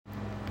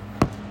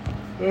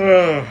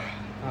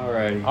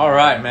Alrighty. All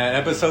right, man.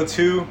 Episode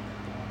 2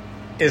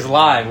 is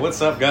live.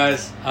 What's up,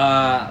 guys?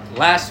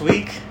 Last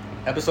week,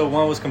 episode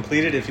 1 was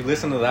completed. If you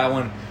listened to that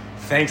one,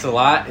 thanks a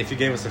lot. If you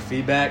gave us a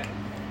feedback,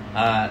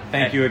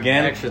 thank you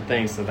again. Extra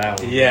thanks to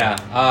that one. Yeah.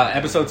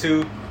 Episode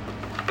 2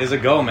 is a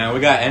go, man. We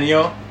got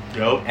Ennio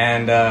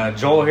and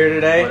Joel here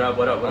today. What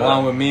up?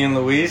 Along with me and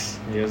Luis.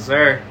 Yes,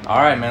 sir.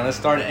 All right, man. Let's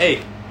start it.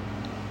 Hey,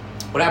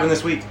 what happened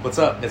this week? What's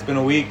up? It's been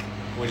a week.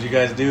 What did you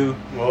guys do?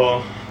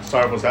 Well,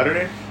 start with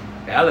Saturday.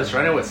 Yeah, let's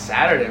run it with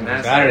Saturday,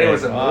 man. Saturday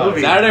was a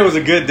movie. Saturday was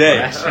a good day.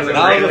 That was a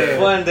That was great a day.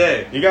 fun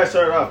day. You guys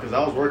started off because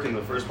I was working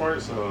the first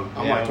part, so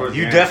I'm like towards the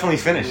You end. definitely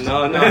finished.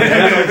 No. You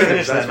definitely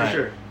finished That's that for night.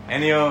 sure.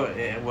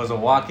 Ennio was a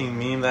walking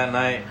meme that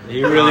night.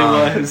 He really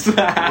was. We'll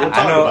talk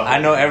about it. I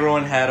know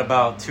everyone had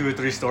about 2 or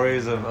 3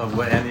 stories of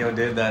what Ennio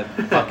did that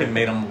fucking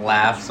made him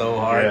laugh so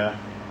hard.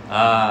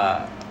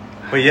 Yeah.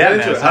 But yeah, Get man,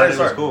 into it. Saturday How did it was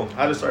start? cool.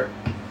 How did it start?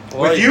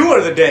 With you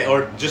or the day,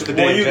 or just the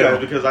day? Well, in you general?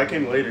 guys, because I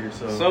came later,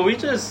 so. So we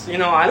just, I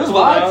It was pulled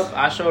vibes. up.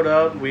 I showed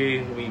up. We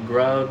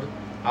grubbed.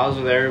 I was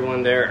with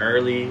everyone there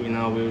early. We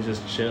were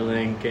just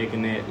chilling,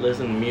 kicking it,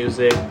 listening to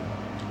music.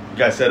 You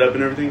guys set up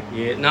and everything?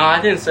 Yeah. No, I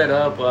didn't set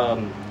up.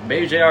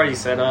 Baby J already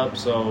set up,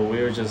 so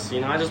we were just,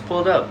 I just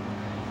pulled up.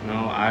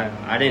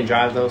 I didn't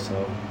drive though,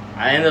 so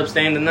I ended up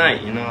staying the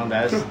night.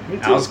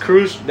 That was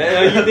crucial.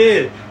 That you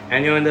did.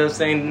 And you ended up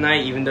staying the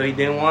night, even though he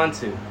didn't want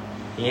to.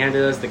 He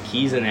handed us the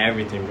keys and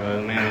everything,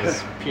 bro. Man,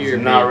 it's pure. He's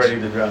not bitch. ready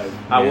to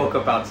drive. I woke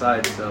up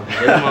outside, so. This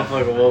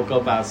motherfucker woke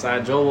up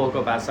outside. Joel woke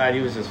up outside.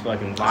 He was just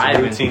fucking It's a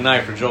vibing. routine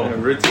night for Joel. A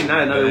routine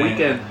night, another Man.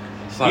 weekend.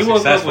 It's not He woke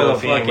up successful with a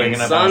if he ain't fucking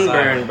waking up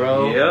sunburn, outside.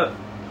 bro. Yep.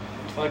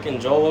 Fucking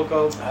Joel woke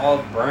up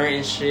all burnt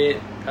and shit.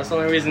 That's the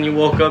only reason you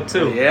woke up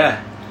too.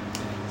 Yeah.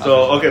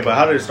 So, okay, but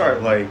how did it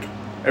start? Like,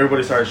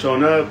 everybody started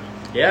showing up?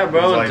 Yeah, It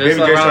bro. was like, Just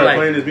Baby J around started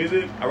playing his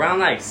music? around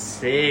like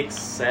 6,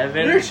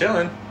 7. We were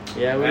chilling.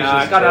 Yeah, we were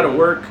I just got out of chilling.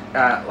 work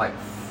at like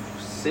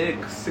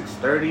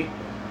 6:30.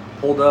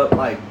 Pulled up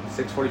like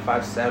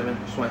 6:45, 7.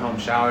 Just went home,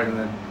 showered, and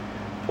then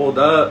pulled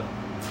up.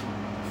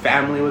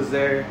 Family was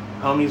there.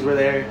 Homies were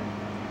there. It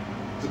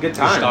was a good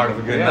time. The start of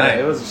a good night.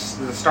 It was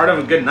the start of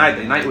a good night.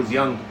 The night was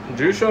young.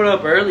 Drew showed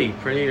up early,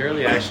 pretty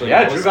early actually.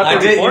 Yeah, Drew got I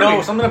there did. before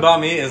me. Something about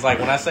me is like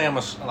when I say I'm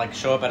gonna like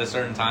show up at a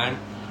certain time,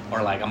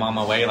 or like I'm on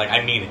my way, like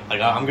I mean it.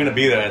 Like I'm gonna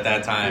be there at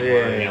that time,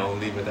 or Yeah.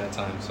 leave at that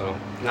time. So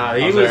Nah, I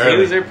he was was there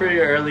early. there pretty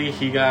early.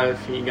 He got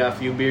a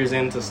few beers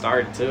in to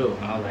start too.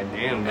 I was like,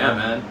 damn, Yeah,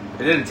 man.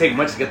 It didn't take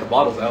much to get the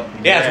bottles out.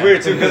 yeah, it's Yeah.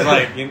 weird too because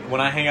like when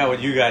I hang out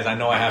with you guys, I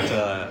know I have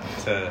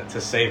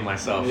to save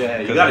myself. Yeah,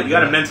 you 'Cause, got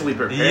like, to mentally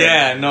prepare.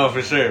 Yeah, no,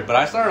 for sure. But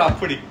I started off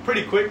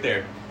pretty quick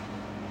there.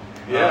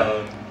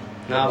 Yeah.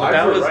 No, The but vibes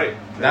that were was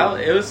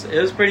right.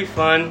 it was pretty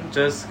fun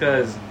just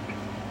because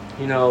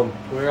we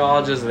were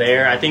all just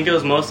there. I think it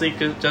was mostly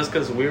just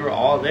because we were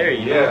all there.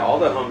 Yeah, all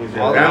the homies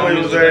were All the there. Family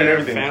homies was were there and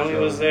everything, Family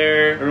so- was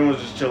there. Everyone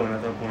was just chilling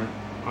at that point.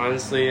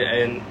 Honestly,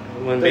 and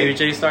when They- Baby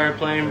J started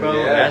playing, bro,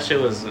 Yeah. that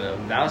shit was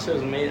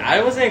amazing.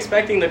 I wasn't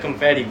expecting the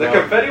confetti, The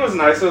bro. confetti was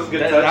nice. It was a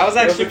good That, touch. that was It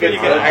actually a pretty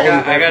touch. good.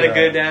 I got a Yeah.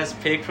 good ass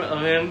pic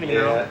of him.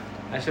 Yeah.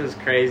 That shit was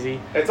crazy.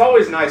 It's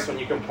always nice when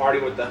you can party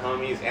with the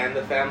homies and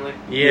the family.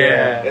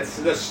 Yeah. It's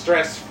the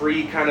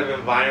stress-free kind of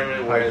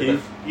environment where Like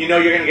you're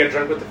gonna get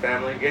drunk with the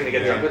family, you're gonna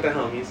get drunk with the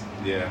homies.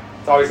 Yeah,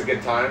 It's always a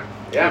good time.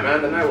 Yeah,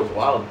 man, the night was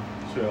wild.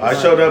 So I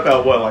showed up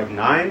at what, like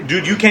 9?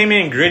 dude, you came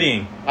in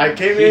grittying. I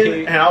came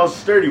in and I was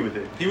sturdy with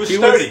it. He was He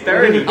was sturdy.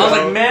 sturdy, I was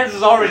bro. like, man's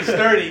is already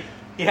sturdy.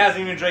 He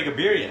hasn't even drank a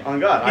beer yet. On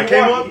God. I He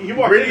came walked- up, he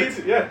walked gritty,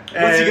 into- yeah.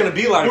 What's he and gonna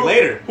be like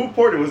later? Who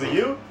poured it? Was it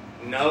you?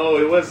 No,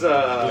 it was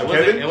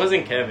Kevin? It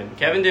wasn't Kevin.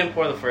 Kevin didn't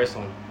pour the first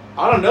one.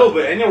 I don't know,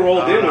 but Ennio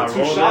rolled in I with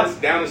 2 rolled shots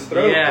in. down his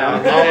throat.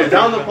 Yeah. I was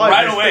down the pipe.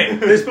 Right They- away.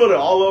 They spilled it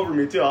all over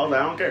me too. I was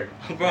like, I don't care.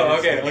 Bro,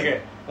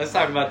 okay. Let's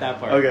talk about that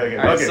part. Okay.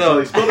 All right, So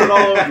they spilled it all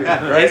over me,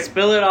 They right?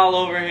 spill it all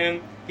over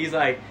him. He's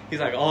like,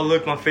 oh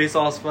look, my face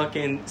all's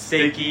fucking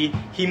sticky.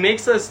 He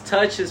makes us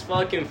touch his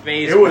fucking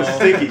face. It was bro.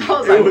 sticky. I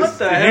was It like, was what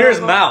the hell? Near his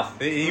bro?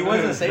 mouth. He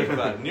wasn't safe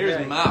about it. Near Yeah.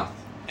 his mouth.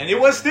 And it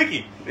was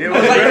sticky. It I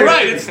was like, very you're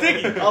right, sticky. it's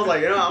sticky. I was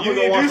like, I'm You gonna need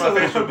go to do wash my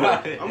something face real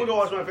about quick. it. I'm gonna go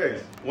wash my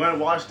face. When I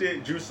washed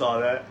it, Drew saw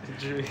that.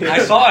 I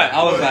saw it.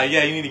 I was like,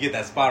 yeah, you need to get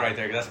that spot right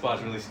there because that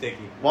spot's really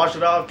sticky. Washed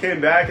it off, came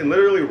back, and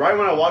literally right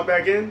when I walked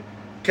back in,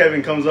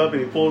 Kevin comes up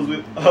and he pulls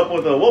me up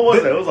with a, what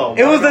was that? It was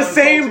a It was the watermelon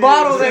same salty-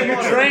 bottle it was that the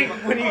you same drank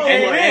bottle. when you Oh,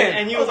 came my- in.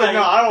 and you I was was like,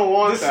 like, no, I don't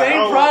want The that. I same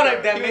don't want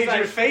product that He made was like-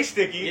 your face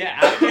sticky. Yeah,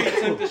 after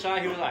he took the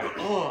shot, he was like,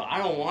 oh, I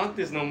don't want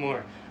this no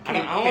more. I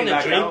Came want to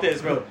back drink out.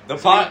 this, bro. The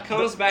So pot- he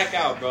comes back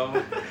out,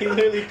 bro. He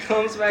literally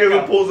comes back Kevin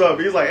out. pulls up.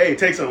 He's like, hey,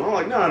 take some. I'm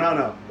like,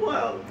 no.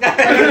 Well,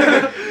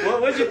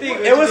 What'd you think?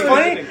 It was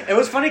funny. It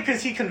was funny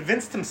because he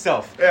convinced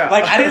himself. Yeah.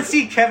 Like I didn't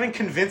see Kevin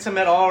convince him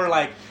at all, or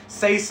like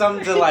say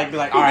something to like be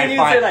like, all He right, didn't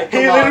even fine. say, like,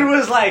 He come literally on.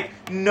 was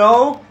like,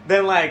 no,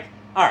 then like,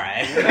 all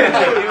right.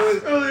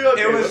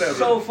 It was whatever.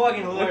 so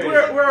fucking Look,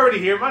 hilarious. we're already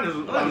here. Mine is.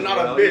 I'm not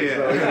a bitch,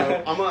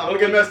 so, I'm gonna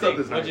get messed up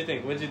this night.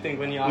 What'd you think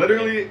when you offered it?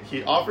 Literally,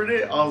 he offered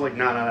it. I was like,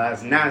 nah,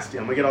 that's nasty.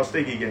 I'm gonna get all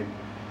sticky again.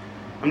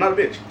 I'm not a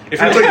bitch.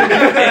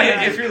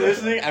 If you're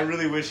listening, I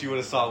really wish you would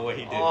have saw what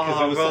he did.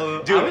 Oh, It was,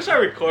 bro. dude, I wish I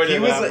recorded he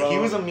was that, bro. he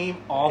was a meme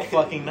all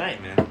fucking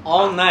night, man.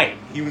 All night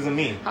he was a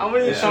meme. How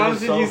many That shit times was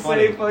did so you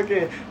funny. say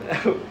fucking?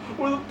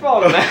 What's the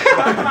problem?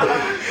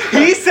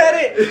 He said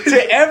it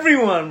to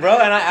everyone, bro.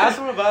 And I asked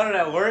him about it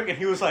at work, and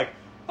he was like,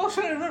 "Oh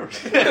shit, I remember."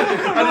 I did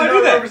not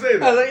remember saying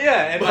that. I was like,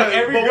 "Yeah," and like But-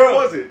 every but girl,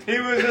 what was it? he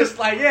was just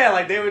like, "Yeah,"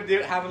 like they would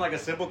having like a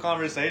simple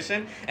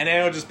conversation, and then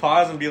he would just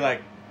pause and be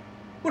like,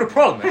 "What a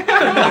problem, man."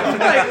 I'm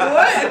like,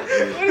 what?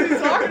 What are you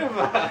talking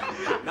about?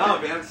 No,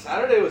 man.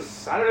 Saturday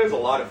was a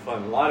lot of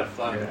fun. A lot of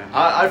fun. Yeah.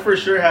 I for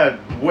sure had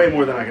way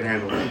more than I could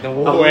handle. A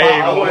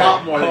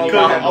lot more than you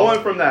Because can I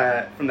went from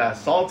that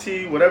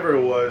salty whatever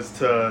it was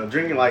to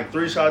drinking like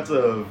 3 shots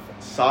of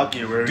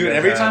sake. Or whatever Dude, you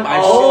every guys time had.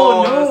 I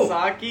Oh, the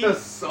no. sake. The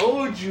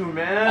soju,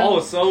 man. Oh,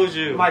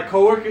 soju. My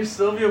coworker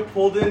Sylvia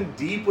pulled in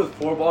deep with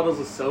 4 bottles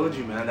of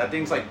soju, man. That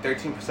thing's like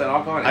 13%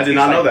 alcohol. And I it did tastes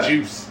not know like that.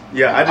 Juice.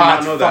 Yeah, I did Oh, not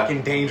it's know that.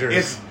 fucking dangerous.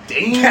 It's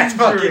dangerous. That's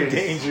fucking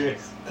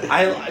dangerous.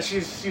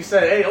 She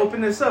said, "Hey, open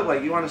this up.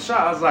 Like, you want a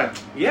shot?" I was like,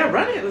 "Yeah,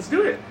 run it. Let's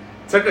do it."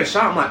 Took a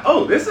shot. I'm like,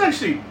 "Oh, this is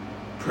actually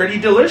pretty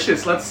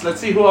delicious. Let's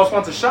see who else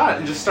wants a shot."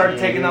 And just started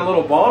taking that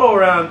little bottle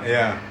around.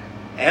 Yeah.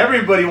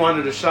 Everybody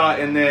wanted a shot,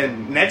 and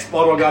then next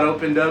bottle got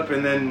opened up,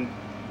 and then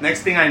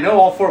next thing I know,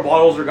 all 4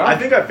 bottles were gone. I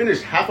think I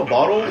finished half a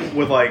bottle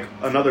with like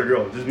another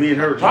girl. Just me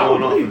and her just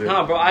going off of it.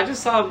 No, bro. I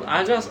saw.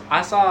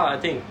 I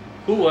think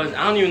who was.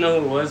 I don't even know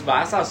who it was, but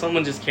I saw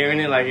someone just carrying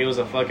it like it was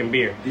a fucking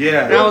beer.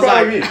 yeah. And I was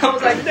probably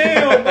like, me.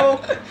 damn,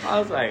 bro. I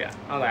was like,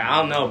 I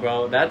don't know,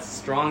 bro. That's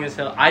strong as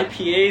hell.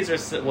 IPAs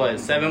are what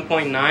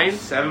 7.9,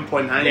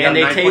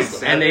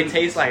 7.9, and they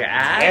taste like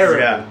ass. Terrible.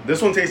 Yeah,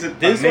 this one tasted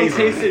This one amazing.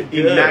 tasted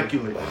good.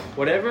 Immaculate.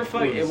 Whatever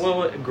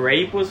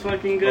grape was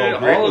fucking good. Oh,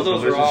 grape All was of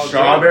those were delicious. all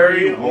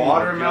Strawberry, Oh my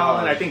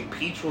watermelon. gosh. I think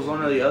peach was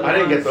one of the other I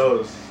didn't ones. get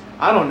those.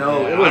 I don't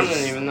know. I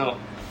don't even know.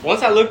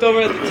 Once I looked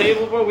over at the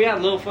table, bro, we had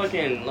a little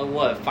fucking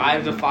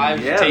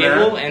 5-to-5 Yeah,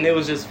 table, man. and it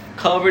was just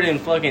covered in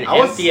fucking I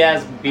was- empty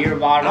ass beer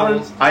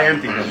bottles. I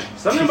emptied them.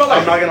 Something about like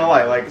I'm not gonna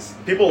lie. Like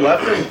people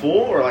left them full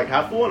or like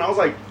half full, and I was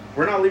like,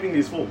 "We're not leaving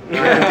these full." And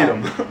I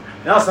emptied them.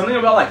 no, something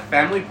about like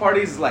family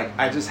parties. Like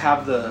I just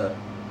have the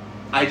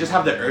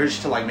urge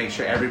to like make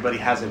sure everybody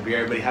has a beer,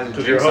 everybody has a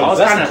 'Cause drink. you're a So I host. was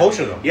That's kinda, the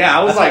culture, though. Yeah,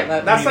 I was That's like, like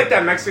that- that's I mean- like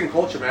that Mexican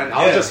culture, man. I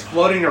was Yeah. just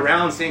floating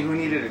around, seeing who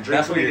needed a drink,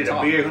 That's who what needed you're a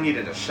taught. beer, who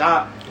needed a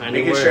shot, I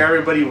making knew sure where.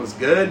 everybody was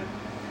good.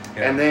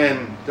 Yeah. And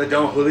then the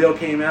Don Julio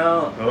came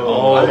out.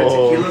 Oh. Other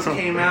tequilas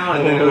came out,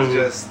 and then it was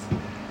just.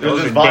 It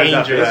was Those just are vibes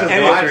after dangerous. that.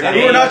 It was just vibes.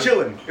 We were not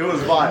chilling. It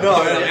was vibes. No,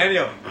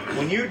 Ennio,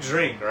 when you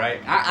drink, right?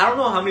 I don't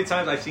know how many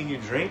times I've seen you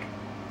drink,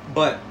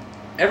 but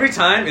every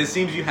time it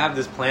seems you have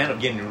this plan of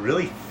getting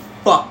really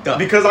fucked up.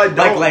 Because I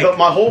don't. Like,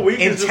 my whole week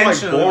is just like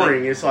intentionally,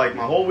 boring. It's like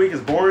my whole week is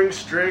boring,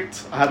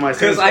 strict. I have my.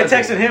 Because I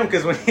schedule. texted him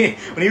because when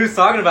he was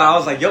talking about it, I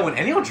was like, yo, when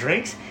Ennio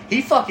drinks,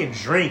 he fucking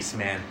drinks,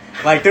 man.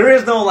 Like, there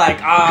is no like,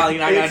 I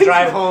gotta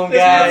drive home,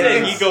 guys. It's-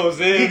 And he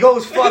goes in. He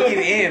goes fucking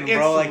in,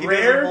 bro. It's Like, he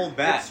rare. doesn't hold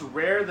back. It's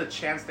rare the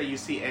chance that you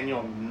see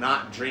Ennio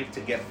not drink to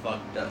get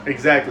fucked up.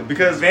 Exactly,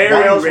 because Very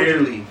why else would you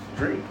rarely.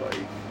 drink. Like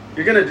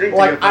you're gonna drink.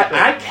 Like to get fucked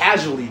I up.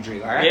 casually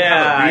drink. All right? Yeah, I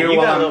have a beer you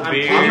while got a I'm little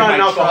beer. cleaning I'm not my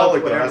an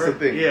alcoholic truck, though. That's the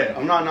whatever. thing. Yeah.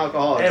 I'm not an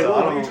alcoholic. Hey, so what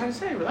I are don't. you trying to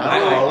say? Relax. I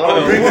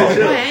don't drink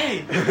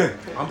and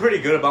chill. I'm pretty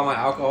good about my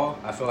alcohol.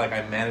 I feel like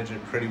I manage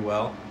it pretty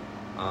well.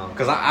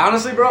 Because I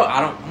honestly, bro,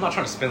 I'm not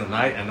trying to spend the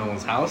night at no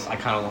one's house. I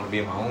kind of want to be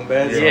in my own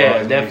bed. so Yeah, I always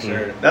make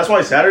definitely. sure- That's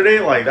why Saturday,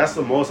 like, that's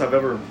the most I've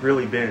ever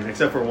really been,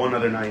 except for one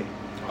other night.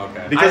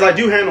 Okay. Because I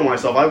do handle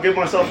myself. I give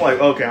myself like,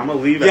 okay, I'm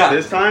gonna leave Yeah. at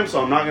this time, so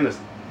I'm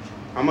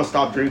gonna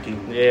stop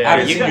drinking. Yeah, I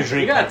haven't you seen you got,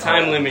 drink you got a that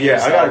time far. limit. Yeah,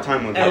 yourself. I got a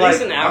time limit. At Like,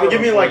 least an hour.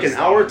 Give me before like you an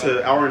stop, hour bro.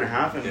 to hour and a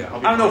half, and Yeah. I'll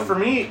be I don't know. fine. For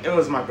me, it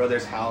was my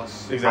brother's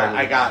house. Exactly.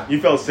 I got You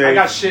felt safe. I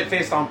got shit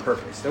faced on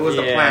purpose. It was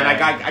the Yeah. plan.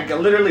 I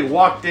literally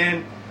walked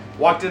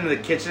into the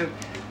kitchen.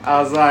 I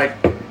was like,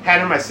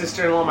 handing my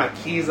sister-in-law my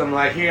keys. I'm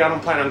like, here, I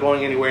don't plan on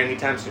going anywhere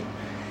anytime soon.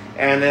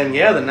 And then,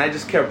 yeah, the night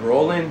just kept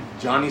rolling.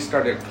 Johnny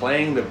started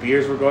playing. The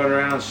beers were going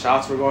around.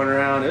 Shots were going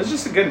around. It was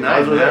just a good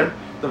night, Vibes were man. there.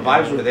 The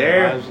vibes were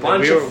there. Vibes were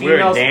Bunch there. of We were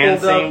females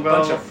dancing, pulled up. bro.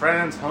 Bunch of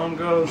friends,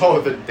 homegirls.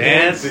 Oh, the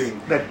dancing.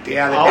 The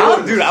I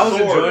was- Dude, I was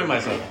Sword. enjoying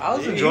myself. I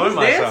was He enjoying was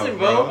myself, dancing,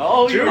 bro.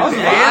 Oh, Dude, I was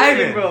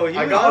dancing, vibing, bro. He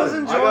I was- got was it.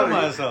 enjoying I got it.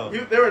 myself.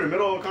 They were in the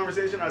middle of a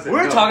conversation. I said,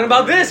 We're no. talking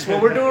about this,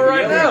 what we're doing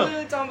right Yeah, now. we're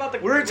literally talking about the-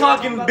 We're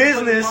talking about the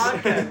fucking business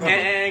podcast, bro.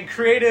 and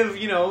creative,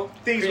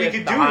 things we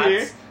could do Thoughts,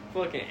 here.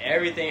 Fucking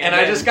everything. And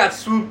I just got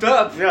swooped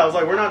up Yeah, I was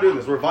like, we're not doing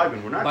this. We're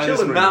vibing. We're not by this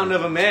chilling. right mountain now.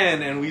 of a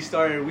man, and we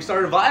started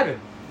vibing.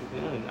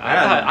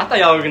 I thought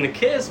y'all were gonna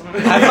kiss.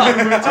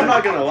 I'm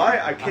not gonna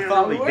lie. I can't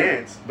thought we really were.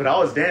 dance, but I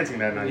was dancing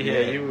that night. Yeah,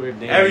 you were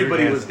dancing.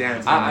 Everybody was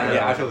dancing.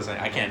 I feel the same.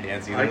 I can't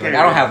dance either. I Like, can't I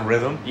don't either. have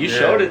rhythm. You Yeah.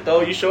 showed it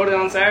though. You showed it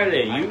on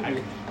Saturday.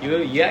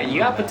 You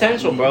got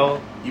potential, bro.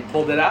 You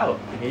pulled it out.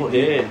 He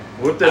did.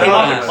 Whipped it Came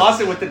out out. the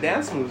closet with the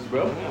dance moves,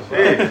 bro.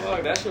 Hey.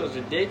 Fuck, that shit was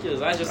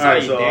ridiculous. I just saw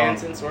Alright, you so,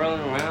 dancing, swirling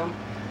around.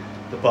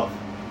 The puff.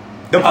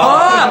 The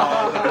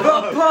puff! The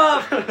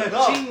puff!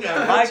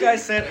 Chinga. My like I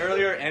said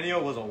earlier,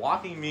 Ennio was a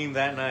walking meme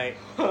that night.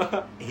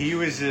 He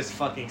was just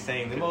fucking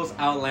saying the most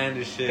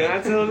outlandish shit. Can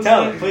I tell the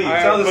Tell story? it, please. All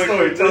right, Tell the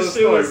story. Tell the This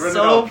shit story. was Run it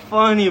so out.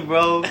 funny,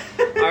 bro. All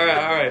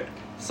right.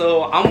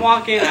 So I'm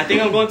walking. I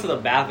think I'm going to the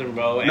bathroom,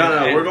 bro. And, No,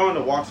 and we're going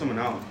to walk someone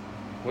out.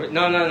 No,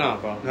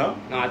 bro. No?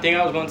 No, I think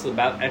I was going to the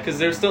bathroom because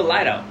there's still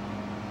light out.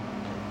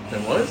 There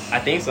was? I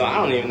think so. I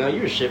don't even know.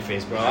 You were shit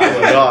faced, bro. Oh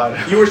my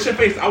god. You were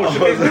shit-faced. I was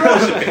shit-faced. We were all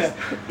shit-faced.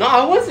 No,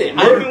 I wasn't.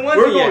 I We're- even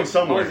wasn't we're going yet.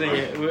 somewhere. I wasn't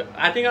yet.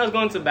 I think I was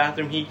going to the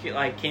bathroom. He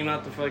like came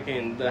out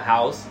the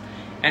house,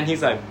 and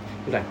he's like,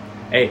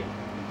 hey, you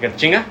got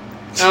the chinga?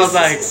 And I was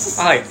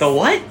like, the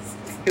what?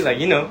 He's like,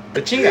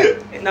 the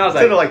chinga. And I was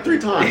Said it like, like 3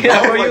 times. Yeah,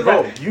 I bro, was he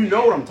like, was bro, you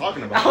know what I'm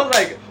talking about. I was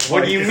like,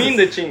 what do you mean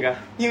the chinga?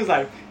 He was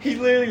like, he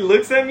literally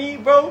looks at me,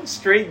 bro,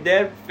 straight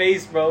dead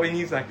face, bro, and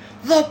he's like,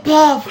 the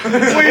puff.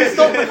 Where's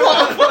the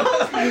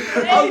puff?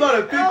 I was about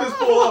to pick this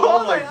fool up. I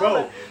was like,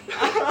 bro.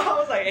 I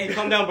was like, hey,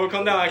 calm down, bro,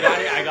 calm down. I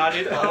got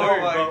it. Don't worry,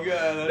 bro.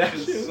 god, That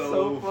shit was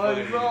so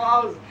funny, bro.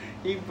 I was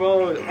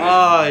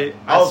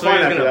was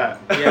fine after that.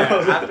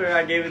 Yeah, after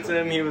I gave it to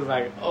him, he was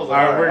like, I was all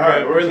like, right, we're all right,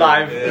 good. we're We're good.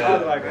 live. Yeah. I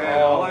was like,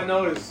 Man, all I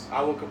know is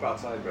I woke up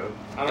outside, bro.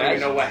 I don't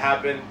even know what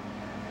happened.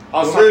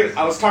 I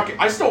was talking.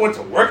 I still went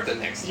to work the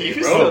next day, You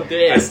bro. still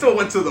did. I still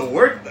went to the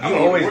work. You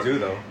always do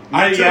though.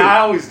 I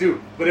always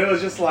do. But it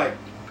was just like,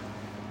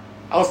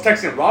 I was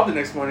texting Rob the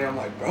next morning. I'm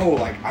like, bro,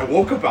 like I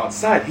woke up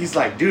outside. He's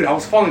like, dude, I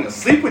was falling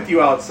asleep with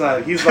you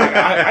outside. He's like,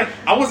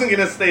 I wasn't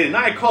gonna stay the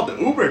night. I called the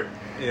Uber.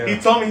 Yeah. He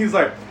told me, he's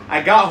like,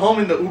 I got home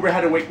and the Uber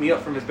had to wake me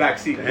up from his back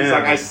seat. He's Damn.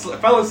 like, I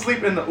fell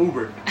asleep in the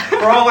Uber.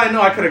 For all I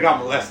know, I could have got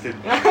molested.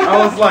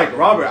 I was like,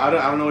 Robert, I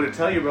don't know what to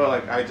tell you, bro.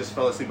 Like, I just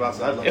fell asleep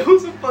outside. Like, It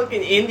was a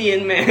fucking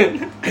Indian man.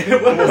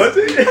 Was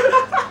it?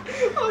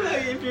 I was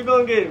like, if you're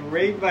gonna get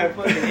raped by a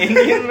fucking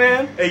Indian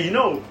man, Hey,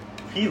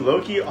 he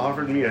low-key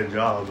offered me a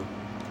job.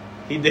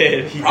 he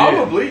did. He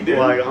Probably, did. dude.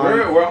 Like,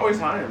 We're always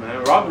hiring,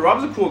 man.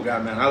 Rob's a cool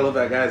guy, man. I love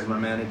that guy as my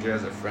manager,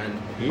 as a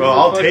friend. He's Bro, a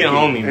I'll fucking take it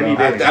homie, bro. any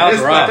day. That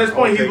was rough. At this point,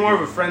 I'll he's take more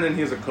it. of a friend than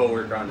he's a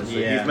coworker,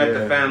 honestly. Yeah. He's met Yeah.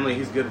 the family.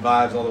 He's good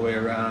vibes all the way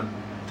around.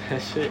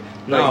 That shit.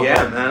 But No,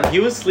 yeah, bro. man. He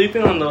was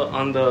sleeping on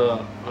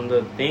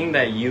the thing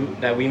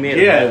that we made.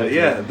 a Yeah, bed with.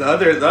 yeah. The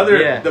other,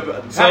 Yeah. the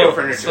patio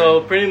furniture.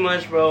 So pretty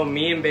much, bro,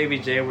 me and Baby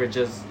J were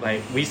just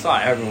like, we saw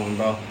everyone,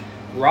 bro.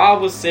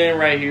 Rob was sitting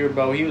right here,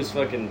 bro. He was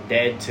fucking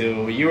dead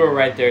too. You were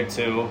right there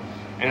too,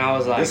 and I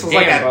was like, this was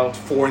damn, like at bro.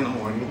 4 in the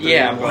morning. 3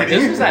 Yeah, in the bro. morning.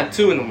 This was at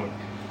 2 in the morning.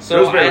 It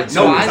So was very- I, No,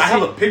 so because I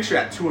have see- a picture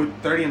at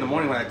 2:30 in the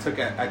morning when I took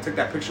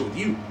that picture with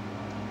you.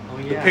 Oh,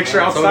 The yeah, picture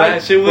bro. outside. So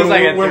that shit was when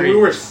like we, at when 3. we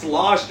were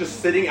sloshed, just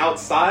sitting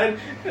outside,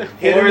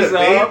 hitting Floors the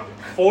vape, up.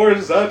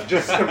 floors up,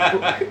 just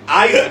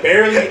eyes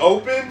barely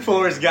open.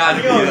 Floor's I got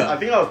think I was, to I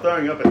think I was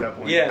throwing up at that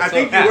point. Yeah, I so-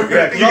 think you Yeah, were.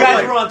 yeah, You I was guys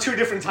like- were on 2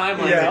 different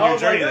timelines Yeah, in I your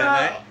was, journey like,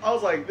 that night. I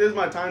was like, this is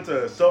my time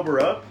to sober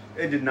up.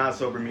 It did not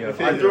sober me up.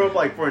 I threw up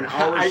like for an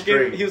hour I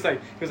straight. he was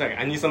like,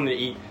 I need something to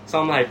eat. So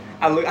I'm like,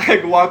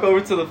 I walk over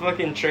to the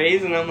fucking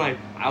trays and I'm like,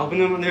 I open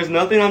them and there's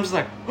nothing. I'm just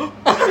like, I'm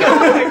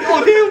like,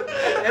 oh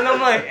damn. And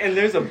I'm like, and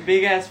there's a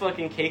big ass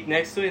fucking cake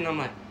next to it, and I'm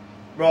like,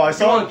 Bro, I you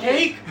saw want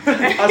cake?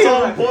 I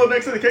saw him pull up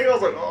next to the cake. I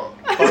was like, oh,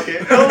 fuck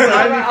it. I was like,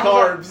 I need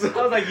carbs.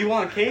 I was like, you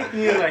want cake?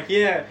 And he was like,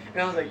 yeah.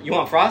 And I was like, you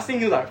want frosting?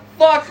 He was like,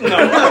 fuck no.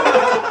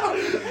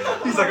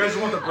 He's like, I just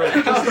want the bread.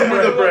 Just the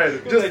bread.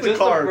 He was Just like, the just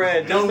the carbs.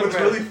 bread. No, Just the what's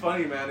bread. really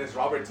funny, man, is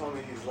Robert told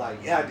me, he's like,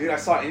 yeah, dude, I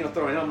saw Ennio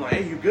throwing up. I'm like,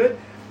 hey, you good?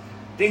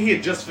 Then he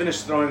had just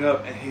finished throwing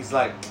up, and he's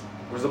like,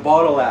 where's the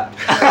bottle at?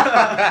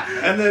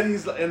 and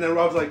then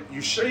Rob's like,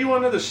 you sure you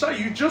want another shot?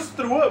 You just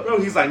threw up, bro.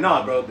 He's like,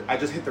 nah, bro, I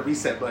just hit the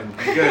reset button.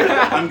 I'm good.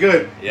 I'm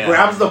good. Yeah.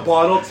 Grabs the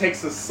bottle,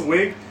 takes a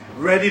swig,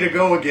 ready to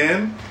go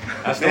again.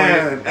 That story,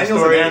 Man, that Ennio's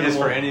story an is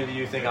animal. for any of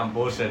you who think I'm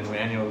bullshitting when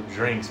Ennio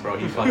drinks, bro.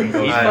 He fucking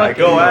goes. I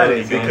go at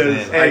it he goes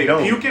because in. I Hey,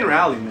 don't. puke and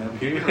rally, man.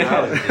 Puke and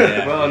rally.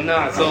 Yeah. Bro,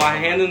 nah. So I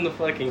hand him the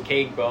fucking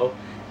cake, bro.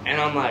 And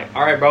I'm like,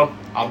 all right, bro,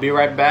 I'll be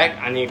right back.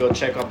 I need to go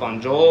check up on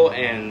Joel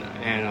and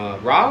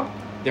Rob.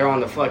 They're on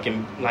the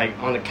fucking, like,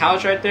 on the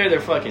couch right there. They're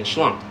fucking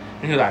slumped.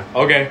 And he's like,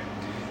 okay.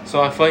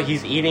 So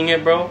he's eating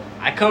it, bro.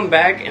 I come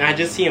back and I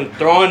just see him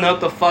throwing up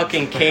the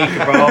fucking cake,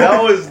 bro.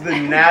 That was the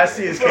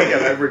nastiest cake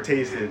I've ever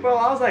tasted. Bro,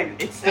 I was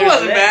like, it's It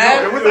wasn't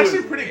bad. It was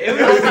actually pretty It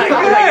good. was like,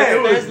 Yeah,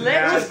 it was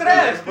there's leches,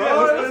 nasty. bro.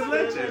 Yeah,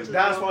 There's there's leches.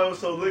 That's why it was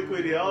so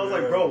liquidy. I was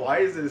like, bro, why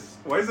is this?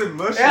 Why is it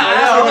mushy? Yeah,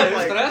 I was that's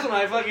like- that's when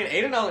I fucking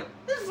ate it. And I was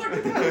like, this is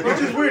fucking good. Which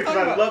is weird because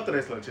I love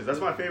tres leches. That's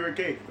my favorite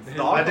cake.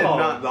 The I did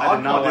not. The I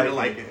did not didn't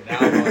like like it.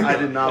 it. I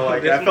did not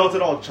like it. I felt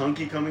it all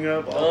chunky coming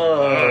up.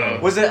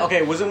 Was it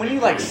okay? Was it when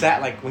you like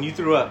sat like when you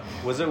threw up?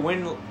 Was it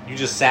when you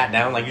just sat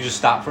down like you just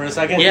stopped for a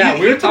second? Yeah,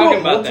 we were talking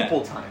about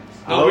multiple times.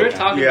 No, we were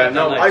talking Yeah, about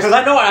no, that. Like, Because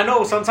I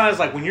know sometimes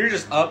like when you're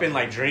just up and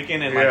like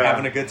drinking and like Yeah.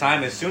 having a good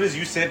time, as soon as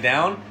you sit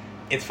down,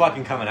 it's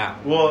fucking coming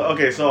out. Well,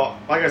 okay, so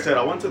like I said,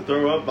 I went to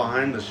throw up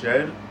behind the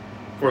shed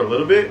for a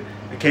little bit.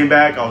 I came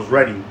back, I was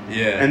ready.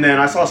 Yeah. And then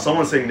I saw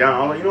someone sitting down. I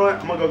was like, you know what?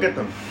 I'm gonna go get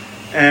them.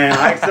 And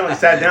I accidentally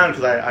sat down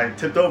because I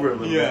tipped over a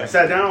little bit. Yeah. I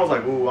sat down. I was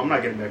like, ooh, I'm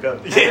not getting back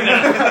up.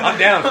 Yeah, I'm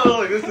down. I was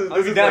like, this is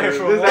I'll be down here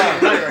for a this is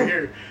while. night right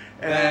here.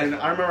 And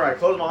I remember I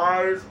closed my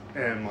eyes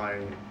and my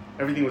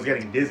everything was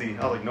getting dizzy.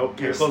 I was like, nope,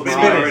 can't close my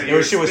Spinning. eyes.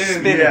 Your shit was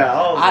spinning. Yeah,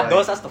 I was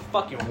like- that's the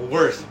fucking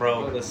worst,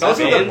 bro. Those are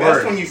the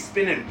best when you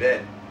spin in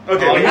bed.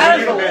 Okay, Oh, when you that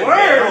spin is in the bed,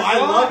 worst. yeah, No, I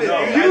love it,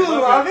 no, dude. I You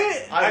love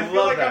it? I feel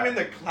love like that. I'm in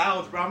the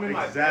clouds, bro. I'm in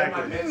my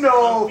Exactly. bed, my bed's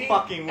No comfy,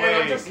 fucking And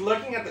I'm way. just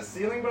looking at the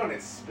ceiling, bro, and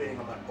it's spinning.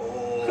 I'm like,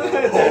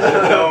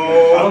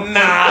 oh. No.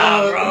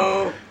 Nah,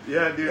 bro.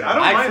 Yeah, dude.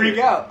 I mind freak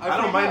it. out.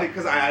 I don't mind it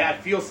because I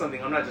feel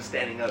something. I'm not just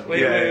standing up.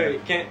 Wait, Yeah,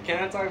 wait.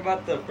 Can I talk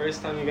about the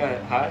first time you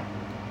got high?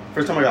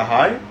 First time I got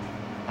high?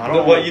 I don't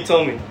know. What you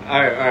told me.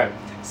 All right.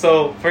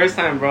 So first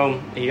time, bro,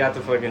 he got the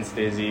fucking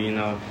stizzy. You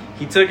know,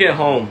 he took it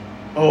home.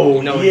 Oh,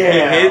 You know,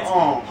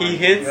 yeah. he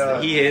hits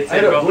God. it, I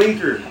had a bro.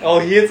 blinker. Oh,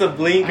 he hits a I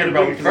blinker, had a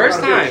bro. blinker, First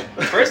son of a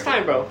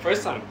time,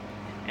 first time,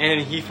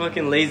 and he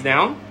fucking lays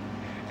down,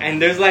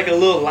 and there's like a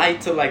little light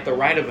to like the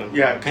right of him.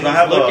 Yeah, because and I he's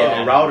have looking at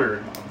a it.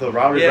 router. The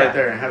router's Yeah. right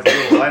there and has a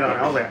little light on it.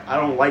 I was like, I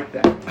don't like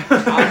that.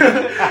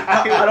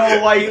 I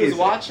don't like He was it.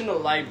 watching the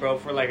light, bro,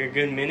 for like a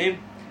good minute,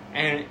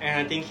 and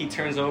I think he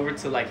turns over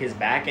to like his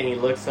back and he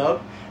looks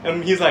up,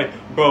 and he's like,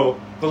 bro,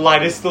 the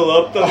light is still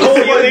up the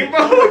ceiling,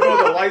 bro.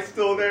 bro, the light's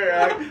still there.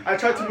 I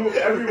tried to move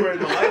everywhere,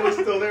 and the light was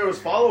still there. It was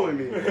following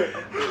me.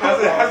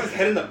 Has his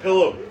head in the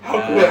pillow.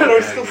 How cool! I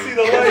still see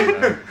the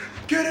light.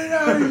 Get it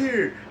out of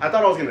here! I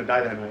thought I was gonna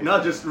die that night.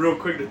 No, just real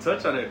quick to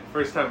touch on it.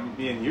 First time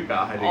me and you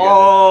got high together.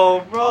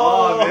 Oh, bro.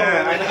 Oh,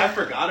 man, I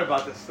forgot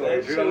about this story,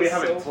 That dude. shit We was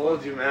haven't so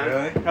told you, man.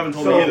 Really? Haven't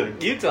told So- me either.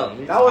 You tell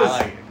him. That was I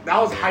like it.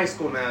 that was high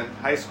school, man.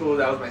 High school.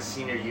 That was my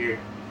senior year.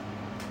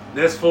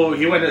 This fool,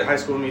 he went to high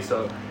school with me,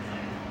 so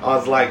I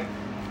was like,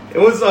 it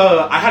was.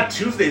 I had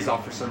Tuesdays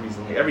off for some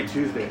reason, like every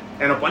Tuesday,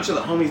 and a bunch of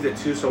the homies did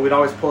too. So we'd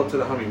always pull up to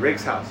the homie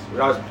Rick's house.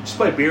 We'd always just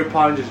play beer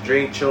pong, just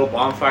drink, chill,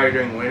 bonfire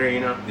during winter, you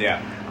know.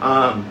 Yeah.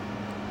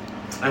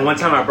 And one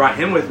time I brought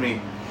him with me,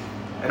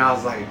 and I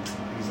was like,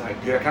 he's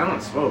like, dude, I kind of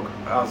want to smoke.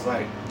 I was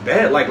like,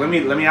 bet, like, let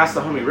me ask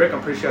the homie Rick.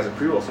 I'm pretty sure he has a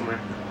pre-roll somewhere.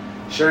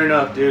 Sure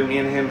enough, dude, me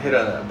and him hit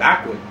a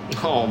backwood.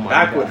 Oh my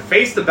Backwood, god.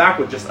 face to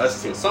backwood, just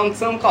us two.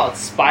 Some call it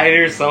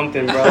spider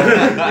something, bro.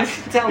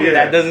 Tell me Yeah.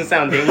 that doesn't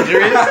sound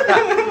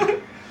dangerous.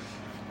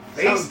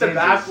 Face Sounds to dangerous.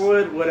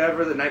 backwood,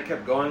 whatever. The night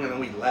kept going, and then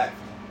we left.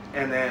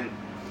 And then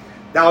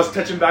that was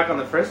touching back on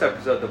the first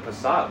episode, the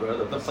Passat, bro.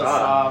 The Passat.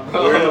 Passat,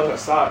 bro. We're in the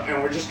Passat,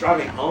 and we're just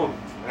driving home.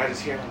 And I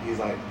just hear him. He's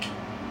like,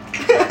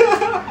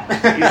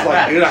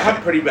 dude, I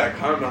have pretty bad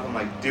karma mouth. I'm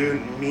like,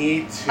 dude,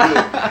 me too.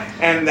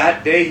 And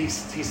that day, he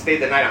stayed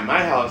the night at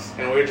my house,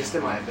 and we were just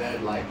in my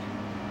bed, like,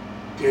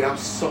 dude, I'm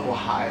so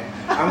high.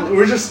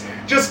 We're just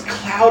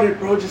clouded,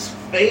 bro, just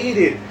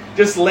faded.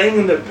 Just laying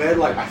in the bed,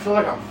 like, I feel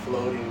like I'm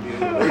floating, dude.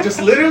 We're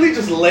just literally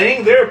just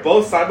laying there,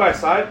 both side by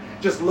side,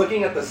 just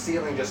looking at the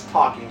ceiling, just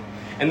talking.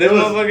 And this It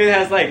was- motherfucker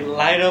has like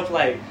light up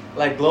like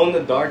glow in the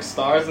dark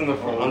stars in the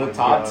on the my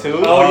top God.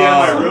 too. Oh,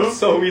 yeah, my room?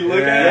 So we look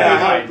Yeah. at it,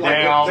 Yeah, and we're like,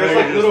 damn. there's man,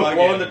 like just little fucking-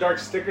 glow in the dark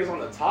stickers on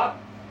the top.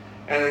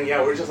 And then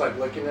yeah, we're just like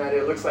looking at it.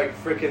 It looks like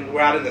freaking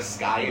we're out in the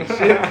sky and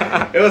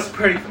shit. It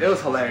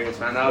was hilarious,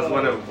 man. That was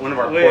one of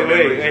our core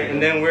memories. wait,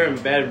 and then we're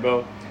in bed,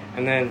 bro.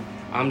 And then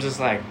I'm just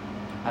like,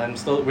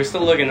 we're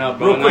still looking up,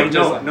 bro. real and quick, I'm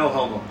just no, like, no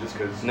homo, just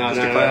because. no.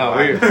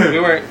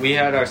 We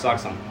had our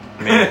socks on.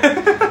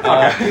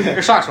 Man.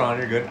 Your socks were on.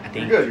 You're good. I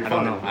think You're good, you're I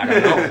don't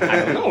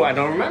fine. know. I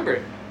don't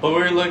remember. But we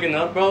were looking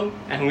up, bro,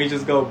 and we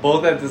just go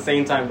both at the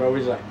same time, bro. We're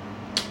just like.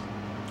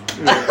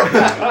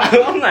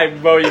 I'm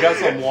like, bro, you got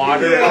some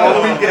water, Yeah,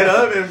 bro. we get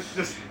up and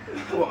just.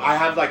 Well, I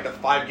have like the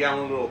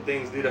 5-gallon little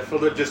things, dude. I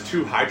filled with just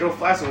 2 hydro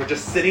flasks, and we're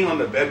just sitting on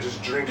the bed,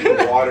 just drinking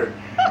water,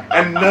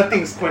 and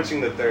nothing's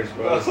quenching the thirst,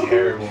 bro. It's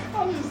terrible.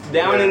 I'm just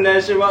down in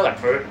that shit, bro.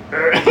 Like,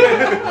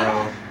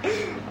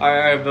 all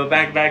right, but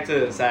back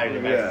to Saturday.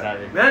 Back to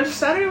Saturday. Man, just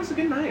Saturday was a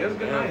good night. It was a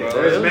good Yeah, night. bro.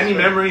 There's It was many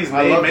good. memories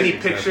I made, love many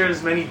it.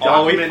 pictures, many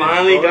Oh, we documented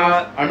finally photos.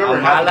 got I remember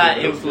a half of Mala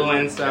it. It was good.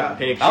 influencer Yeah.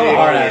 picture. That was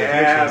hard ass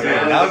Yeah, picture,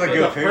 man. That was a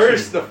good the picture.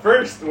 The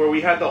first where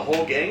we had the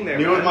whole gang there.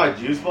 Me man. with my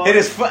juice box. It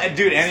is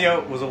dude.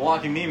 Ennio was a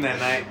walking meme that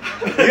night.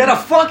 You got a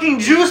fucking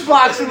juice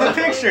box in the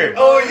picture.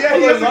 Oh yeah,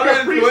 He he was was on on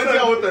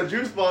influenza with the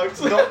juice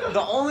box.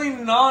 The only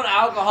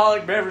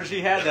non-alcoholic beverage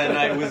he had that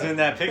night was in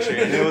that picture,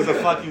 and it was a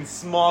fucking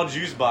small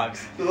juice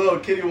box. The little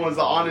kitty one's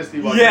the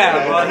honesty box.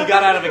 Yeah, bro. He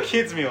got out of a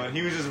kid's meal, and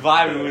he was just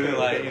vibing with it,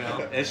 like, you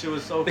know. That shit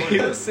was so He funny.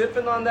 was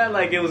sipping on that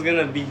like it was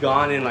gonna be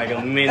gone in like a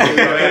minute.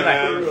 Bro. He was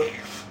like,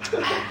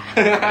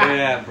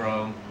 Yeah,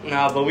 bro.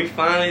 no, but we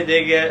finally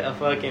did get a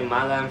fucking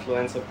Mala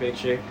influencer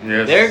picture.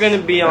 Yes. They're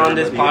gonna be on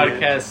this Everybody in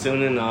podcast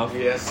soon enough.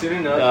 Yeah, soon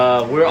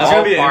enough. We're That's all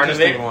gonna be an part of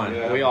interesting it. one.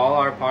 Yeah. We all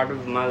are part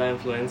of Mala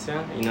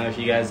Influencia. You know, if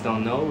you guys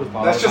don't know, we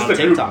follow That's us just on the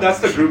group. TikTok. That's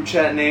the group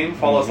chat name.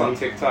 Follow us on Mhm.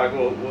 TikTok.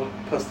 We'll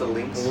post the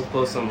links. We'll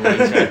post some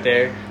links right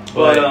there.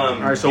 But All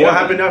right. So yeah, what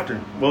happened after?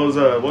 What was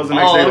the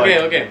next Oh, day okay,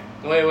 like? okay.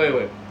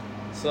 Wait.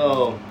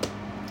 So,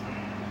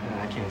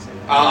 I can't say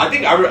that. I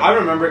think I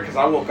remember because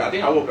I woke up. I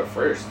think I woke up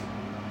first.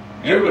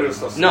 Everybody was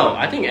still asleep. No,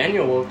 I think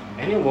Ennio woke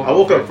I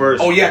woke up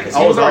first. Oh yeah, because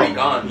he was already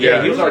gone.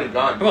 Yeah, he was already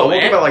gone. Bro, I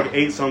woke up at like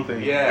 8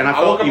 something. Yeah, and I I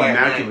felt woke up like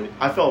immaculate.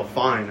 I felt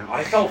fine.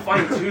 I felt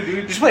fine too,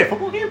 dude. Did you play a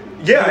football game?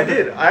 Yeah, I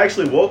did. I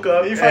actually woke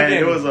up You and fucking-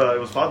 it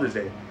was Father's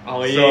Day.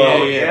 Oh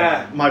So,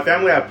 yeah. My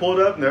family, I pulled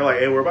up and they're like,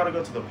 "Hey, we're about to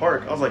go to the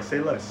park." I was like, "Say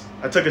less."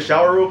 I took a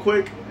shower real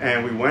quick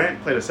and we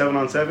went played a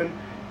 7-on-7.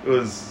 It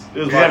was.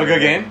 Did you have a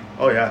good game?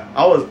 Oh yeah,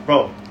 I was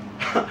bro.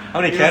 How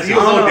many catches? he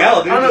was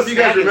Odell, dude. I don't know if you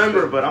guys Just remember,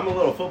 snapping but I'm a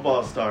little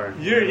football star.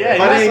 You're yeah.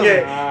 If I didn't you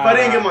get if I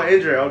didn't get my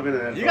injury, I would have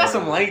been in the you got NFL.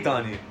 some length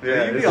on you.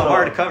 Yeah, You'd be it's a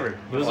hard all- cover.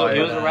 He was Oh, a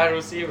yeah. wide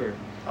receiver.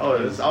 I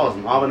was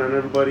mobbing on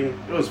everybody.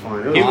 It was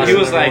fun. It was He Awesome,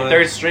 was like everyone.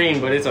 third string,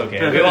 but it's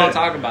okay. We won't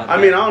talk about that.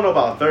 I mean, I don't know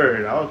about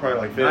third. I was probably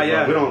like fifth. Yeah.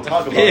 But we don't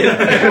talk about Fifth.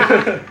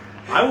 that.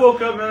 I woke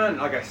up, man.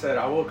 Like I said,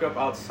 I woke up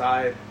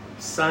outside,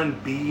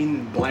 sun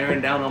beating, blaring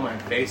down on my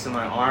face and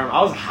my arm.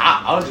 I was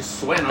hot. I was just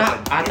sweating. I was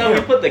like, I thought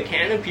we put the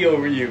canopy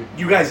over you.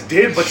 you guys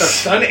did, but the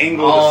sun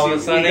angle. Oh,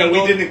 the sun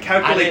angle. We didn't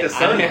calculate the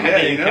sun. I Yeah,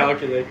 didn't you know?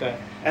 calculate that.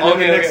 And then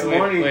the next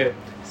morning- Wait.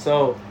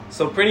 So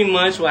pretty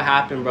much what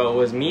happened, bro,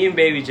 was me and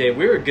Baby J.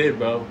 We were good,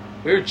 bro.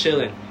 We were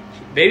chilling.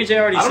 Baby J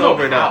already I don't know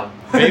sobered how.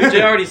 up. Baby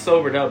J already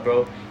sobered up,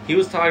 bro. He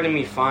was talking to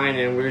me fine,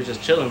 and we were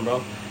just chilling,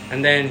 bro.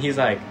 And then he's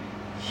like,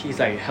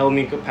 help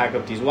me pack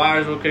up these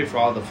wires real quick for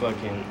all the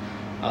fucking,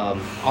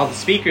 all the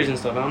speakers and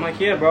stuff. And I'm like,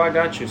 yeah, bro, I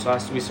got you. So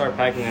we start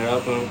packing it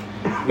up,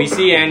 and we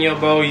see Ennio,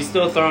 bro. He's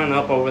still throwing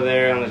up over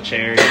there on the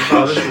chair.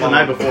 Oh, this is the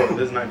night before.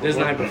 This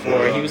night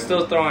before. He was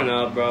still throwing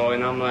up, bro.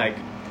 And I'm like,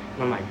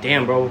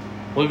 damn, bro,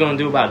 what we gonna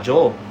do about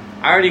Joel?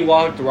 I already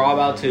walked Rob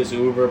out to his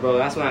Uber, bro.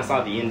 That's when I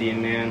saw the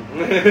Indian man.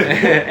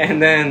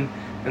 and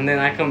then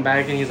I come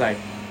back and he's like,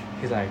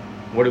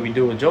 what do we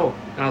do with Joel?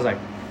 And I was like,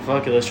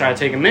 fuck it, let's try to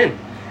take him in.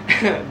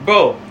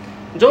 Bro,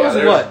 Joel's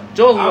what?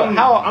 Joel's what?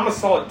 How? I'm a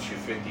solid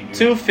 250, dude.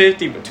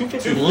 250, but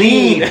 250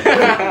 Lean.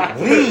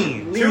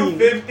 lean.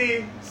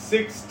 250,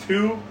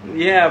 6'2".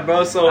 Yeah,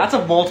 bro. So That's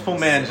a multiple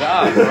man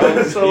job,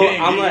 bro. So You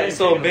ain't- I'm you like, ain't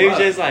so picking Big him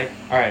J's up. like,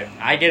 all right,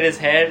 I get his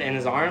head and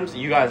his arms,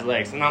 you guys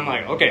legs, and I'm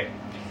like, okay.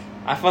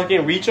 I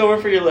fucking reach over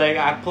for your leg,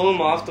 I pull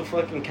him off the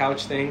fucking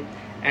couch thing,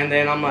 and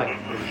then I'm like,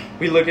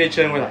 we look at each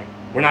other and we're like,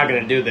 we're not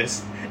gonna do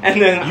this. And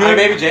then You and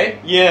Baby J?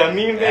 Yeah,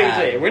 me and Baby Yeah.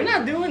 J, we're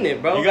not doing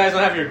it, bro. You guys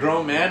don't have your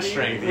grown man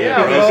strength. Yeah,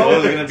 Bro. bro.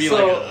 So it's gonna be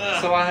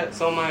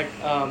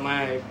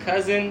my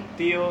cousin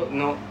Theo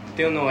Noe,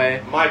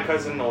 My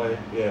cousin Noe,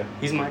 yeah.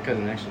 he's my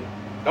cousin actually.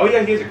 Oh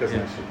yeah, he's your cousin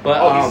Yeah. actually.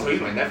 But, he's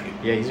my nephew.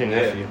 Yeah, he's your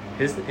Yeah. nephew.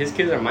 His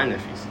kids are my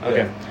nephews. Okay.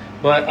 Yeah.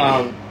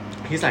 But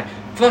he's like,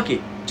 fuck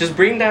it. Just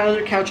bring that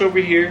other couch over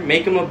here,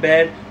 make him a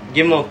bed,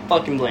 give him a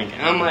fucking blanket.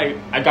 And I'm like,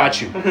 I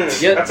got you.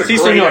 Yeah, That's a si, great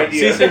senor,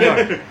 idea. si,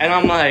 senor. And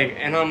I'm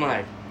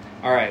like,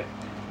 all right,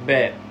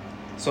 bed.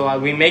 So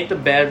we make the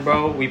bed,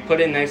 bro. We put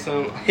it next to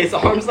him. His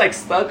arm's like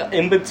stuck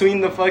in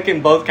between the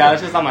fucking both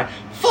couches. I'm like,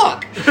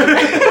 fuck.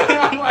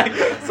 I'm like,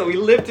 so we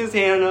lift his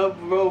hand up,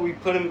 bro. We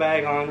put him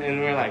back on, and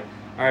we're like,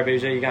 all right, baby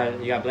J, you got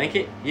a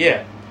blanket?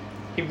 Yeah.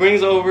 He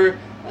brings over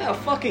a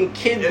fucking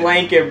kid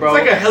blanket, bro.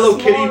 It's like a Hello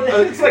Kitty. Small-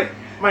 It's like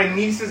my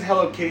niece's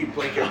Hello Kitty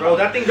blanket, bro.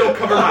 That thing don't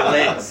cover my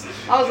legs.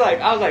 I was like,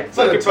 like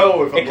fuck a it, bro.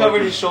 toe if I'm It covered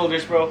lucky. his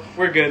shoulders, bro.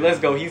 We're good. Let's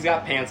go. He's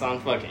got pants on.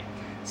 Fuck it.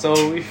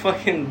 So we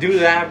fucking do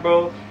that,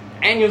 bro.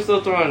 And you're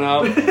still throwing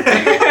up.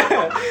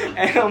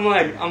 And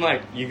I'm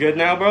like, you good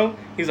now, bro?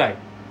 He's like,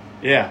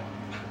 yeah,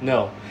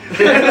 no.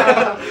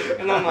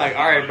 And I'm like,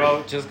 all right,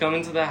 bro, just come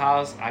into the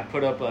house. I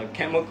put up a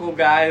chemical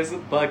guy's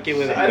bucket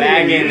with a I didn't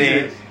bag even in use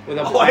it, it. with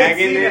a Oh, I bag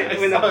in seen it. it, I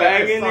with a saw it.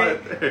 bag I in saw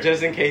it, it.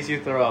 just in case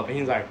you throw up. And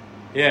he's like,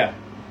 yeah.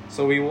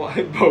 So we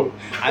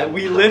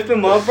lift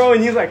him up, bro,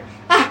 and he's like,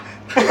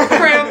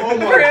 cramp, Oh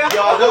my cramp.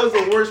 god, that was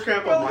the worst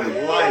cramp of my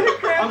Bro, life.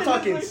 cramp I'm is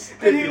talking like- and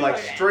stiffy, he's like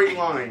like- straight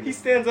line. He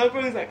stands up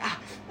and he's like,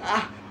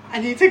 I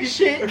need to take a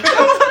shit.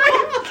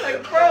 I was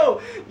like,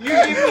 bro,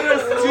 you're giving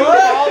us two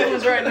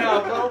problems right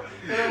now, bro.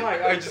 And I'm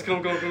like, all right, just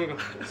come.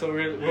 So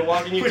we're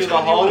walking you Which through the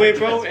one do you hallway, want?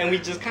 bro, and we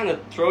just kind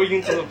of throw you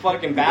into the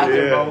fucking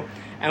bathroom, Yeah. bro.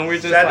 And we're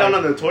just Sat like, down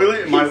on the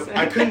toilet. And He's-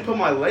 I couldn't put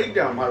my leg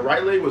down. My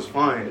right leg was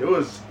fine. It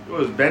was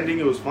bending.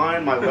 It was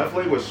fine. My left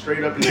leg was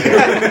straight up in the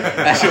air.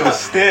 That shit was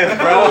stiff,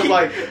 Bro, I was bro.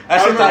 like,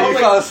 I should thought you was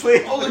fell like,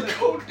 asleep. I was like,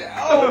 go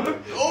down, Bro,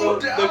 go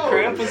down. the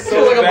cramp was It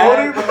so like a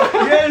bad, boner,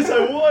 bro. Yes,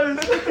 I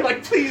was.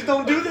 Like, please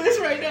don't do this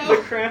right now. the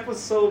cramp was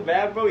so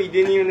bad, bro. He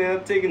didn't even end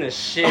up taking a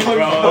shit, Oh, bro.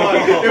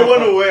 God. It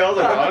went away. I was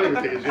like, I don't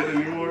even take a shit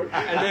anymore.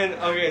 And then,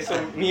 okay,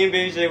 so me and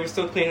Baby J, we're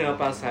still cleaning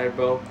up outside,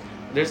 bro.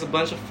 There's a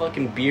bunch of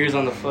fucking beers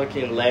on the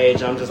fucking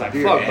ledge. I'm just like,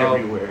 Beer fuck, bro.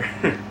 everywhere.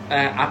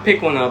 I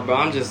pick one up, bro.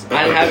 I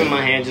have it in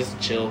my hand just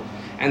to chill.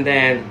 And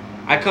then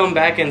I come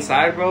back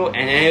inside, bro,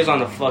 and he's on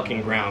the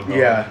fucking ground, bro.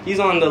 Yeah. He's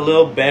on the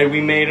little bed we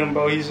made him,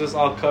 bro. He's just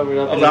all covered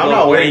up. I in was like, his I'm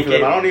little not waiting for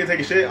blanket. them. I don't need to take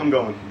a shit. I'm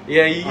going.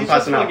 Yeah, he's just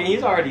passing out. fucking,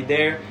 he's already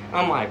there.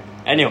 I'm like,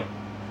 Ennio.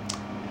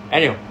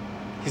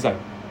 He's like,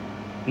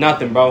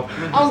 nothing, bro.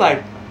 I was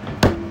like,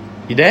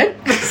 you dead?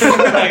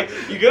 I'm like,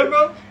 you good,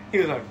 bro? He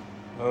was like,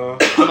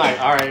 I'm like,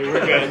 all right,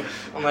 we're good.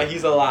 I'm like,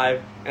 he's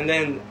alive. And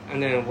then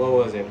what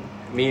was it?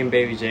 Me and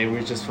Baby J,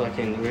 we're just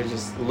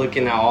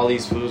looking at all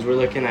these foods. We're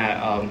looking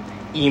at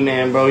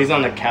E-Man, bro. He's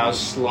on the couch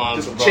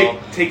slumped, Just bro.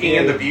 taking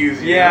in the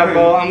views. Yeah,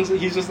 bro.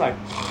 He's just like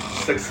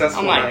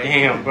Successful. I'm like, night.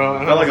 damn, bro.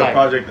 And Felt I was like a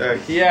Project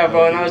X. Yeah,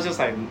 bro. And I was just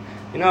like,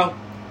 you know,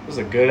 it was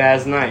a good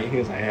ass night. He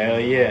was like, hell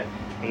yeah.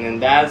 And then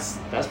that's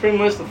pretty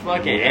much the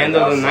fucking end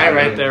of the night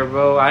right there,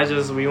 bro.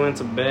 We went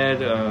to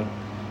bed.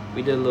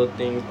 We did little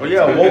things. Oh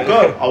yeah,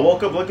 I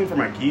woke up looking for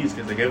my keys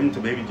because they gave them to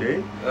Baby J.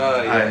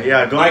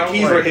 My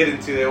keys were hidden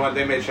too.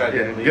 They made sure I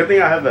didn't leave. Good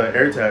thing I had the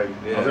AirTag.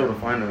 Yeah. I was able to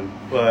find them.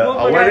 But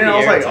I went in. I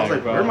was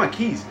like, bro. where are my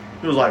keys?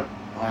 He was like,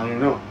 I don't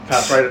know.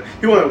 Passed right.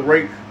 He went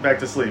right back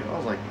to sleep. I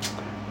was like,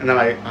 and then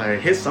I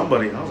hit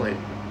somebody. I was like,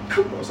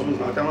 bro, someone's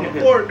knocked down on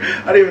the floor.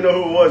 I didn't even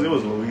know who it was. It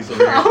was Luis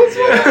over I was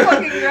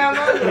fucking ground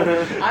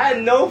up. I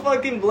had no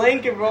fucking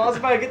blanket, bro. I was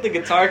about to get the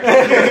guitar case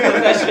and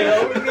put that shit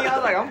over me. I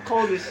was like, I'm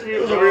cold as shit.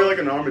 It was bro. over here like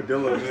an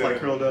armadillo, just like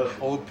curled up.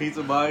 Old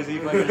pizza box. He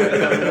fucking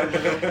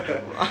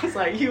had. I was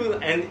like, he was,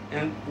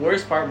 and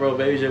worst part, bro,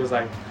 Baby J was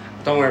like,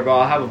 don't worry, bro,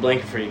 I'll have a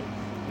blanket for you.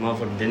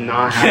 Motherfucker did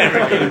not have a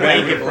fucking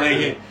blanket for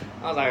me.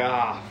 I was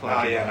like,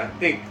 fuck it. Yeah, I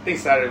think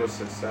Saturday was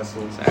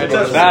successful.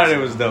 Saturday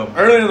was dope.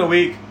 Earlier in the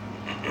week,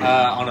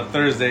 on a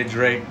Thursday,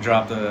 Drake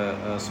dropped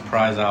a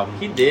surprise album.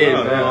 He did,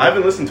 bro. I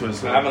haven't listened to it.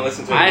 So. I haven't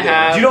listened to it. I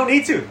have. You don't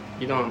need to.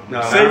 You don't.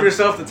 No. Save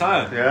yourself the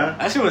time. Yeah?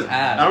 That shit was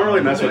ass. I don't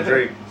really mess with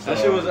Drake. That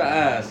shit was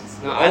ass.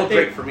 No, I Old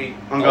think, Drake for me.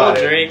 Old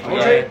Drake, Old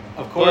yeah. Drake,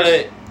 of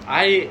course.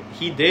 But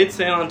he did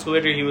say on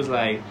Twitter, he was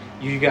like,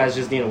 you guys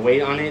just need to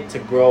wait on it to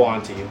grow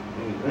onto you.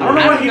 I don't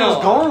know where he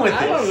was going with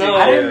I this. don't know.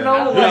 I didn't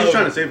know. He was just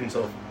trying to save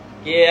himself.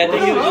 Yeah, I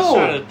think he was just No.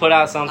 trying to put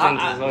out something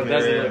so it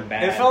doesn't yeah. look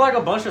bad. It felt like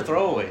a bunch of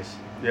throwaways.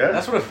 Yeah?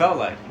 That's what it felt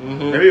like.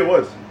 Mhm. Maybe it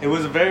was. It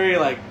was very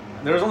like.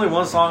 There was only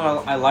one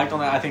song I liked on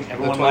that. I think The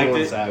everyone liked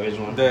 21 it. Savage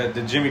one.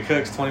 The Jimmy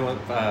Cooks 21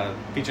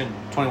 featuring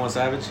 21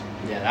 Savage.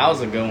 Yeah, that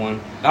was a good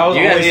one. That was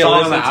You the guys only need to song on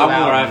listen the to album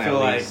that where one I feel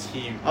at like least.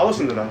 he. I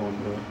listened to that one,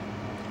 bro.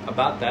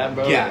 About that,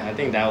 bro. Yeah. I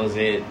think that was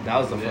it. That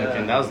was the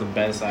fucking. That was the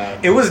best.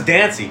 It was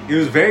dancey. It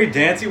was very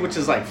dancey, which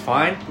is like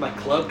fine. Like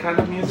club kind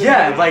of music?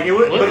 Yeah, like it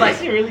was. What, But like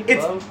is it really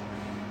it's. close?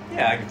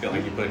 Yeah, I can feel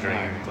like you put a drink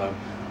in the club.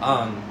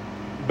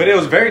 But it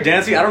was very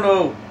dancey. I don't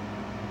know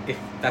if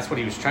that's what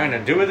he was trying to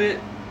do with it,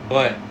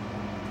 but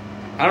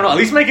I don't know. At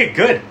least make it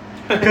good,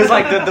 because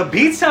like the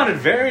beat sounded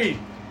very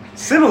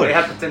similar. They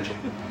had potential.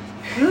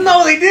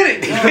 No, they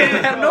didn't. They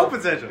didn't have no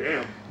potential.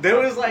 Damn. There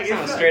was like It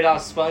sounds straight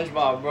off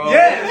SpongeBob, bro.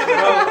 Yes,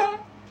 bro.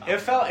 It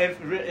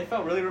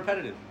felt really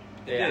repetitive.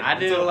 It Yeah, did, I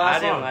until didn't. the last I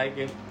didn't song. like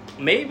it.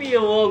 Maybe it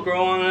will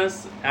grow on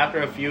us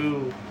after a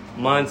few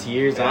months,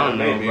 years. I don't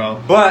know, maybe.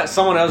 bro. But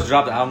someone else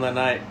dropped the album that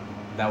night.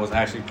 That was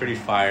actually pretty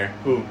fire.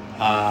 Who?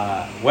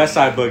 West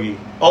Side Boogie.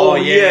 Oh,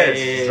 yeah, yes.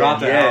 yeah, yeah.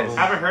 Dropped the album.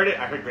 I haven't heard it.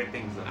 I heard great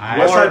things though.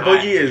 West Side More-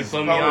 Boogie you is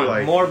put me probably on.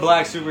 like... More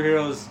black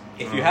superheroes.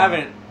 If you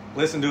haven't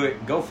listened to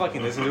it, go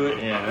fucking listen to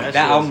it. Yeah, that shit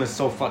album was- is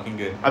so fucking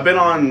good. I've been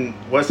on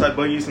West Side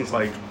Boogie since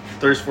like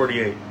Thirst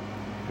 48.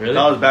 Really?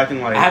 That was back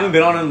in like... I haven't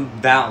been on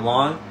him that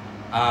long.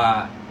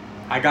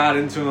 I got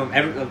into him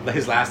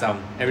his last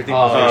album. Everything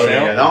was Oh, for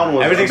sale. yeah, that one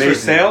was Everything's amazing.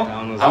 for sale. That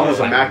one was I was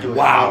amazing. like, immaculate.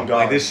 wow, Oh, God.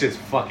 like this shit's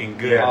fucking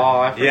good. Yeah. Oh,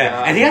 I forgot.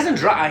 Yeah, and he hasn't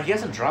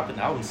dropped an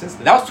album since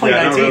then. That was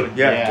 2019.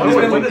 Yeah, no, really.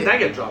 Yeah. Yeah. When did that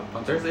get dropped?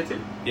 On Thursday too?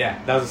 Yeah,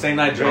 that was the same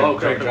night Drake, Oh, okay,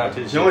 Drake okay. dropped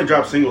his He shit. only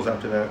dropped singles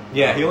after that.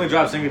 Yeah, he only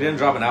dropped single. Didn't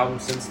drop an album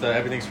since the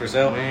Everything's for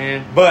Sale.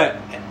 Man, But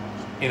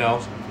you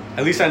know,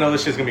 at least I know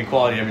this shit's gonna be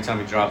quality every time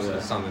he drops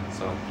something.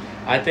 So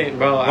I think,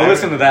 bro. go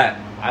listen to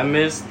that. I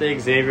missed the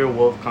Xavier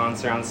Wolf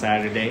concert on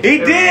Saturday. He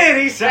did.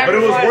 He But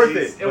sacrificed. it was worth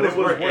it. It was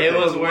worth it. It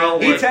was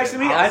worth He it. texted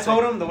me. I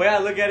told him the way I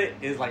look at it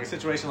is like a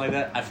situation like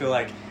that. I feel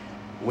like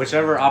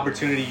whichever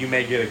opportunity you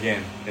may get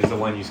again is the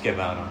one you skip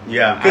out on.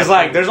 Yeah. Because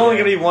like there's only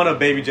gonna be one of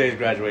Baby J's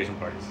graduation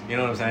parties. You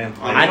know what I'm saying?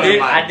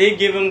 I did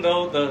give him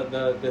though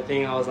the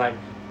thing. I was like,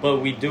 but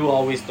we do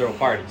always throw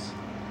parties,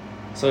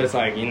 so it's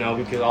like, you know,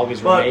 we could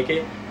always But remake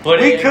it. But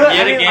we it, could.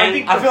 yet I mean,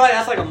 again, I feel like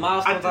that's like a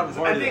milestone type of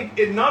I party. think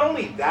it not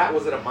only that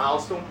was it a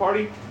milestone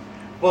party,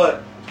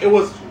 but it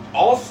was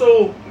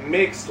also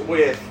mixed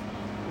with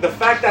the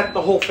fact that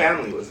the whole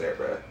family was there,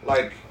 bro.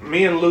 Like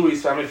me and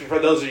Louis' family. For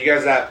those of you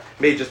guys that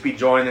may just be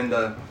joining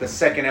the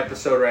second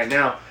episode right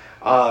now,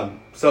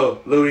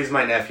 so Louis is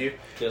my nephew.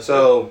 Yes,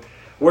 So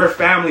we're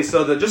family.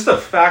 So just the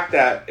fact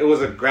that it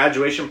was a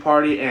graduation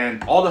party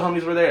and all the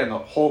homies were there and the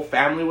whole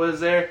family was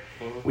there,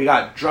 we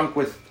got drunk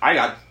with. I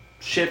got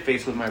shit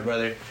faced with my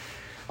brother.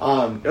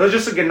 It was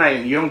just a good night,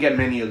 and you don't get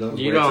many of those.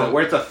 You where, don't.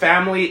 where it's a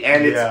family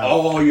and it's Yeah.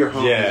 all your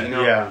homies. Yeah, you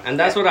know? Yeah. and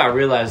that's what I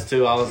realized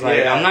too. I was like,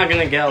 Yeah. I'm not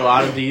gonna get a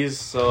lot of these,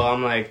 so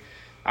I'm like,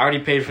 I already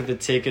paid for the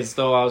tickets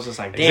though. I was just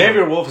like, damn.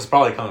 Xavier Wolf is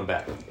probably coming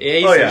back. Yeah,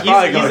 he's, Oh, yeah. he's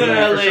Probably in coming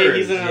back, LA. for sure.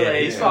 He's in LA. Yeah,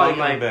 he's so probably I'm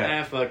like, coming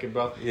back. fuck it,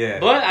 bro. Yeah.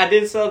 But I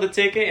did sell the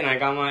ticket, and I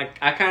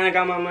kind of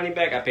got my money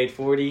back. I paid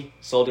 $40,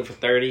 sold it for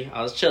 $30.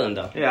 I was chilling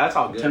though. Yeah, that's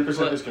all good.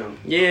 10% discount.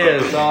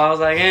 Yeah, so I was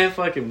like,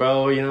 fuck it,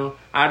 bro. You know,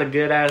 I had a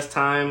good ass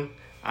time.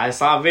 I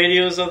saw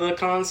videos of the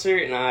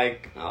concert, and I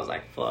was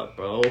like, fuck,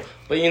 bro.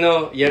 But you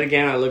know, yet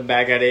again, I look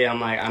back at it. I'm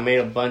like, I made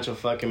a bunch of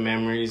fucking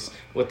memories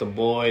with the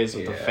boys,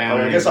 with the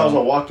family. I guess I was a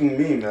walking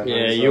meme that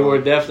Yeah, night, you so- were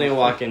definitely a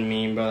walking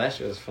meme, bro. That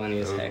shit was funny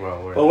as heck.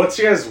 Well, what's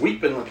your guys'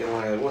 week been looking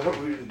like? What have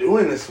we been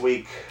doing this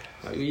week?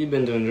 What you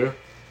been doing, Drew?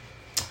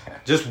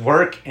 Just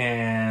work,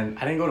 and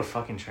I didn't go to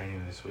fucking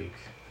training this week.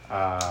 You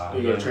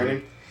go to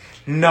training?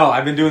 No,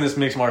 I've been doing this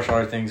mixed martial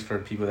art things for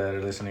people that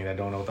are listening that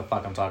don't know what the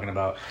fuck I'm talking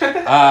about.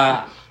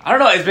 I don't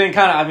know. It's been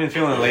I've been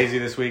feeling lazy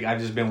this week. I've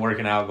just been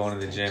working out, going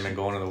to the gym, and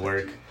going to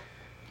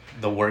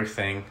the work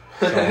thing.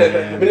 So,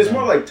 I mean, it's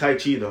more like Tai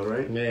Chi, though,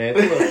 right? Yeah,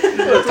 it's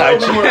a little Tai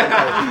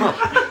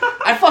Chi.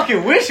 I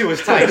fucking wish it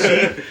was Tai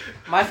Chi.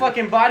 My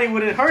fucking body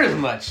wouldn't hurt as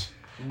much,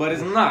 but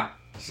it's not.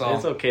 So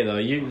It's okay though.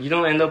 You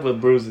don't end up with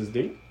bruises, do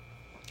you?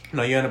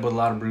 no, you end up with a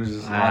lot of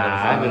bruises. I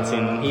haven't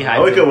seen them. He I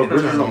hides wake up them. with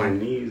bruises on my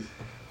knees.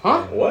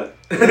 Huh? What?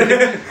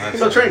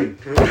 So training.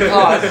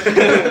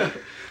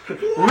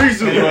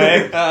 Reason.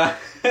 Anyway,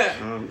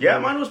 Yeah,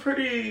 mine was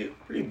pretty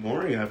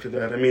boring after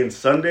that. I mean, I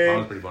Sunday,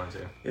 was pretty boring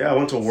too. yeah, I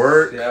went to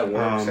work. Yeah,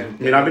 work, same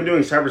I mean, I've been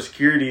doing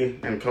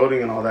cybersecurity and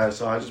coding and all that,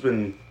 so I've just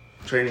been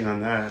training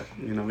on that.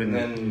 You know, been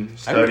And then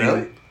studying.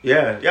 really?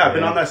 Yeah, I've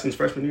been on that since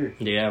freshman year.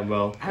 Yeah,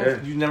 bro.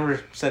 Yeah. You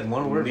never said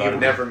one word about you've it.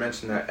 never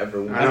mentioned that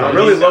ever. I know, I'm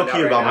really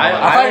low-key about my I-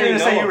 life. I thought you were didn't gonna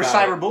say know you were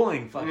about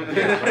cyberbullying.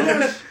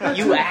 Fucking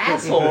You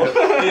asshole. He's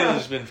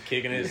just been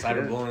kicking it,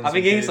 cyberbullying. I've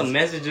been getting some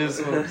messages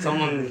from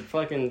someone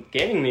fucking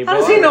getting me, bro. How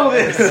does he know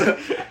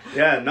this?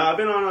 Yeah, no, I've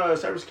been on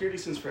cybersecurity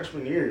since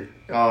freshman year.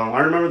 I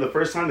remember the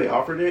first time they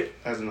offered it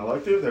as an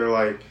elective. They were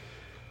like,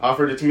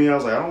 offered it to me. I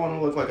was like, I don't want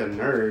to look like a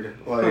nerd,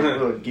 like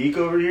a geek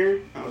over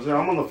here. I was like,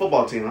 I'm on the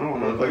football team. I don't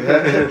want to look like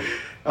that.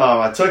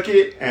 I took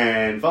it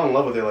and fell in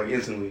love with it like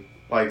instantly.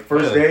 Like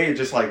first day, it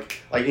just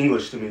like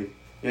English to me.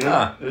 You know,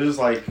 Huh. it was just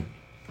like,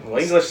 Well,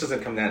 English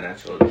doesn't come that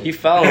naturally. He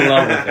fell in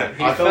love with it.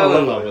 He I fell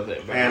in love with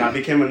it, bro. and I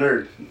became a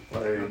nerd.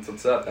 Like, That's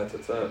what's up. That's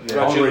what's up. Yeah,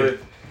 What about you, only- Louis?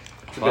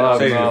 Fuck,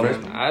 Say you're a bro.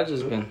 freshman. I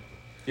just been.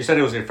 You said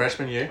it was your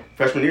freshman year?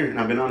 freshman year, and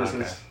I've been on it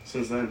Okay.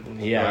 since then.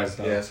 Yeah,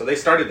 Yeah, so they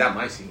started that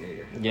my senior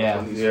year. Yeah.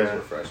 When these Yeah. kids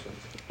were freshmen.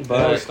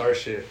 But Star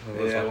shit.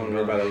 Yeah, when we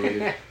were about to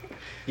leave.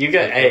 you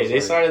got. Hey, they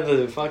started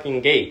the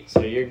fucking gate,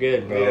 so you're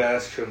good, bro. Yeah,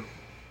 that's true.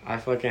 I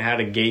fucking had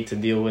a gate to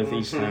deal with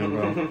each time,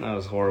 bro. That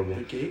was horrible.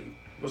 The gate?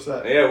 What's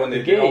that? Yeah, when they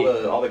The did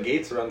gate. all the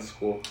gates around the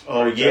school.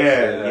 Oh, Just, yeah. I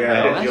didn't deal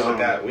that's- with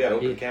that. We had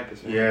open Yeah.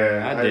 campus. Man.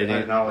 Yeah, I didn't. I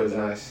acknowledge that.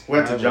 Nice. We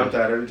had to I jump did.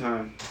 that every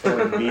time. Felt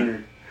like a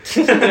beaner.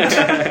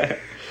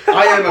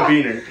 I am a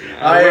beaner.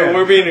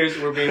 We're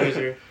beaners. We're beaners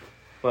here.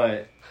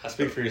 But I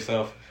speak for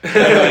yourself.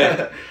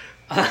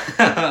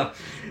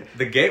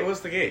 The gate?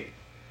 What's the gate?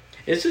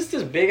 it's just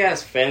this big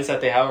ass fence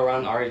that they have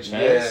around RHS.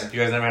 Yeah. You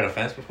guys never had a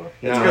fence before?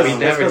 No, It's 'cause- we it's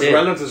never 'cause did.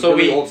 Redlands is So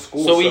really we old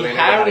school, so we so they never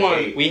had had a one.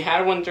 gate. We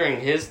had one during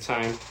his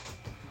time,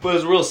 but it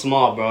was real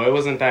small, bro. It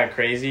wasn't that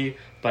crazy.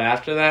 But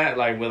after that,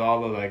 like with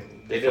all the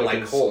They did, like,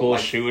 fucking whole, school like,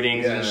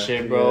 shootings and yeah.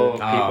 shit, bro.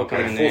 Yeah. People Oh, okay.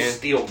 coming Full in.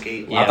 steel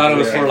gate. Yeah, I thought it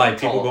was Yeah. for like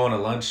people Tall. going to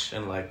lunch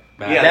and like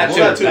back. Yeah, That well,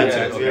 too. that too,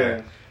 That yeah, too.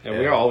 yeah. Yeah,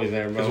 we were always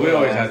there, bro. Because we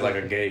always had like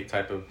a gate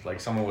type of like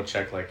someone would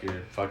check like your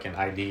fucking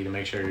ID to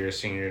make sure you're a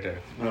senior to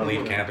Oh,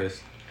 leave okay.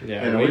 campus.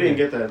 Yeah, And we didn't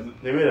get that.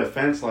 They made a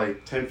fence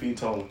like 10 feet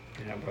tall.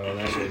 Yeah, bro,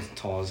 that shit's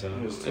tall as hell.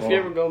 It was If tall. you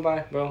ever go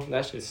by, bro,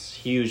 that shit's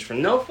huge for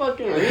no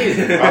fucking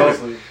reason, bro.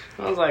 Honestly.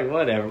 I was like,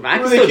 whatever. I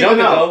Who can are they still jump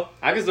it keeping though.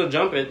 I can still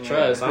jump it.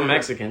 Trust, I'm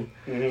Mexican.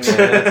 Mhm. So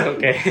that's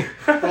okay.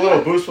 A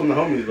little boost from the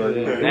homies, but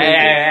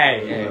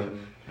Hey.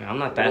 I'm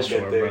not that We'll get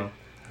short, there. bro.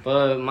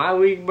 But my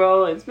week,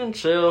 bro, it's been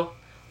chill.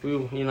 We,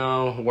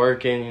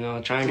 working,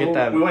 trying to get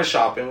that. We went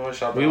shopping.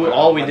 We We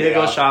Monday did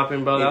go off.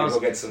 shopping, bro. We That need was to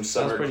go get some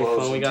summer pretty clothes,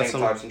 fun. some We got tank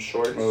some- tops, some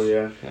shorts. Oh,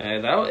 yeah.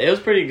 it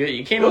was pretty good.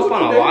 You came It was up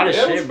on a a good lot day. of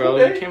Yeah, it was shit, a bro.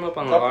 good You day. came up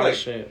on a Got lot like of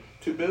shit.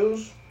 2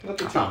 bills.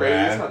 Nothing too Not crazy.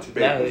 bad. It's not too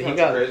bad. Yeah, It's he not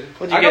got- too crazy.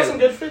 what'd you I got get? some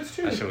good fits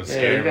too. That shit was Yeah,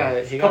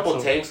 scary. he A got couple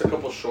some. tanks, a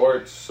couple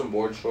shorts, some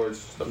board shorts,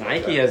 stuff like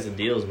Nike that. has the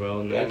deals,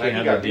 bro. Yeah, Nike Nike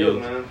had got the deals,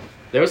 deals. man.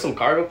 There were some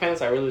cargo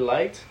pants I really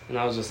liked, and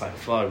I was just like,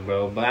 fuck,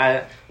 bro.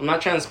 But I'm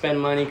not trying to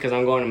spend money because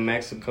I'm going to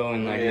Mexico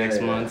in next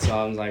Yeah. month, so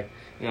I was like,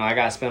 I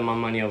gotta spend my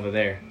money over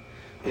there.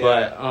 Yeah.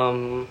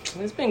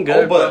 But it's been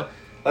good, Oh, bro. but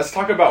let's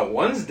talk about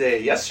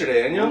Wednesday.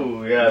 Yesterday, Ennio.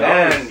 Ooh, yeah.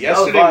 Man, that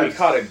yesterday was we vibes.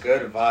 caught a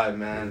good vibe,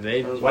 man.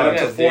 They Went up to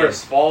guys did.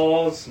 Forest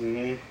Falls.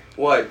 Mhm.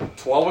 What,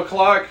 12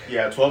 o'clock?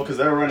 Yeah, 12 because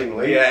they were running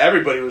late. Yeah,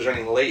 everybody was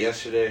running late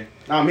yesterday.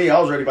 Not me. I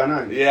was ready by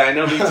 9. Yeah, I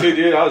know, me too,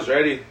 dude. I was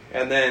ready.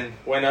 And then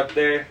went up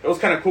there. It was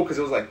kind of cool because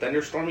it was like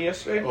thunderstormy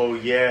yesterday. Oh,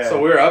 yeah.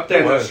 So we were up there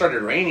and It then it was.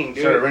 started raining,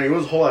 dude. started raining. It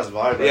was a whole ass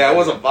vibe. Yeah, it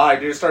was a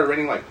vibe, dude. It started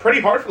raining like pretty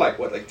hard for like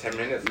 10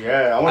 minutes.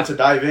 Yeah, I went to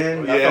dive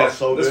in. That Yeah, felt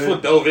so this fool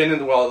good. dove in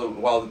and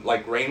while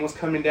like rain was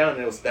coming down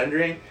and it was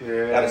thundering.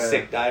 Yeah. Got a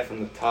sick dive from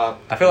the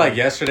top. I feel like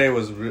yesterday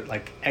was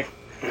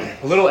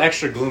a little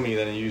extra gloomy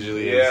than it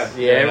usually is. Yeah.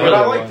 Yeah, it But really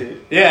I was. liked it.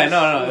 Yeah,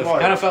 no. It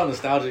Hard. kind of felt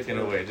nostalgic in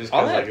a way. Just 'cause,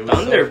 All like, that it was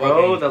thunder, so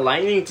bro. fucking- The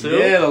lightning too.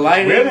 Yeah, the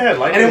lightning. We haven't had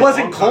lightning and it in a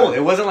wasn't long cold. time.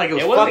 It wasn't like it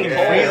was It wasn't fucking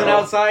cold. freezing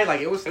outside.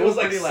 Like it was. It was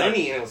still like pretty,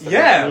 sunny and it was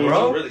Yeah, it was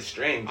bro. really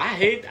strange. I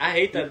hate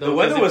that though. The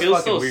weather 'cause was it feels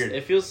fucking so weird.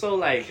 It feels so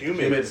like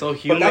Humid. so But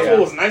humid. that's what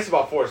was nice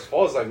about Forest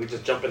Falls. Like we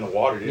just jump in the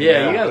water, dude.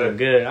 Yeah, you guys But were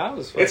good. I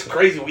was. It's fucking-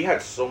 crazy. We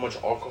had so much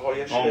alcohol Oh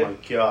yesterday.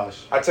 my gosh.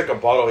 I took a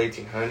bottle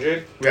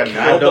 1800. We had Killed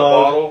Mad the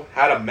Dog. bottle.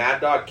 Had a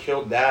Mad Dog.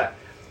 Killed that.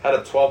 Had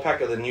a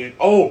 12-pack of the new.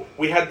 Oh,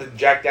 we had the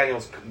Jack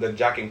Daniels, the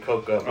Jack and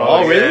Coke.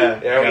 Oh, really?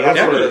 Yeah, we had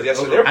one of those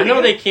yesterday. I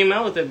know they came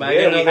out with it, but I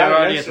didn't know they were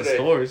already at the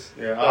stores.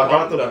 Yeah, I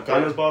bought the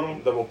Bucanas bottle.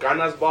 The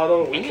Bucanas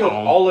bottle. We killed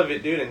all of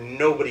it, dude, and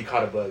nobody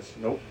caught a buzz.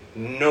 Nope.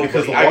 Nobody.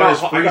 Because the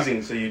water's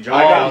freezing, so you jump.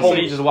 I got home.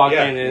 So you just walk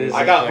in and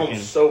I got home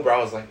sober. I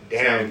was like,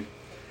 damn.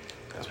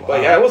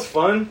 But yeah, it was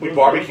fun. We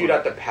barbecued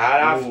at the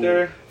pad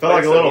after. Felt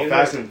like a little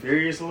Fast and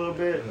Furious a little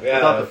bit. Yeah,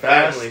 Without the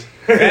family.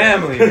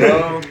 Family,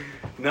 bro.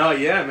 No,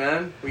 yeah,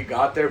 man. We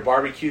got there,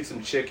 barbecued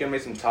some chicken,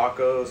 made some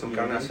tacos, some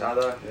carne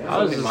asada. Yeah,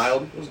 Something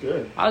mild. It was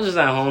good. I was just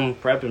at home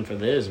prepping for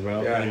this,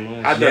 bro. Yeah. pretty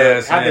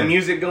much. Had the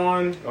music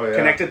going. Oh, yeah.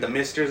 Connected the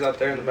misters out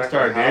there in the back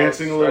Started of the house.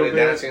 dancing a little bit.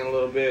 Dancing a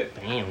little bit.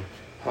 Damn.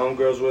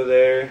 Homegirls were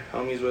there.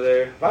 Homies were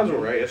there. Vibes were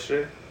right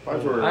yesterday.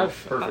 Vibes were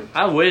perfect.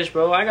 I wish,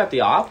 bro. I got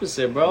the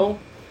opposite, bro.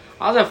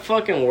 I was at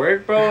fucking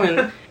work, bro,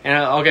 and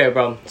okay,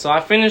 bro. So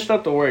I finished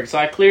up the work, so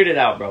I cleared it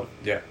out, bro.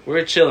 Yeah. We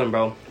were chilling,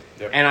 bro.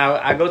 Yep. And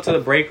I go to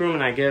the break room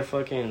and I get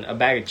fucking a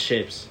bag of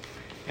chips,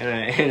 and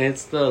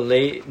it's the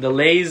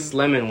Lay's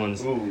lemon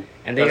ones. Ooh,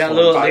 and they got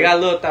little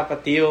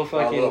tapatio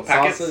fucking little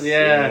packets? sauces.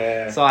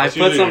 Yeah. So I That's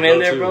put usually some your in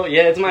there, go-to. bro.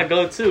 Yeah, it's my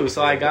go-to.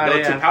 So I got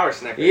it. Go-to power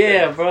snack. Right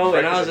Yeah, there. bro.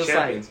 And I Breakfast was of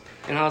just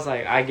champions.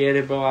 like, I get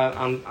it, bro.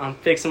 I'm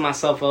fixing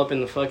myself up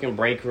in the fucking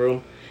break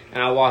room.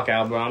 And I walk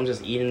out, bro. I'm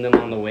just eating them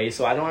on the way,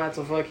 so I don't have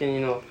to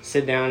fucking,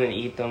 sit down and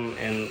eat them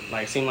and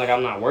like seem like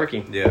I'm not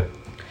working. Yeah.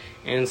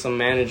 And some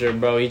manager,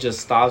 bro, he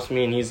just stops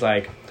me and he's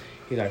like,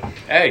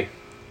 hey,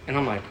 and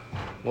I'm like,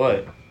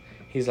 what?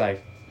 He's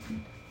like,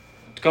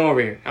 come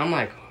over here. I'm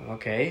like,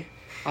 okay.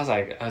 I was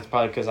like, that's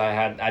probably because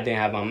I didn't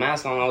have my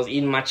mask on. I was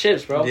eating my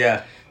chips, bro.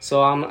 Yeah.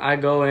 So I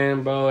go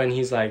in, bro, and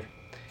he's like,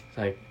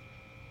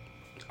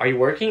 are you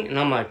working? And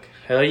I'm like,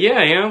 hell yeah,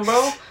 I am,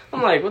 bro.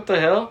 I'm like, what the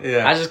hell?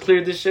 Yeah. I just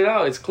cleared this shit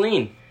out. It's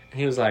clean. And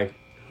he was like,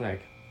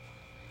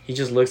 he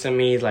just looks at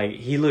me like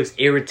he looks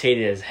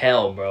irritated as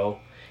hell, bro.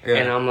 Yeah.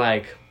 And I'm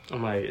like,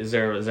 is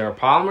there a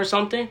problem or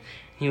something? And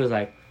he was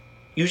like,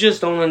 you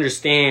just don't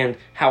understand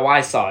how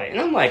I saw it.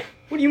 And I'm like,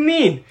 what do you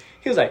mean?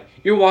 He was like,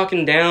 you're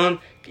walking down,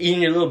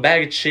 eating your little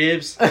bag of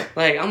chips.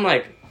 I'm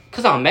like,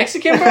 cause I'm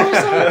Mexican, bro. Or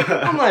something?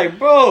 I'm like,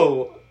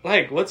 bro,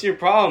 what's your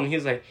problem? He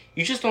was like,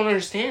 you just don't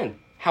understand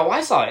how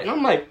I saw it. And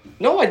I'm like,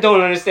 no, I don't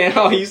understand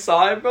how you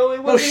saw it, bro.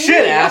 It wasn't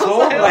shit, me.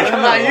 asshole. I'm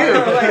not you.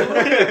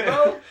 Look,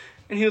 bro.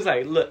 And he was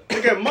like, look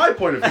at my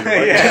point of view.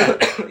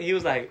 Yeah. he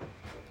was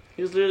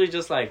literally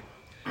just like,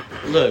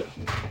 look,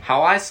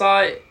 how I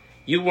saw it,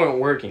 you weren't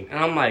working. And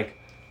I'm like,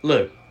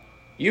 look,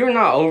 you're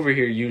not over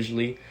here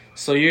usually,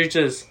 so you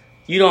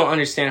don't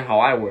understand how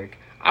I work.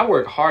 I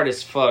work hard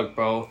as fuck,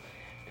 bro.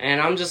 And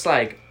I'm just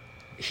like,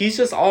 he's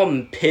just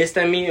all pissed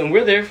at me, and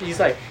we're there. He's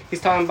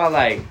talking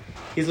about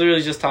he's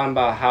literally just talking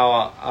about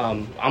how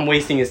I'm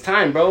wasting his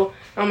time, bro.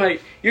 I'm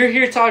like, you're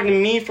here talking to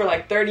me for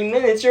 30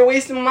 minutes. You're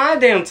wasting my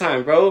damn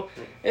time, bro.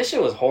 This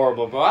shit was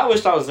horrible, bro. I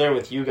wished I was there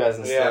with you guys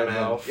instead, man.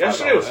 bro.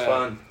 Yesterday was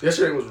fun.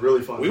 Yesterday was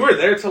really fun. We were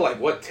there till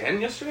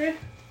 10 yesterday?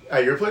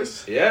 At your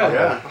place? Yeah. Oh,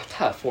 yeah. I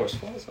thought Forest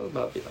Falls. I was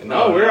about to be like,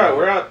 No,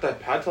 we're at the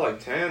pad till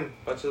 10.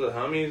 Bunch of the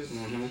homies.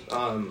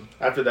 Mm-hmm.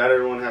 After that,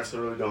 everyone has to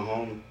really go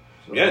home.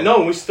 So. Yeah,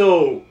 no, we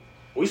still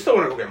want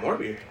to go get more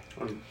beer.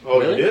 Oh,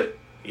 really? You did?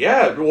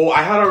 Yeah, well,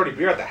 I had already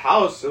beer at the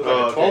house. It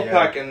was a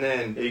 12-pack, and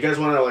then... Yeah, you guys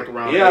went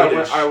around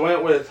 8-ish. I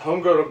went with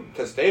homegirl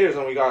to Staters,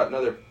 and we got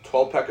another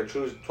 12-pack of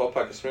Trues,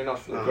 12-pack of Smirnoff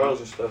for the girls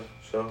and stuff.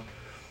 So,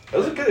 it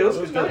was a good night.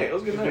 It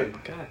was a good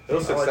night. God. It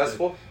was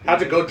successful. Had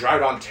to go drive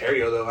to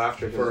Ontario, though,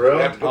 after. For real?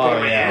 I had to go pick up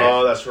my aunt.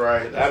 Oh, that's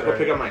right. I had to go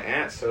pick up my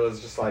aunt, so it was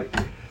just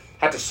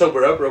had to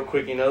sober up real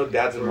quick,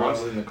 Dad's and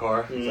mom's in the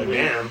car. It's like,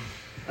 damn.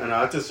 And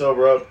I had to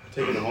sober up,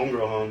 taking the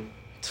homegirl home.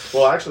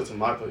 Well, actually, to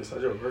my place. I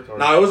drove her car.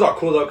 No, it was all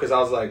cool, though, because I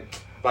was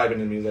vibing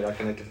to music. I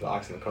connected to the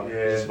aux in the car.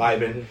 Yeah. Just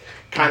vibing.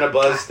 Kind of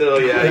buzzed still,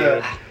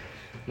 yeah.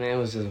 Man, it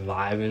was just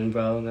vibing,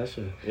 bro. That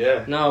shit.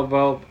 Yeah. No,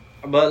 bro.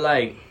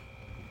 But,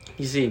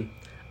 you see,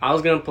 I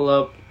was going to pull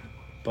up,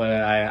 but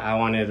I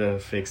wanted to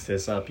fix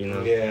this up,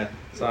 Yeah.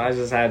 So I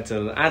just had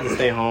to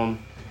stay home.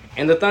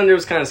 And the thunder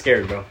was kind of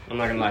scary, bro. I'm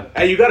not going to lie.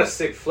 Hey, you got a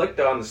sick flick,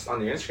 though, on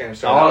your Instagram.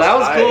 So That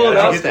was cool.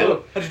 Yeah. That was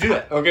cool. How'd you do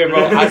that? Okay,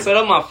 bro. I set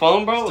up my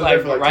phone, bro, Stood there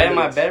for right 2 in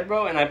my minutes. bed,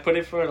 bro, and I put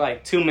it for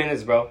 2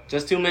 minutes, bro.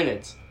 Just 2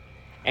 minutes.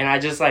 And I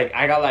just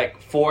I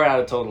got 4 out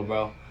of total,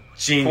 bro.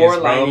 Genius, 4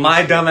 bro. lightning My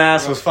strikes, dumb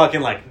ass bro. was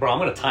fucking bro, I'm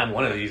gonna time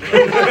one of these, bro.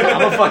 I'm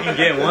gonna fucking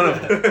get one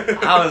of them.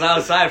 I was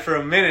outside for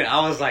a minute.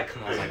 I was like,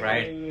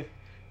 right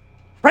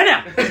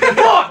now.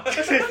 Fuck!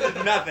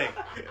 Nothing.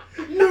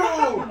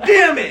 No!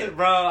 Damn it,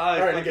 bro.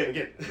 Alright, again.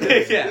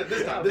 Yeah.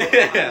 This time.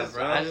 Yeah,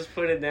 bro. I just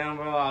put it down,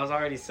 bro. I was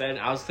already set.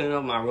 I was cleaning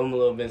up my room a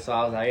little bit, so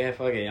I was like, yeah,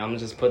 fuck it. I'm gonna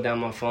just put down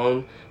my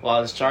phone while I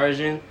was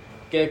charging.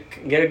 Get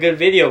a good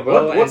video,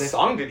 bro. What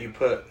song did you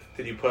put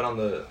on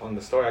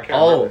the story? I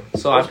can't remember.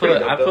 So I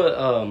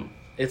put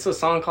it's a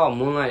song called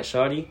Moonlight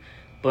Shawty,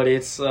 but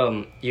it's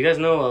you guys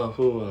know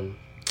who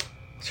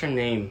what's her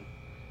name?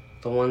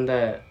 The one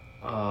that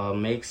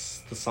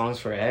makes the songs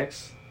for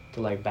X,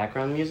 the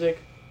background music.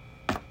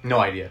 No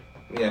idea.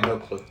 Yeah, no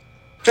clue.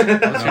 What's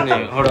her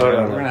name? Hold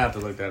on. We're gonna have to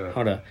look that up.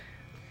 Hold on.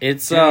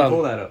 It's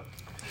Pull that up.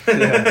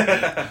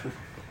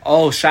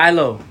 Oh,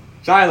 Shiloh.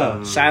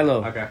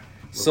 Shiloh. Okay.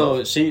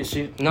 So she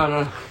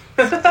no.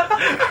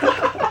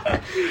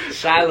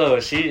 Shiloh.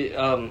 She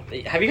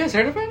have you guys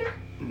heard about her?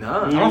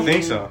 No. I don't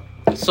think so.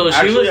 So she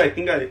Actually, was. I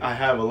think I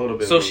have a little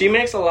bit. So she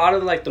makes a lot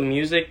of like the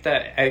music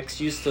that X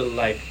used to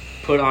like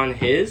put on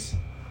his,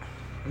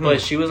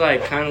 but she was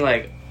like kind of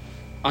like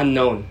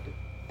unknown.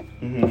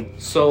 Mm-hmm.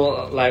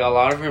 So like a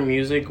lot of her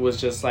music was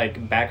just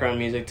like background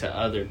music to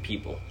other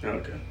people.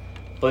 Okay.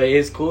 But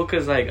it's cool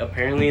because like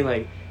apparently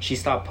like she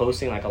stopped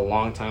posting like a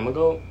long time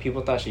ago.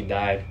 People thought she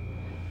died,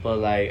 but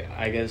like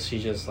I guess she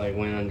just like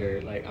went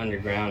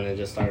underground and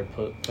just started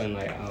putting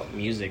like out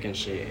music and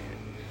shit.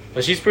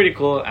 But she's pretty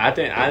cool. I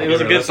think it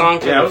was a good song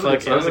for Yeah, it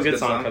was a good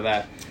song for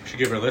that. Should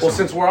give her a listen. Well,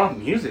 since we're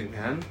on music,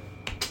 man.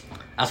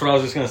 That's what I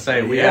was just gonna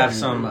say. We have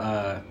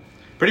some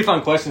pretty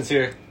fun questions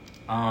here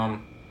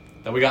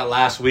that we got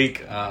last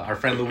week. Our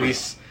friend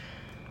Luis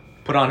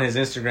put on his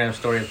Instagram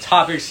story of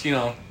topics,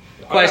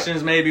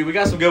 questions maybe. We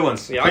got some good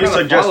ones. Y'all Please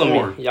gotta suggest follow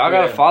more. me. Y'all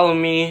gotta follow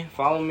me,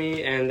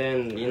 and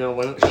then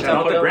when Shout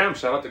out to Graham.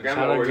 Shout out to Graham.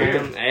 Shout out over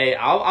Graham. here. Hey,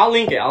 I'll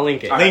link it.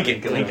 Link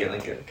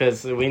it.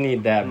 Because we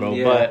need that, bro.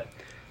 Yeah. But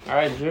all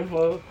right, Drew.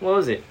 What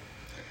was it?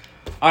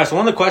 All right, so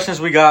one of the questions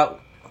we got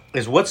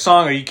is, what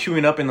song are you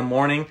queuing up in the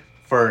morning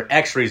for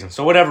X reason?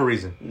 So whatever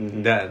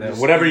reason, that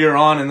whatever you're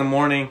on in the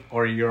morning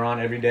or you're on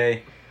every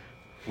day.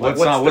 What's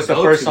the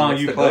first song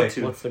you play?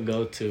 What's the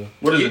go-to?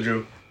 What is it,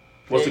 Drew?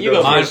 What's the you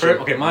go-to? go Mine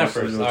first. Okay, mine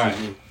first. All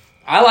right.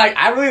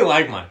 I really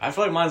like mine. I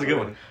feel like mine's a good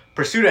one.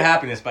 "Pursuit of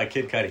Happiness" by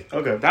Kid Cudi.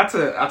 Okay. That's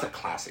a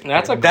classic.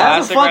 That's a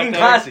That's classic a fucking right there.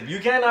 classic. You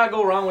cannot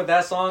go wrong with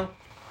that song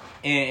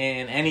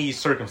in any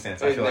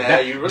circumstance. I feel like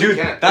that. You really Dude,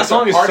 can't. that It's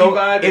song a is party so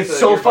vibe. it's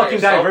so you're by fucking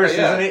yourself, diverse,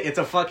 yeah. isn't it? It's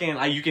a fucking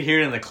you could hear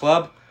it in the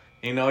club.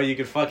 You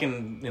could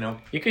fucking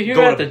You could hear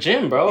Go it to- at the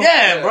gym, bro.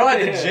 yeah, bro, at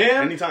the Yeah.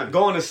 gym, Anytime.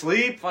 going to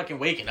sleep, fucking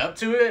waking up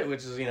to it, which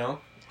is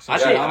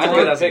Actually, Yeah, I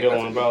think that's a good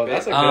one, bro.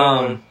 That's a good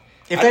one.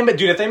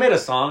 If they made a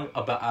song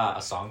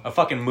about a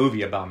fucking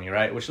movie about me,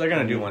 right? Which they're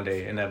gonna do one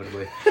day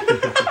inevitably.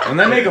 When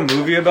they make a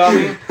movie about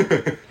me,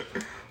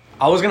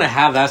 I was gonna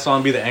have that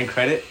song be the end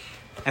credit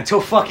until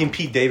fucking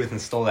Pete Davidson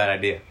stole that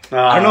idea.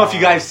 I don't know if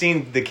you guys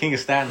seen The King of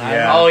Staten Island.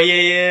 Yeah. Oh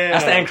yeah.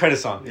 That's the end credit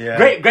song. Yeah.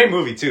 Great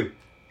movie too.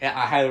 Yeah,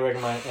 I highly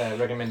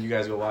recommend you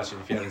guys go watch it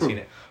if you haven't seen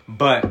it.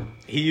 But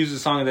he used the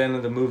song at the end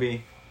of the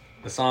movie.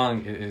 The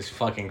song is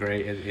fucking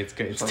great. It's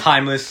good. It's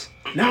timeless.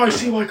 Now I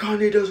see why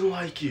Kanye doesn't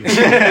like you.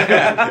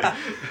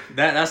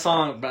 that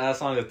song is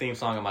the theme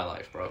song of my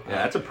life, bro. Yeah,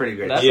 that's a pretty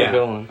great. That's song. a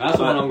good one. That's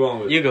the one I'm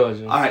going with. You go,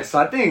 Jim. All right, so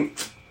I think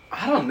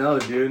I don't know,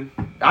 dude.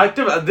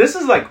 This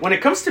is like when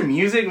it comes to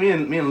music. Me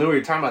and Lou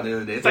were talking about the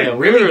other day. It's like Yeah,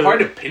 really hard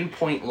to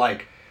pinpoint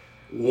like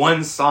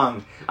one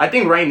song. I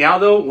think right now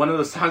though, one of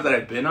the songs that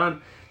I've been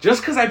on,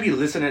 just because I be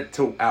listening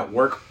to at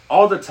work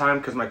all the time,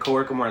 because my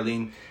coworker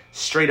Marlene,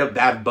 straight up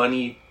Bad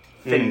Bunny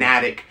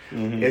fanatic,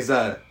 is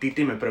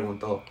Titi me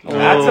preguntó.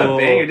 That's a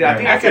banger, dude. I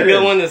think that's I a could-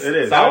 good one. It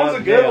is. That was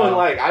a good Yeah. one.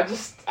 Like I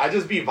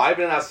just be vibing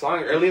in that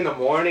song early in the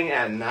morning,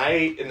 at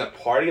night, in the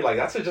party. Like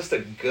that's just a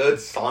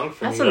good song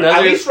for That's me. another-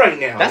 at least right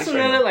now. That's at least right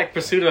another now. like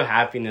pursuit of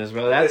happiness,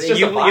 bro. That's It's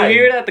just you a vibe.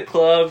 hear it at the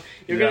club.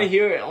 You're Yeah. gonna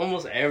hear it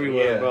almost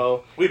everywhere, Yeah.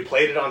 bro. We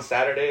played it on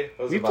Saturday. It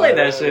was We about played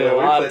that it. shit Yeah, a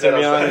we lot, played to that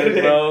be on honest,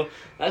 Saturday. bro.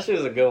 That shit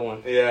is a good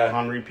one. Yeah.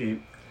 On repeat.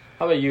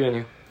 How about you,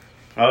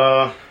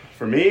 Ennio?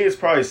 For me, it's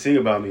probably "Sing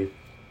About Me."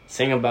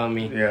 Sing about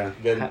me. Yeah.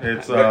 Good.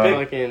 It's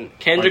Fucking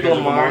Kendrick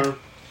Lamar.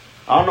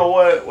 I don't know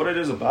what it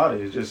is about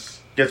it. It just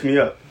gets me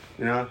up.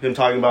 Him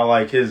talking about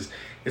like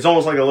it's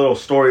almost like a little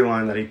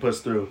storyline that he puts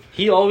through.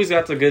 He always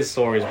got the good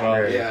stories,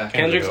 bro. Yeah.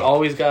 Kendrick's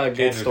always got a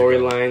good Kendrick's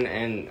storyline,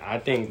 and I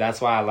think that's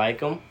why I like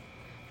him.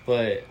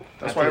 But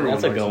That's I why think everyone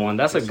that's a likes good him. one.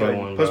 That's a It's good like,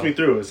 one, bro. Puts me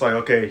through. It's like,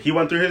 okay, he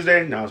went through his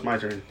day. Now it's my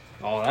turn.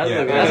 Oh, that's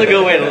Yeah. a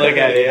good way to look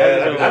at it. Yeah,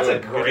 That's a good that's way a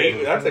to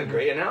great. That's a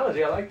great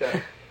analogy. I like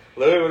that.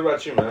 Lily, what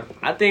about you, man?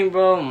 I think,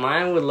 bro,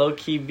 mine would low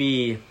key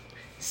be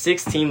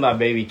 16 by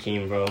Baby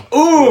Keem, bro.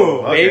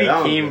 Ooh, Okay, Baby that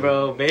one's Keem, good.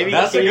 bro. Baby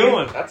that's Keem. a good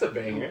one. That's a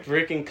banger.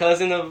 Freaking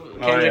cousin of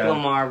Kendrick yeah.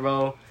 Lamar,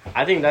 bro.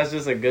 I think that's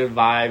just a good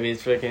vibe.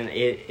 It's freaking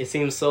it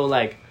seems so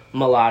like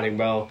melodic,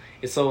 bro.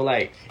 It's so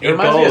like It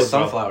reminds me of bro.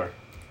 Sunflower.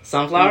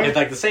 Sunflower? It's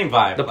like the same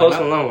vibe. The Like, Post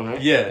not- Malone,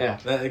 right? Yeah,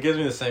 it gives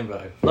me the same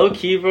vibe. Low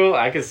key, bro,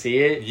 I could see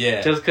it.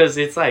 Yeah. Just because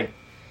it's like,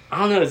 I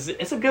don't know,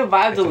 it's a good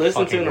vibe to It's a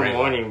listen to fucking in the great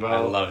morning, vibe. bro. I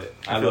love it.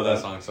 I feel love that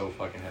that. song so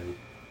fucking heavy.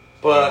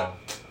 But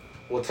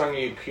what time are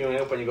you queuing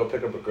up when you go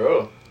pick up a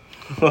girl?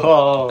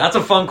 Oh. That's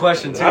a fun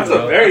question too. That's a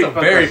bro. very That's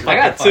fun question. I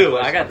got fucking two.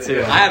 fun I got question.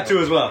 two. I have two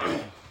as well.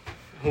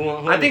 Who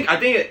I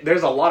think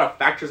there's a lot of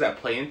factors that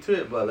play into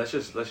it, but let's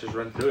just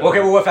run through it. Okay,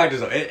 well, what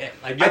factors though?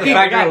 Like, you have to I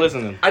factor gotta in- listen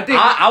to them. I think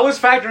I was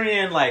factoring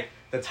in like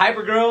the type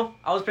of girl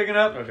I was picking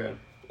up, Okay.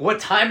 what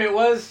time it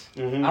was.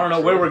 Mhm. I don't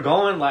know where we're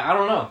going. Like I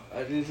don't know.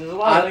 There's a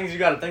lot of things you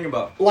got to think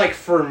about. like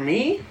for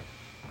me,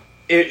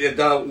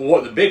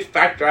 the big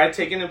factor I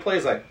take into play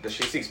is like, does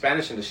she speak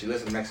Spanish and does she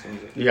listen to Mexican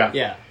music? Yeah.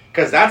 Yeah.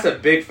 Because that's a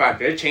big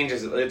factor. It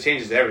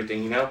changes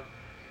everything, you know.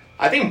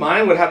 I think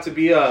mine would have to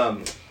be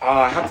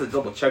I have to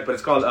double check, but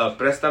it's called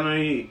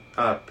Préstame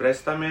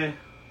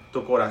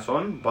Tu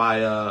Corazón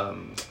by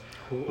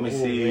Let me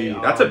see.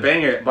 That's a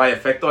banger by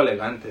Efecto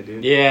Elegante,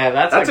 dude. Yeah,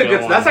 that's a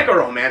good one. That's like a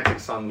romantic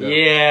song, though.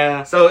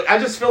 Yeah. So I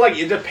just feel like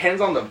it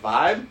depends on the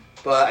vibe,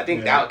 but I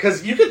think that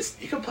because you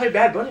could play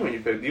Bad Bunny when you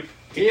pick.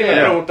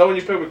 Though when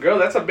you pick a girl,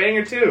 that's a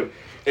banger too.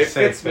 It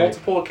fits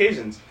multiple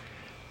occasions.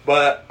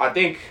 But I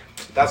think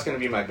that's gonna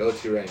be my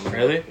go-to right now.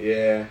 Really?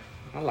 Yeah.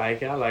 I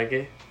like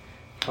it.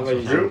 How about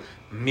you?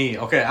 Me.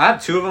 Okay, I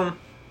have two of them.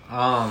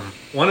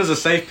 One is a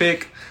safe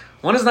pick.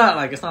 One is not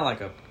like, it's not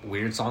like a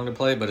weird song to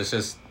play, but it's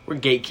just... We're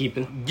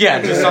gatekeeping.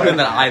 Yeah, just something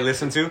that I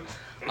listen to.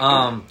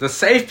 The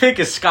safe pick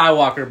is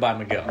Skywalker by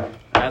Miguel.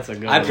 That's a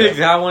good one. I picked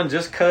that one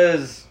just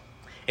because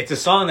it's a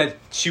song that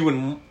she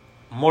would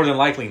more than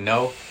likely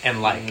know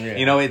and like. Yeah.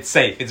 You know, it's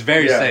safe. It's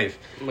very safe.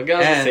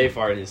 Miguel's a safe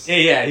artist.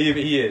 Yeah,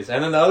 he is.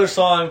 And then the other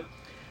song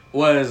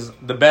was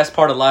The Best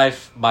Part of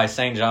Life by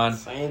St. John.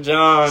 St.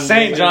 John.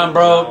 St. John,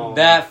 bro.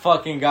 That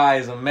fucking guy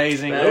is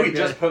amazing. Louis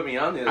just put me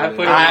on the other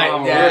day.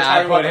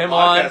 I put him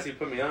on. He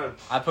put me on.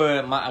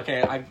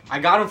 I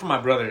got him from my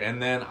brother, and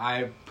then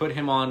I put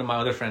him on to my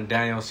other friend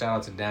Daniel. Shout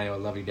out to Daniel. I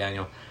love you,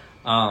 Daniel.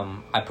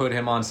 I put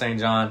him on St.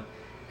 John,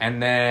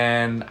 and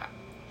then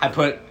I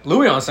put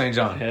Louis on St.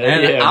 John.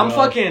 And I'm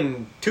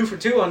fucking 2 for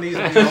 2 on these.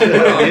 He's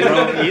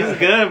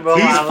good, bro.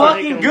 He's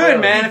fucking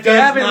good, man. If you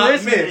haven't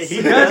listened, he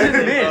doesn't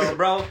miss,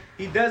 bro.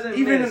 He doesn't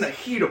even miss. in the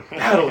heat of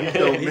battle, he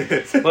don't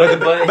miss.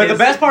 But the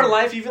best part of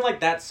life, even like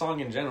that song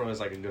in general, is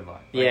like a good vibe.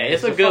 Like, yeah,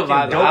 it's a good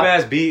vibe. Dope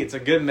ass beat. It's a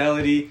good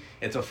melody.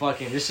 It's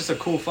just a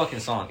cool fucking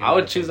song. I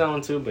would choose that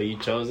one too, but you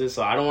chose it,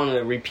 so I don't want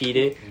to repeat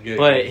it. Good,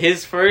 but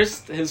his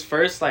first,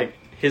 like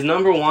his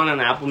number one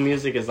on Apple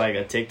Music is like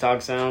a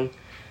TikTok sound.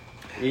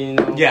 You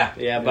know?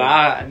 Yeah,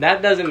 but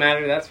that doesn't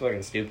matter. That's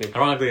fucking stupid.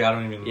 Ironically, I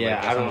don't even.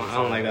 Yeah, I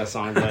don't like that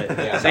song.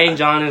 But St.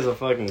 John is a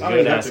fucking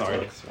good ass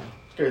artist.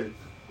 It's crazy.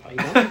 I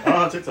don't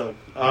have TikTok.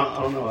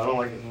 I don't know. I don't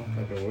like it.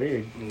 Fucking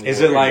weird. Is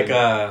it like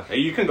Hey,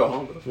 you can go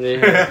home, bro.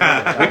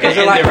 Yeah. We can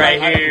end it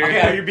right here.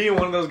 Okay, are you being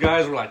one of those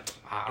guys where like,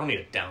 I don't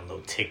need to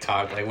download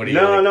TikTok? Like, what are you?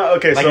 No.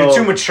 Okay, like so you're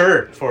too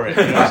mature for it.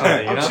 You know,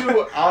 I'm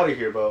too out of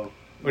here, bro.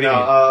 What do you mean?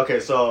 Okay,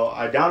 so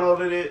I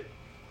downloaded it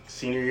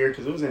senior year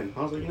because it was in.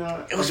 I was like, you know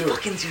what? It was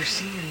fucking your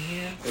senior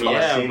year.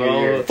 Yeah, senior bro.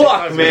 year.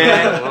 Fuck,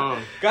 man.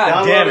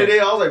 God damn Downloaded it.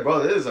 it. I was like,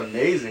 bro, this is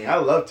amazing. I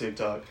love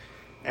TikTok.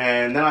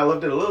 And then I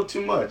loved it a little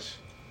too much.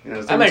 You know,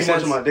 it's That makes too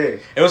much sense. of my day.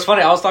 It was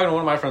funny. I was talking to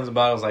one of my friends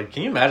about it. I was like,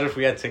 can you imagine if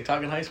we had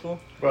TikTok in high school?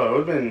 Bro, it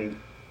would have been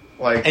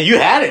like... And you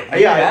had it.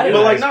 Yeah, had it but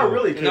in like high not school.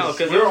 really. No,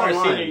 because we it were was our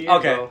online. senior year.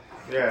 Okay. Bro.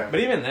 Yeah. But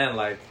even then,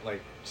 like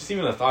just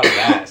even the thought of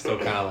that still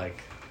kind of like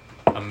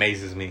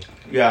amazes me.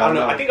 Yeah, I don't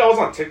know. I think I was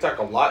on TikTok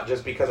a lot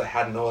just because I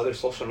had no other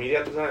social media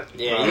at the time.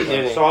 Yeah, you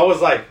did it. So I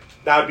was like,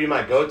 that would be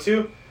my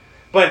go-to.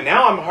 But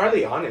now I'm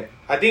hardly on it.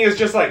 I think it's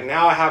just like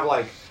now I have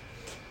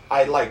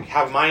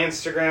have my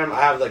Instagram.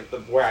 I have like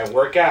where I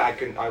work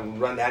at. I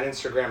run that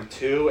Instagram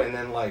too, and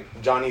then like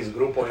Johnny's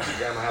Grupo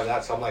Instagram. I have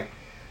that. So I'm like,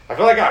 I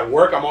feel like at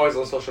work I'm always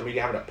on social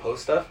media having to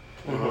post stuff.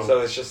 Mm-hmm. So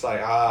it's just like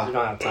You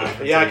don't have time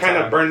for yeah, it TikTok.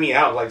 kind of burned me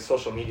out like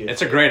social media.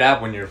 It's a great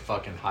app when you're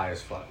fucking high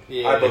as fuck.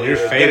 Yeah. I believe you're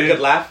it. Get faded. a good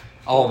laugh.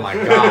 Oh my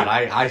god,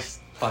 I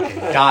fucking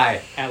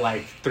die at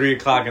like 3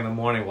 o'clock in the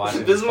morning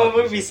watching This fucking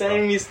motherfucker be shit, sending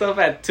bro. me stuff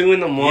at 2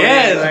 a.m.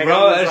 Yes, like,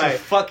 bro, I'm that's like,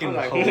 just fucking I'm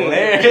like,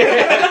 hilarious.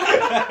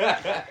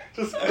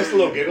 Just a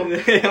little giggle. I'm I'm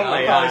like,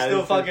 probably ah, still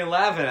this fucking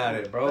laughing at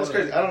it, bro. That's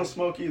crazy. I don't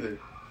smoke either.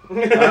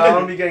 I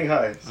don't be getting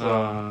high. So.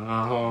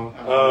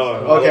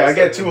 Oh, Okay, I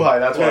get too high.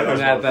 That's why I don't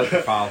That's smoke. the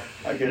problem.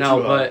 I get No,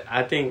 too high. but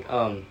I think,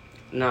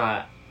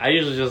 I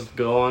usually just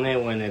go on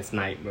it when it's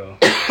night, bro.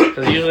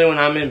 Because usually when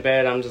I'm in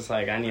bed, I'm just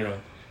like, I need to,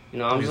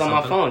 I'm Do just on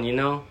my something?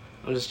 phone,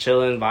 I'm just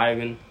chilling,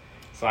 vibing.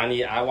 So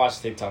I watch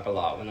TikTok a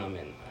lot when I'm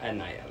at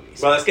night at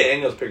least. Well, let's get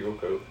Ennio's pick real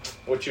quick.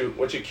 What you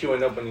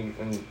queuing up when you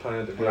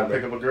playing at the When I club?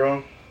 pick up a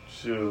girl,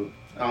 shoot,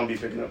 I don't be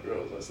picking up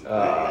girls. Listen.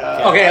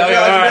 Okay, I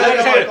just barely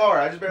got my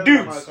car. I just barely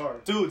got my Dudes. car.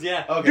 Dudes,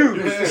 yeah. Okay.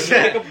 Dudes.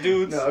 Pick up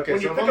dudes. No, okay,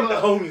 When so you if pick I'm up the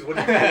gonna- homies, what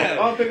do you if I'm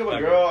gonna pick up a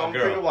girl, I'm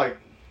girl. gonna pick up like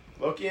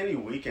Loki any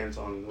weekend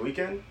song. The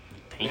weekend?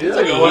 It's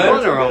a good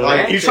one.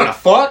 Like, You trying to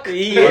fuck?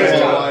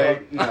 Yeah.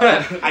 Like,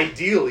 nah.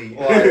 Ideally.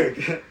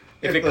 Like,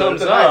 If it the- comes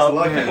the night's up.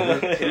 lucky.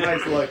 The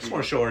night's lucky. Just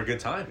want to show her a good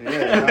time. Yeah,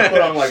 and I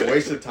put on like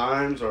Wasted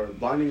Times or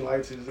Blinding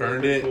Lights. It's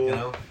Earned pretty it, cool. you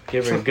know.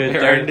 Give her a good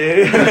Earned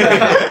it.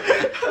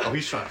 Oh,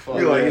 he's trying to fuck.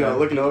 You're like,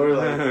 looking over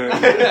like,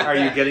 Are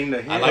you getting the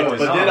hint? I like but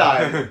this did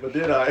song. But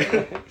did I?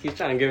 He's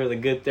trying to give her the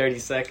good 30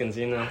 seconds,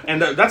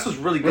 And that's what's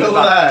really good about.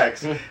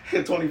 Relax.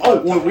 25.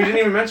 Oh, well, we didn't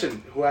even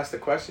mention who asked the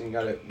question. You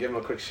gotta give him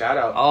a quick shout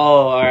out.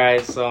 Oh,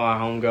 alright. So our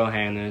homegirl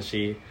Hannah,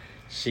 she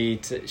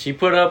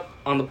put up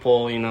on the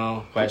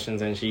poll,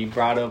 questions, and she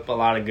brought up a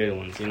lot of good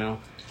ones,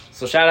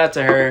 So shout out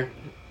to her.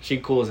 She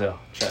cool as hell.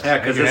 Trust. Yeah,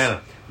 because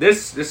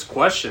this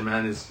question,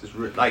 man, is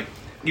like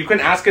you can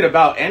ask it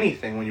about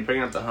anything when you're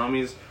picking up the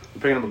homies,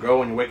 you're picking up a girl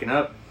when you're waking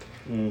up.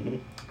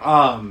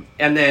 Mm-hmm.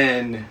 And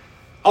then,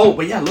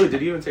 but yeah, Louis,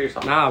 did you even say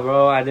yourself? Nah,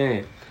 bro, I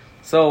didn't.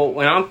 So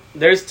when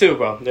there's two,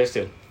 bro. There's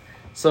two.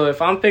 So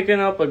if I'm picking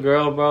up a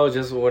girl, bro,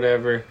 just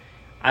whatever,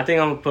 I think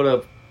I'm gonna put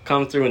up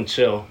 "Come Through and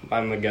Chill"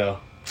 by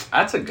Miguel.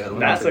 That's a good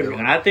one. I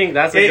think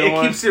that's a good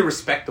one. It keeps it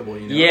respectable,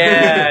 you know.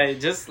 Yeah,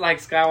 just like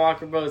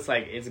Skywalker, bro. It's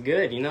like it's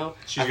good, you know.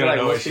 She's gonna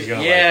know what she's gonna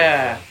like.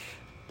 Yeah,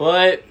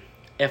 but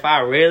if I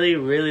really,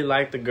 really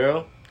like the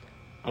girl,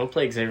 I'm gonna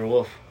play Xavier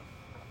Wolf,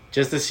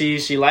 just to see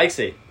if she likes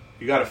it.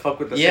 You gotta fuck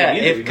with the same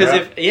music.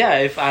 Because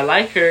if I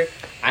like her,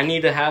 I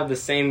need to have the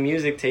same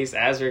music taste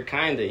as her,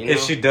 kinda. You know?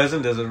 If she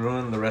doesn't, does it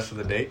ruin the rest of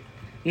the date?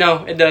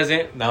 No, it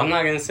doesn't. No? I'm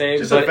not gonna say.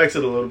 Just affects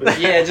it a little bit.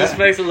 Yeah, it just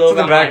affects it a little It's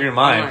bit. in the back of your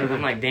mind.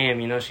 I'm like, damn,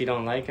 you know, she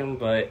don't like him,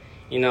 but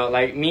you know,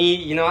 like me,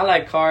 you know, I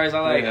like cars. I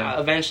like.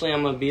 Eventually,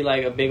 I'm gonna be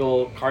like a big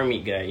old car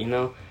meet guy, you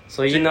know.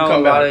 So you know, a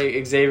lot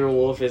of Xavier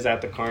Wolf is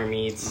at the car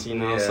meets, you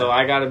know. So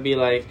I gotta be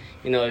like,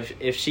 you know,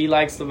 if she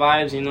likes the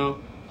vibes, you know,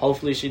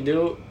 hopefully she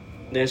do.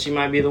 Then she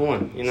might be the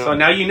one, you know. So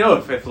now you know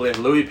if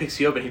Louis picks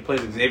you up and he plays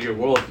Xavier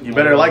Wolf, you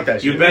better like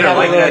that shit. You better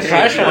like that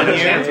crush shit. on you.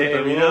 Chance with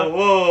him, you know?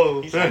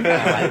 Whoa. He's like,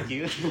 I like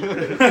you.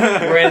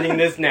 We're ending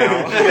this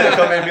now. He's gonna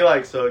come in and be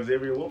like, so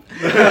Xavier Wolf?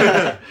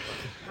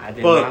 I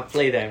did not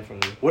play that in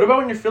front of you. What about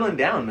when you're feeling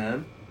down,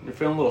 man? You're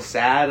feeling a little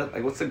sad.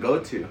 Like, what's the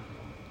go-to?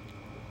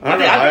 I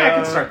think I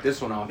can start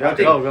this one off. Yeah,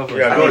 go for it.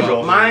 Yeah, go,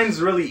 Joel.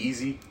 Mine's really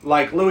easy.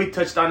 Like Louis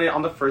touched on it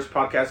on the first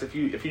podcast. If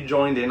you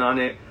joined in on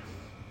it,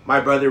 my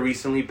brother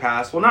recently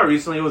passed. Well, not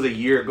recently. It was a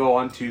year ago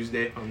on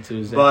Tuesday.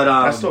 But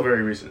that's still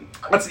very recent.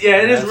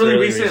 It is really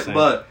recent.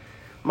 But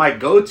my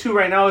go-to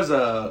right now is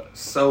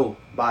 "So"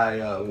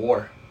 by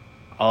War.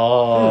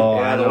 Oh,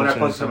 yeah, the one I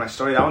posted in my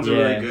story. That one's a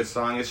really good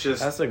song. It's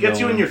just gets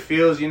you in your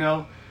feels, you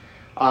know.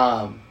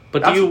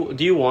 But do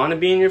you want to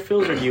be in your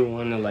feels, or do you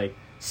want to like?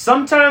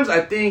 Sometimes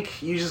I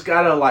think you just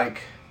gotta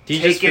like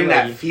take in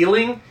that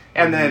feeling,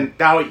 and then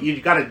that you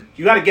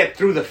gotta get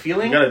through the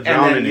feeling. You gotta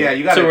drown in it. Yeah,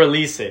 you gotta to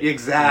release it.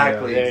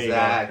 Exactly,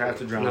 exactly. Have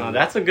to drown. No,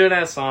 that's a good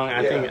ass song.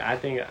 I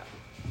think,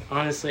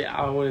 honestly,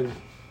 I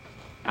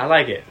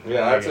like it.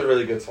 Yeah, that's a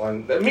really good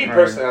song. Me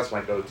personally, that's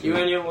my go-to. You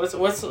and your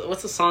what's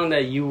a song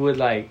that you would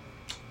like?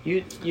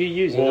 You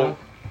use, you know?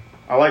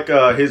 I like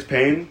His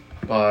Pain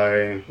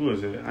by, who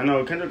is it? I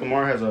know Kendrick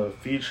Lamar has a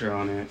feature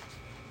on it,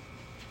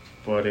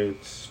 but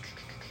it's...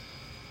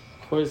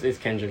 Of course it's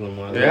Kendrick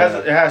Lamar. It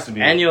has to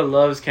be. Ennio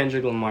loves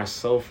Kendrick Lamar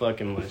so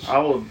fucking much.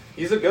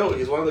 He's a goat.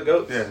 He's one of the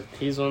goats. Yeah.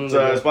 He's one of the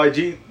goats. It's by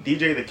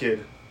DJ the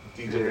Kid.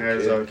 DJ it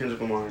has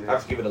Kendrick Lamar in it. I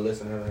have to give it a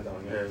listen.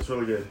 Yeah, it's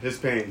really good. His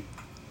Pain.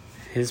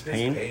 His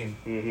Pain?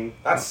 Mm-hmm.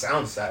 That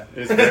sounds sad.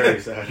 It's very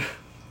sad.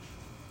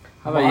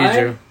 How about you,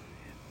 Drew?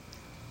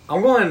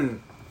 I'm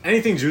going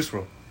anything Juice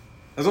WRLD.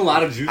 There's a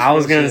lot of Juice WRLD. I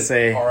was going to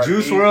say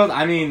Juice WRLD.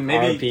 I mean,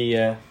 maybe RP,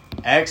 yeah.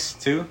 X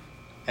too.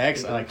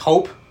 X, like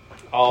Hope.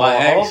 Oh,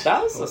 X.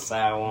 That was a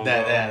sad one.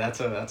 That's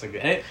a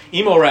good. And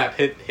emo rap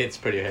hits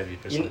pretty heavy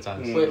for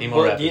sometimes.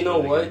 Emo rap. Do you know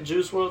really what good.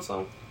 Juice WRLD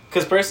song?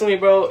 Because personally,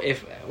 bro,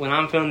 when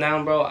I'm feeling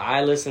down, bro,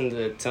 I listen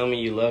to "Tell Me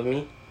You Love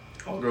Me"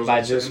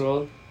 by Juice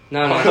WRLD.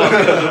 No.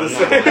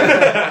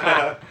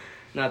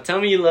 No, "Tell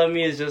Me You Love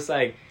Me" is just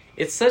like,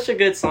 it's such a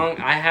good song.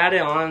 I had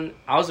it on.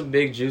 I was a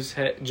big Juice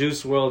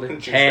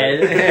WRLD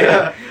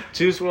head.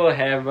 Juice WRLD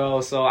head, bro.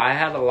 So I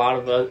had a lot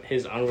of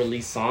his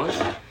unreleased songs.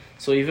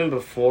 So even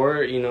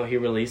before, you know, he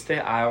released it,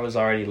 I was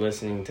already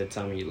listening to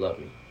 "Tell Me You Love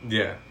Me."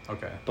 Yeah.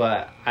 Okay.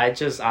 But I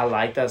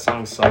like that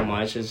song so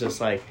much. It's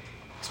just like,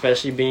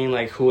 especially being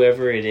like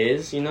whoever it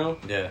is, you know.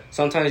 Yeah.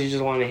 Sometimes you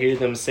just want to hear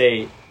them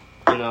say,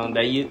 you know,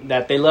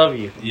 that they love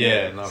you.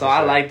 Yeah. No, so I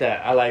like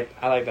that. I like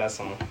that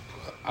song.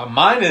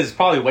 Mine is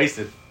probably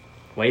 "Wasted."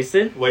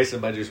 Wasted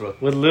by Juice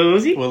WRLD. with Lil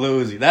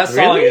Uzi. That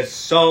song is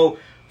so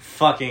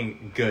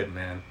fucking good,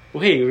 man.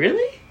 Wait,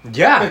 really?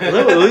 Yeah.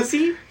 Lil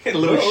Uzi?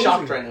 Lil Uzi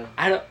shocked right now.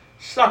 I don't.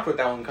 Shocked with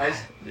that one, guys.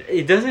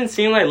 It doesn't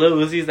seem like Lil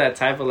Uzi's that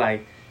type of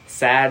like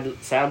sad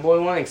boy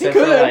one, except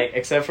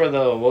for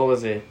the, what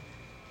was it?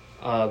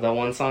 The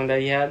one song that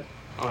he had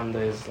on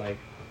this like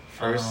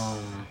first.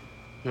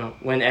 No,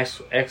 when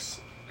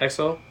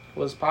EXO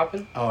was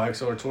popping. Oh,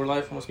 EXO or Tour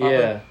Life was popping.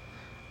 Yeah.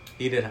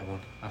 He did have one.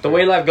 The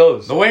Way Life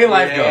Goes. The Way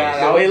Life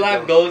Goes. The Way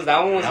Life Goes.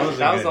 That one was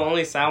the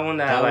only sad one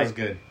that was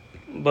good.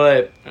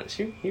 But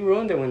he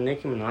ruined it when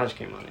Nicki Minaj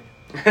came on it.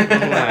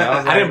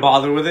 I didn't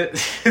bother with it.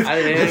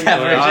 I didn't.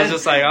 I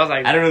was like,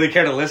 I didn't really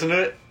care to listen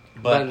to it.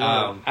 But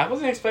no, I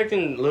wasn't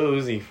expecting Lil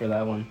Uzi for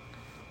that one,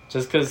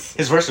 just because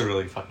his verse is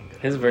really fucking good.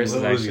 His verse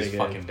is actually good.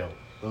 Fucking dope.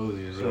 Lil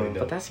Uzi is really dope.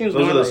 But that seems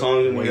those are the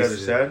songs when you guys are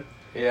sad.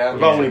 Yeah. What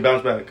about when he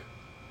bounced back?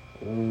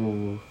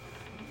 Ooh,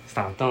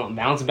 stop! Don't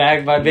bounce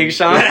back by Big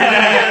Sean.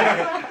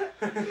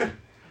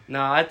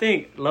 No, I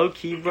think low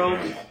key, bro.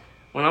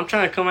 When I'm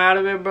trying to come out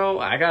of it, bro,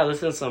 I gotta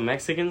listen to some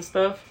Mexican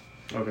stuff.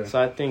 Okay.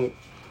 So I think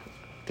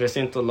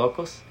 300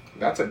 Locos.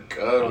 That's a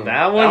good one.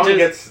 That one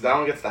gets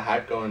the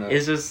hype going up.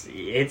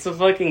 It's a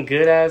fucking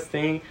good ass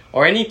thing.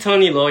 Or any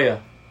Tony Loya.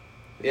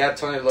 Yeah,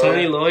 Tony Loya.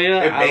 Tony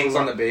Loya. It bangs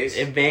on the bass.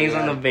 It bangs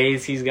on the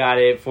bass. He's got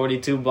it.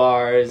 42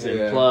 bars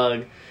and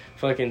plug.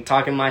 Fucking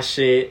talking my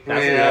shit.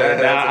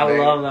 That's I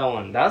love that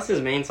one. That's his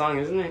main song,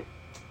 isn't it?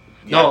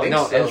 Yeah,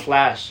 no, so. El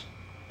Flash.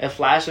 El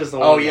Flash is the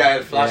one. Oh yeah,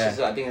 El Flash is.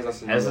 I think that's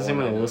the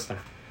one.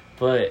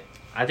 But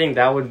I think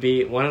that would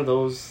be one of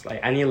those.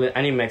 Like I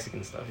need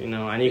Mexican stuff. You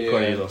know, I need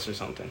corridos or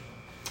something.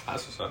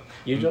 That's what's up.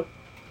 You, Joe?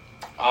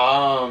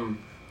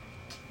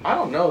 I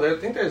don't know. I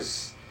think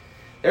there's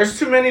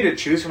too many to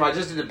choose from.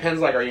 It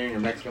depends. Like, are you in your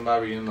Mexican vibe?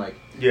 Or are you in like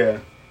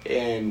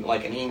in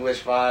like an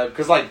English vibe?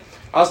 Because like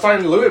I was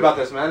talking to Louis about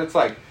this, man. It's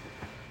like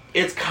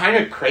it's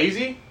kind of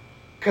crazy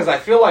because I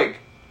feel like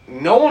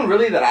no one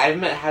really that I've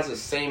met has the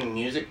same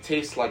music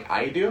taste like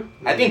I do.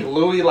 Mm-hmm. I think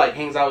Louis like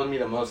hangs out with me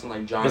the most, and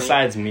like Johnny.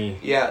 Besides me,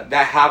 yeah,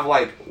 that have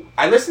like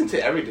I listen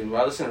to everything. Bro.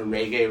 I listen to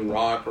reggae,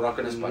 rock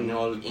en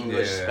español,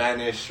 English,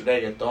 Spanish,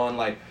 reggaeton.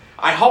 Like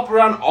I hop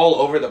around all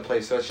over the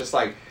place. So it's just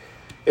like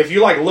if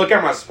you like look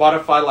at my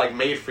Spotify like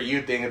made for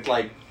you thing, it's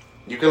like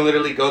you can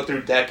literally go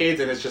through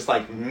decades, and it's just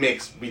like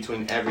mixed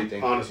between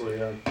everything. Honestly,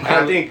 yeah. And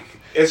I think.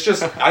 It's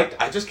just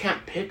I just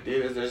can't pick,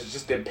 dude. It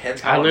just depends.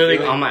 How I literally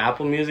on my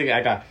Apple Music,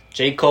 I got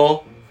J.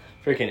 Cole,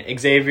 freaking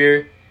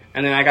Xavier,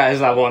 and then I got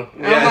Isla One.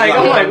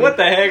 I'm like, what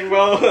the heck,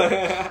 bro?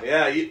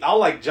 Yeah, I'll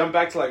like jump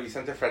back to like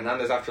Vicente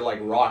Fernandez after like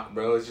rock,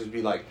 bro. It's just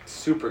be like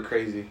super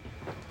crazy.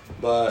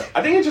 But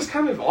I think it just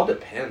kind of all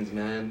depends,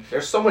 man.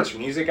 There's so much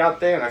music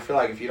out there, and I feel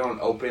like if you don't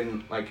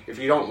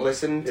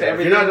listen to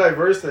everything, if you're not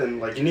diverse,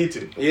 then like you need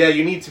to. Yeah,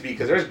 you need to be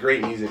because there's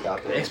great music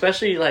out there.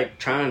 Especially like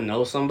trying to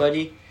know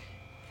somebody.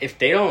 If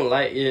they don't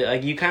like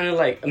you kind of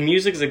like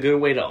music's a good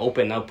way to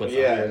open up with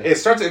them.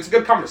 It's a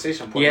good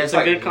conversation point. Yeah, it's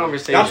a good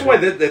conversation. That's why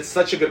that's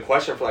such a good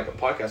question for like a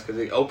podcast because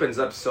it opens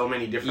up so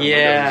many different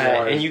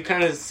and you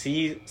kind of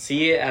see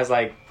it as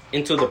like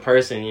into the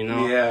person, you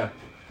know. Yeah.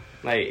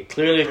 Like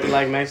clearly, if you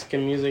like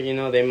Mexican music, you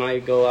know they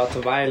might go out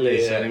to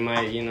Violet, or they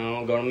might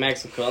go to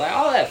Mexico, like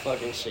all that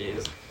fucking shit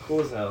is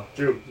cool as hell.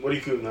 Drew, what are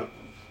you cooking up?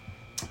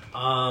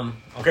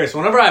 Okay, so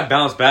whenever I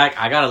bounce back,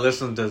 I gotta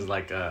listen to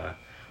like a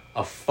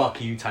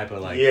fuck you type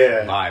of like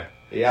vibe.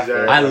 Yeah,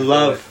 exactly. I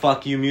love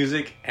fuck you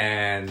music,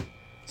 and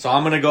so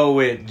I'm gonna go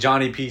with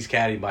Johnny P's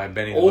Caddy by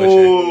Benny the Butcher.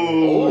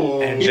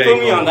 Oh, and you J. put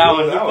me Cole. on that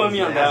one. You put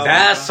me on that one.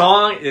 That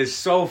song is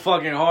so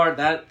fucking hard.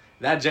 That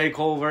J.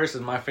 Cole verse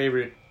is my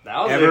favorite. That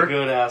was ever. a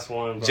good ass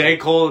one, bro. J.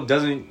 Cole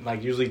doesn't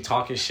like usually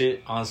talk his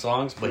shit on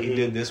songs, but he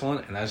did this one,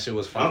 and that shit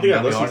was I don't fucking think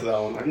I listened hard. to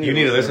that one. You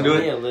need to listen to I it.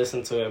 need to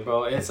listen to it,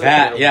 bro. It's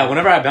That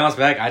whenever I bounce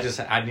back,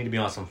 I need to be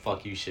on some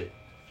fuck you shit.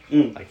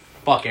 Like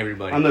fuck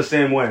everybody. I'm the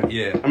same way.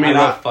 Yeah, I mean, I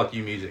love fuck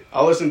you music.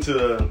 I listen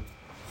to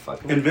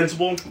fuck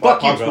Invincible.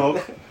 Fuck you, Pop bro.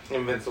 Smoke.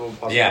 Invincible.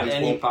 Pop Yeah. Smoke.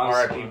 Any Pop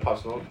R.I.P. Smoke.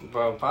 Pop Smoke.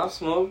 Bro, Pop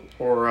Smoke.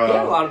 Or He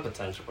had a lot of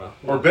potential, bro.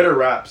 or Bitter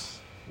Raps.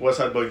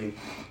 Westside Boogie.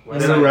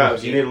 Bitter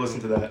Raps. You need to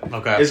listen to that.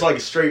 Okay. It's like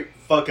straight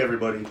fuck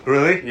everybody.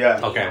 Really? Yeah.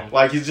 Okay.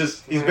 Like he's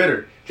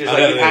bitter. Just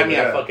like you had me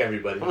at fuck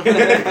everybody.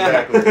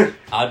 Exactly.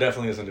 I'll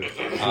definitely listen to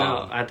it.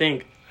 No, I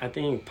think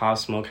Pop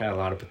Smoke had a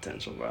lot of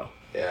potential, bro.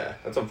 Yeah,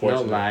 that's No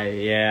unfortunate. lie,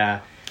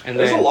 yeah. And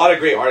There's then a lot of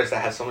great artists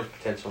that have so much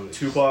potential. In this.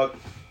 Tupac.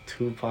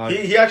 Tupac.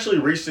 He actually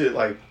reached it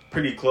like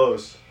pretty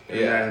close. And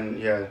Yeah. then,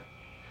 yeah.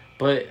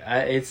 But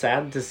it's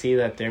sad to see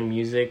that their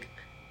music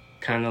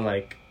kind of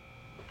like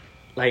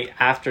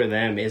after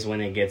them is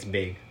when it gets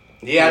big.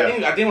 Yeah,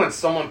 I think when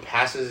someone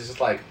passes, it's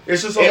just like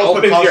It's just it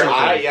almost opens your Picasso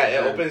eye. thing. Yeah,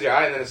 it opens your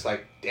eye, and then it's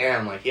like,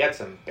 damn, like he had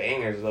some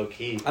bangers, low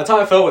key. That's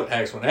how I felt with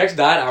X. When X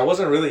died, I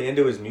wasn't really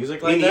into his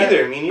music like Me that.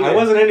 neither. I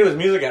wasn't into his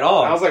music at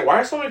all. I was like, why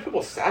are so many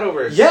people sad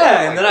over his yeah,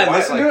 song? and then I why-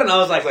 listened to it, and I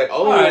was like, oh,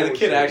 all right, the kid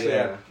shit, actually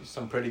yeah. had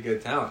some pretty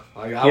good talent.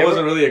 Like I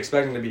wasn't really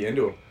expecting to be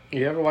into him.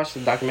 You ever watched the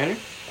documentary?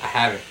 I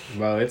haven't.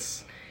 Bro,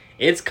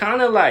 it's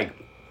kind of like,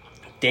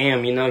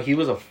 damn, he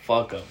was a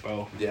fuck up,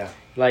 bro. Yeah.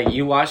 Like,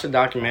 you watch the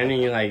documentary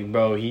and you're like,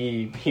 bro,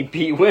 he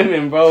beat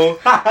women, bro.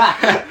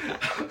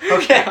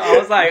 Okay. I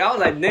was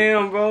like,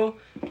 damn, bro.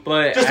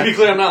 But Just to be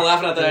clear, I'm not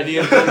laughing at the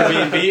idea of him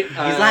being beat. he's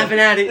laughing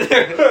at it.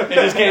 It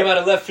just came out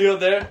of left field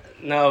there.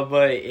 No,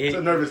 but It's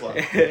a nervous laugh.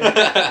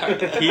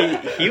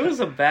 he was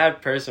a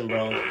bad person,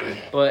 bro.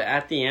 But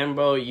at the end,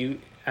 bro,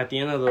 at the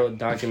end of the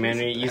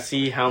documentary, you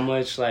see how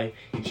much like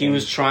he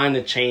was trying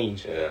to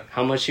change. Yeah.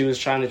 How much he was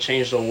trying to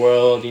change the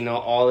world,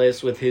 all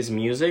this with his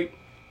music.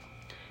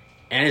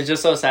 And it's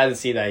just so sad to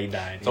see that he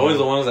died. It's always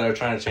the ones that are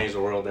trying to change the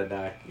world that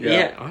die.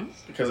 Yeah, honestly,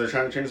 Because they're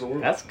trying to change the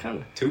world. that's kind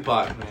of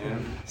Tupac,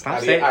 man. stop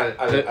saying,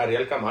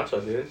 Ariel Camacho,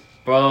 dude.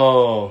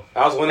 bro.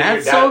 That was one of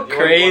That's your so one of your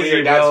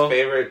crazy, dad's bro.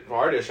 favorite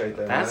artists right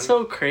there. That's man.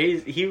 so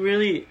crazy. He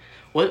really,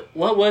 what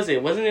was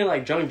it? Wasn't it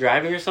like drunk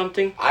driving or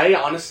something? I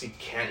honestly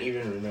can't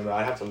even remember.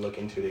 I'd have to look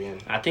into it again.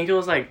 I think it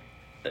was like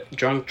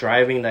drunk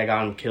driving that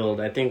got him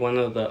killed. I think one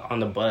of on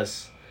the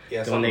bus. Yeah,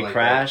 When something they like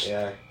crashed?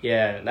 That.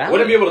 Yeah, Yeah, that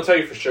wouldn't be able to tell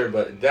you for sure,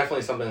 but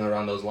definitely something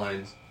around those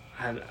lines.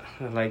 I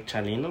like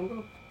Chalino,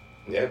 bro.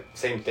 Yeah,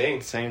 same thing.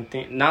 Same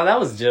thing. No, that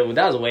was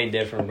way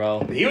different,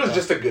 bro. He was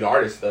just a good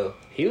artist, though.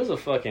 He was a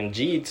fucking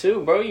G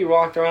too, bro. You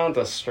walked around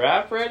with a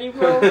strap ready,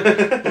 bro. No,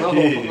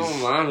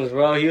 Jeez. honest,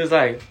 bro. He was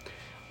like,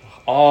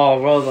 oh,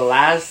 bro, the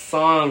last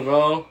song,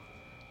 bro.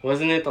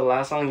 Wasn't it the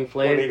last song he When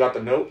played? he got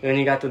the note, Then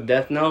he got the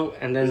death note,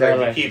 and then he's they're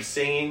like, like, he keeps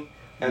singing,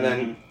 and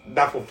then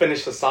that will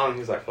finish the song.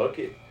 He's like, fuck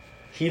it.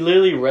 he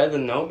literally read the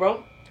note,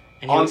 bro.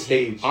 And On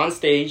stage. on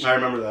stage, I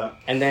remember that.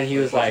 and then he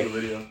was Watched like,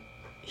 the video.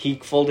 he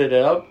folded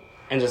it up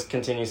and just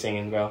continued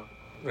singing, bro.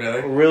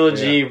 Really? Real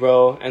G,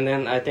 bro. And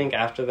then I think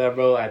after that,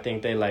 bro, I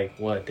think they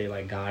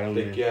got him.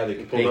 They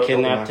and pulled they up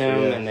kidnapped on him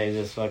him, yeah. and they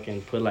just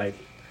fucking put like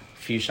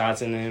few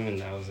shots in him, and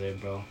that was it,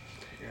 bro.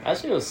 That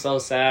shit was so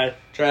sad.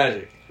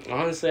 Tragic.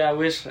 Honestly, I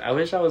wish I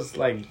was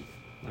like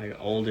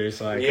older,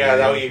 so I could,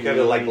 that way you could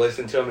have like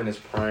listened to him in his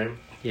prime.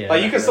 yeah.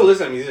 Like you can still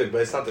listen to music,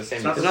 but it's not the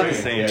same. It's not the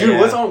same. Dude,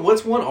 Yeah.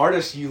 what's one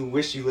artist you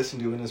wish you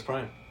listened to in his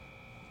prime?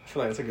 I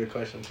feel like that's a good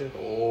question too.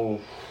 Oh,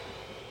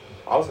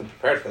 I wasn't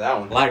prepared for that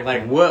one.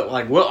 Like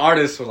what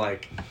artist was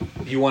like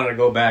if you wanted to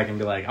go back and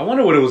be like, I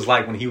wonder what it was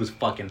like when he was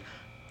fucking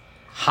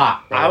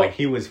hot, bro. Like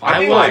he was I fucking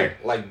think fire.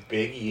 like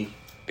Biggie,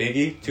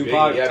 Biggie,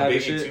 Tupac, yeah, type Biggie,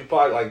 of shit.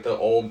 Tupac, like the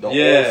old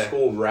Yeah.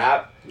 school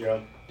rap, Yeah.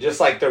 just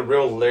like the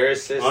real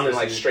lyricist and Honestly.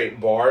 like straight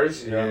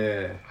bars.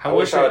 Yeah. I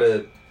wish I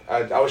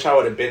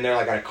would have been there.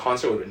 Like at a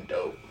concert would have been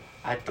dope.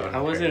 I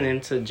wasn't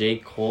into J.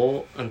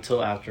 Cole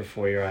until after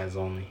For Your Eyes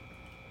Only.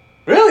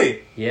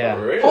 Really? Yeah.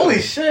 Oh, really?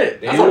 Holy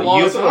shit. That's You- a long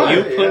you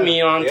time. put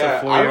me on to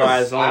For Your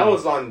Eyes Only. I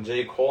was on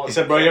J. Cole. He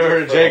said, bro, you ever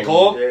heard of J.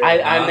 Cole?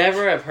 I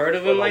never have heard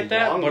of For him the like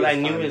that, but I longest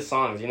knew time. his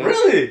songs, you know?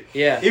 Really?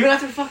 Yeah. Even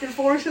after fucking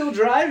Forest Hill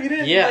Drive, you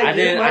didn't? Yeah, like, I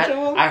didn't. much of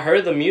him? I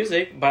heard the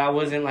music, but I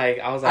wasn't like.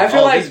 I was I like, feel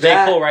oh, like this is J.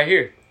 that- Cole right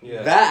here,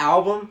 Yeah. That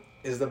album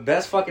is the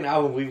best fucking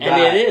album we've got.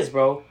 and it is,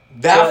 bro.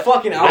 That But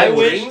fucking I album.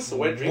 wish-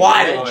 Wet Dreams.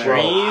 Wild, Wet bro.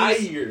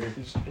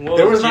 Dreams. What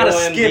There was not a Joel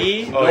and skip.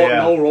 D? Oh, yeah.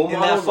 No role In that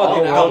models.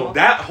 fucking Oh, album.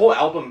 That whole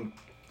album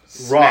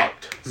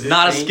Rocked.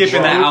 Not a skip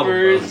in that album,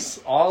 bro. Troopers,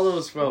 all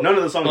those, bro. None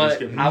of the songs are But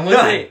skipping.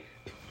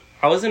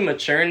 I wasn't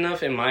mature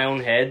enough in my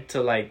own head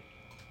to like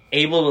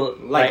able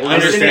to Like,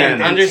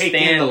 understand and take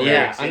in the lyrics,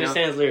 yeah, you know?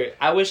 understand his lyrics.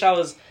 I wish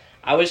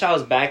I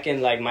was back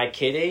in like my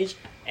kid age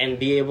and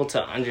be able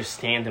to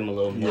understand him a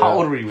little more. How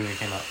old were you when you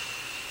came out?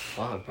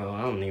 Fuck, bro,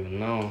 I don't even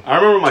know. I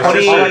remember my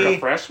 20. sister. like a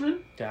freshman.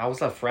 Dude, I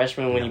was a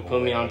freshman when you No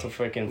put me way. onto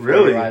freaking For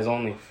Really? Your Eyes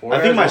Only. I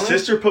think my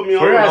sister put me on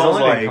For when Your Eyes I was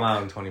Only didn't like, come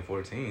out in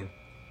 2014.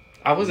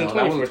 I was in No,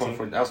 that wasn't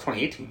 2014. That was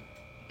 2018.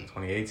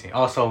 2018.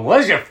 Oh, so it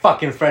was your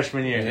fucking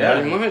freshman year? Yeah.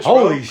 Pretty much,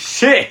 Holy bro.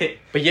 shit!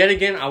 But yet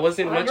again, I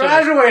wasn't I much of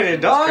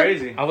graduated, That's dog.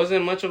 crazy. I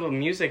wasn't much of a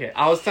music head.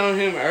 I was telling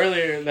him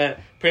earlier that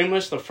pretty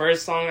much the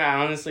first song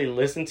I honestly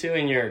listened to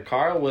in your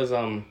car was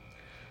the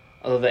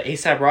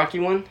ASAP Rocky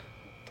one.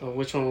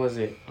 Which one was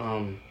it?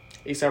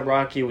 ASAP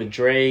Rocky with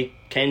Drake,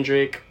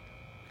 Kendrick.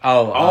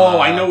 Oh,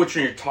 I know what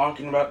you're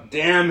talking about.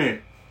 Damn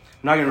it.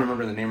 I'm not gonna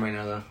remember the name right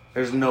now though.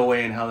 There's no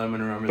way in hell that I'm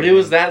gonna remember. But the it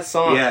was name. that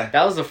song. Yeah.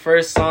 That was the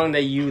first song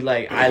that you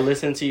like. I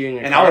listened to you in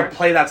your And car. I would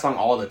play that song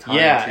all the time.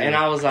 Yeah, too. and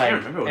I was can't like,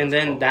 remember what and it's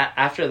then called. that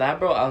after that,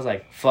 bro, I was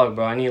like, fuck,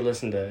 bro, I need to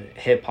listen to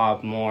hip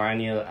hop more. I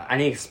need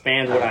to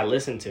expand what I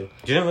listen to. You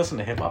didn't listen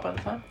to hip hop at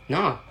the time?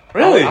 Nah,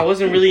 Really? I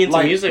wasn't really into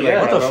Like, music.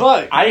 yeah, like What that, the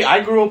bro. fuck? I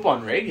grew up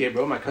on reggae,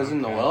 bro. My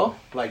cousin Noel,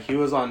 like he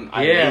was on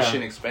Yeah.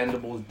 Isolation,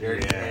 Expendables,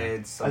 Dirty Yeah.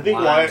 Heads, I Sublime, think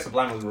why-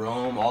 Sublime with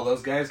Rome, all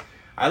those guys.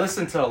 I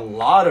listened to a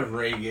lot of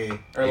reggae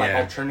or like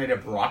Yeah.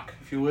 alternative rock,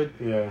 if you would.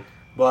 yeah.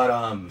 But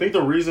I think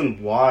the reason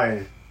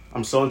why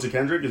I'm so into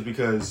Kendrick is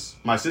because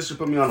my sister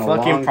put me on a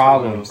Fucking long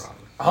Problems. time.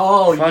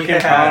 oh Fucking yeah,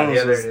 Problems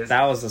yeah, there was- it is.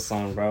 that was the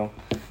song, bro.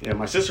 Yeah,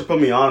 my sister put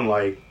me on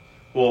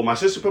my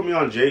sister put me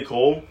on J.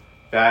 Cole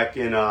back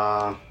in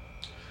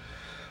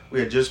we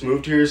had just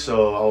moved here,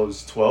 so I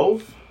was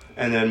 12,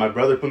 and then my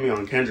brother put me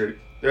on Kendrick.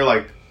 They're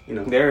like, you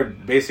know, They're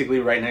basically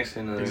right next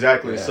to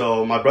exactly. Yeah.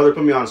 So my brother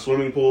put me on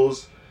Swimming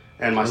Pools,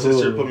 and my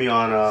sister Ooh. put me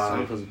on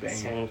Sonic was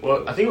banging.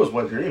 well, I think it was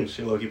Wet Dreams.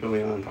 She low-key put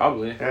me on.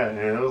 Probably. Yeah, and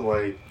it was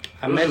like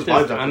I it was met just this.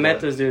 vibes after I met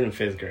that. this dude in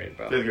 5th grade,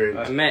 bro. 5th grade.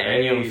 I met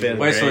Ennio in 5th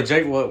Wait, so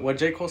grade. what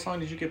J. Cole song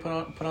did you get put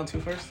on to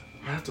first?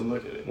 I have to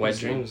look at it. Wet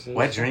Dreams.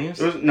 Wet Dreams?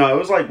 It was no, it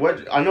was like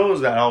what I know it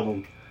was that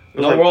album. It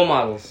was No like, role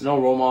models. No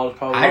role models,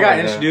 probably. I got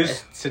Yeah.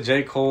 introduced to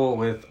J. Cole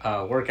with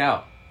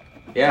Workout.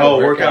 Yeah, Oh,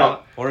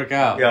 Workout.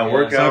 Workout. Yeah, Yeah.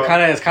 Workout. So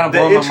it's kind of The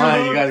blowing my intro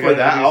mind. You guys for got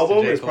that introduced to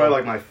album J. is Cole. probably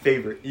like my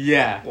favorite.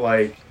 Yeah.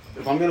 Like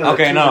if I'm gonna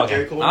Okay, choose no, a J.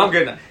 okay. Cole, I'm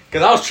good now.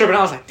 Because I was tripping.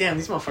 I was like, damn,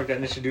 these motherfuckers got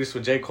introduced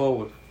with J. Cole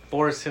with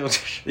Forest Hill.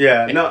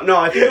 Yeah, no,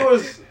 I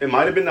think it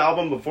might have been the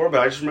album before,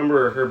 but I just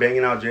remember her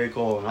banging out J.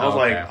 Cole, and I was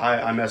Okay. like,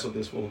 I mess with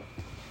this fool.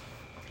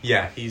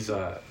 Yeah, he's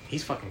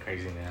fucking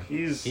crazy, man.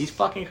 He's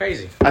fucking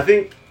crazy. I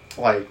think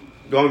like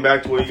going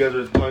back to what you guys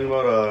were talking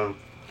about,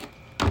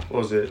 what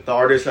was it? The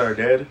artists that are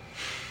dead.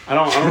 I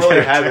don't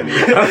really have any.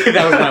 I don't think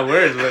that was my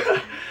words,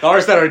 but the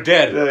artists that are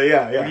dead.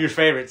 Yeah. What are your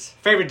favorites?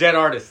 Favorite dead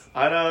artists?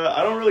 I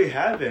don't really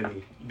have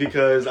any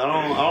because I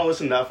don't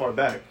listen that far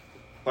back.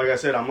 Like I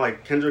said, I'm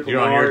like Kendrick You're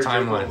Lamar. on your J.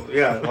 timeline. Cole.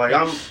 Yeah, like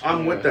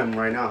I'm with them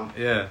right now.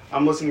 Yeah.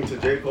 I'm listening to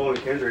J. Cole and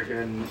Kendrick,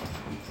 and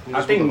I'm I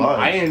just think with the vibes.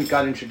 I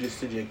got introduced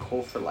to J.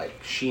 Cole for like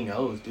She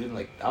Knows, dude.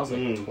 Like that was like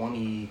Mm.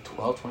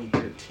 2012,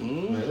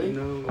 2013.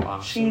 Really?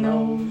 Wow. She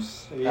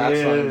Knows. Yeah. That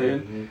song,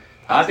 dude.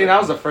 I think that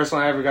was the first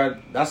one I ever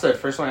got. That's the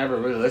first one I ever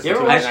really listened You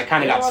ever to, watched? and I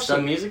kind of got the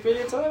stuck. music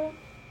video to that one?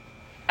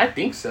 I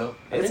think so.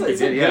 I It's, think it's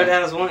they a did, good yeah.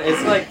 ass one.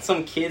 It's like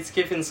some kid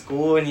skipping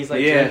school and he's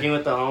like Yeah. drinking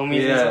with the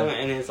homies Yeah. and something,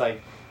 and it's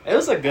like it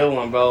was a good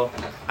one, bro.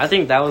 I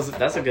think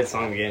that's a good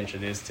song to get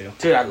introduced to.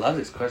 Dude, I love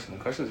this question.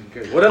 The questions are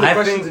good. What other I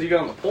questions think- did you get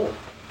on the poll?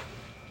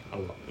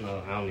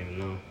 No, I don't even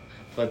know.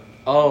 But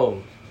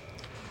no,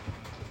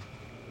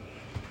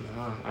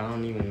 I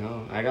don't even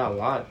know. I got a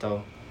lot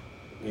though.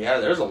 Yeah,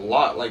 there's a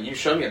lot. Like you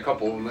showed me a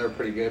couple of them. They were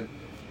pretty good.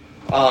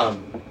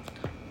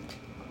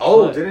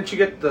 Oh, But- didn't you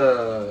get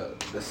the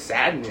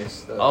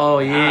sadness?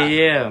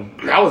 Yeah.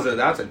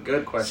 That's a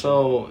good question.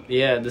 So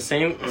yeah, the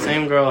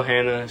same girl,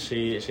 Hannah.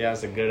 She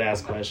asked a good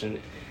ass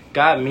question.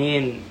 Got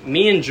me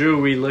and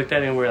Drew. We looked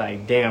at it and we're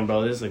like, damn,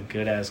 bro, this is a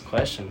good ass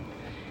question.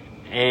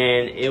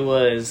 And it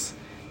was,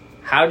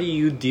 how do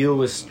you deal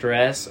with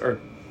stress or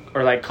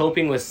like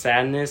coping with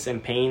sadness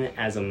and pain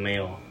as a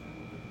male?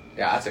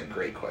 Yeah, that's a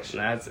great question.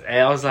 I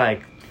was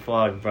like,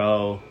 fuck,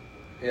 bro.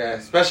 Yeah,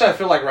 especially I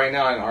feel like right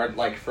now in art,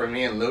 like for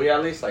me and Louis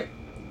at least, like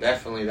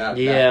definitely that.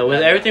 Yeah,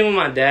 with everything with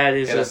my dad,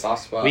 it's hit a just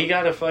soft spot. we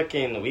got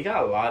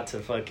a lot to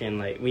fucking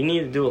like. We need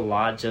to do a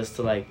lot just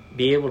to like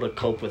be able to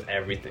cope with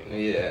everything.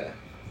 Yeah,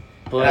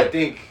 But I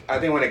think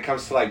when it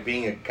comes to like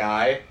being a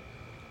guy,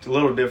 It's a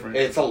little different.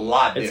 it's a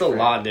lot different. It's a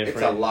lot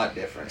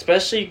different.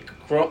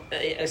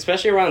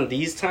 especially around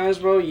these times,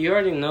 bro. You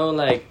already know,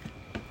 like,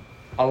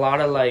 a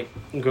lot of like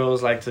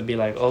girls like to be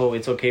like, oh,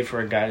 it's okay for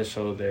a guy to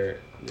show their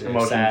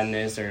Emotions.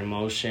 sadness or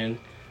emotion,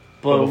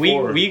 but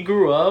before- we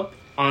grew up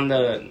on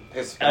the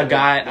It's a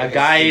guy is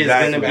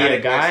exactly. gonna be a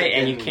guy Mexican.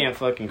 and you can't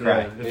fucking cry.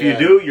 Yeah. If Yeah. you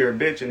do, you're a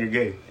bitch and you're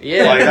gay.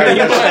 Yeah, Like, pretty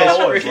that's how it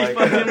much, was, pretty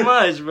like- fucking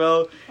much,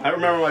 bro. I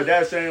remember my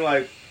dad saying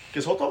like,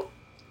 "Kiss Hoto?"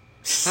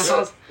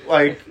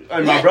 Like,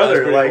 and my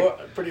brother,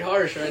 like, pretty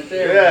harsh right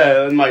there.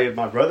 yeah, and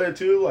my brother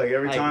too. Like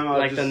every like, time I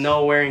like just, the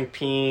no wearing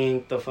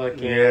pink, the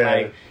fucking Yeah.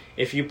 like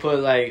if you put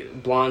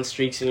like blonde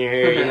streaks in your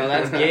hair, you know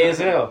that's gay as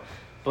hell.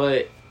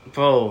 But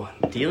bro,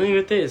 dealing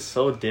with it is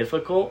so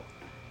difficult.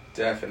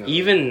 Definitely.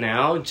 Even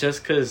now,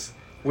 just because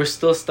we're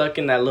still stuck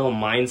in that little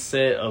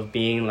mindset of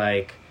being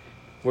like,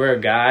 we're a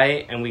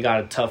guy and we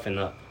gotta toughen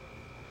up.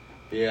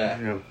 Yeah.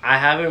 you know, I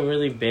haven't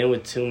really been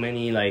with too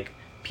many like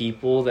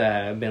people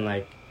that have been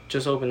like,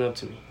 just open up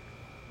to me.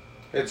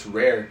 It's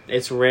rare.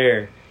 It's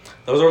rare.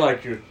 Those are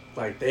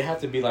like they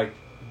have to be like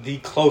the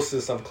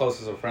closest of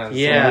friends.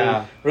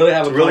 Yeah. So really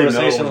have a To really know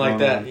conversation what's like going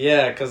that. on.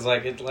 Yeah, because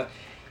like it, like,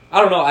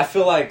 I don't know. I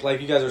feel like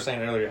you guys were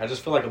saying earlier. I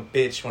just feel like a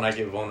bitch when I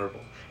get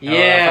vulnerable. And,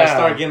 Yeah. if I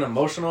start getting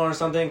emotional or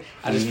something,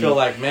 I just feel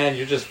like, man,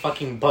 you're just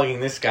fucking bugging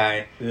this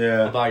guy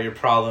yeah, about your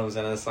problems,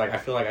 and it's like I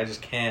feel like I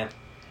just can't.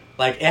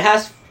 Like it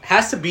has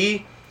to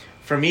be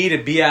for me to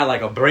be at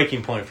like a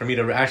breaking point for me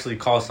to actually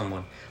call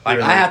someone. Like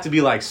Really? I have to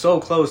be like so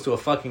close to a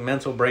fucking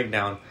mental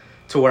breakdown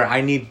to where I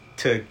need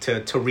to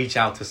reach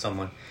out to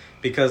someone,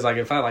 because like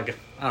if I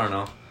don't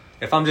know,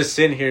 if I'm just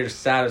sitting here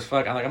sad as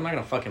fuck, I'm not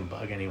gonna fucking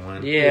bug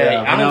anyone.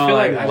 Yeah, I You don't know, feel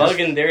like I bugging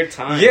just- their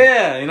time.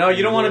 Yeah, you know,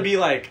 you don't want to be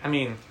like, I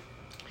mean,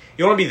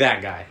 you want to be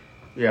that guy.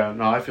 yeah.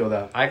 No, I feel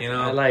that. I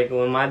like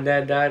when my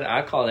dad died,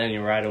 I called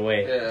Ennio right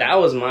away. Yeah. That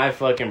was my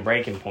fucking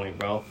breaking point,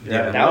 bro.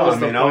 Yeah, That no, was I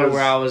the mean, point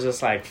where I was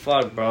just like,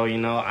 fuck, bro, you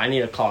know, I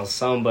need to call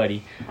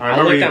somebody.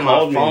 I looked he at my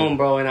called phone, me.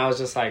 bro, and I was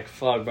just like,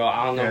 fuck, bro,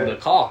 I don't know Yeah. who to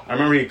call. I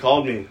remember he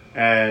called me,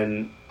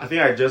 and I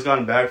think I had just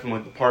gotten back from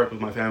like the park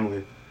with my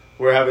family.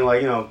 We're having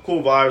like, you know,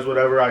 cool vibes,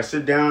 whatever. I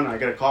sit down, I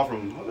get a call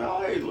from him. I was like,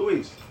 oh, hey,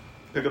 Luis.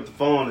 Pick up the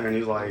phone, and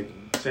he's like,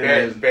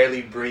 saying,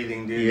 Barely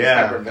breathing, dude.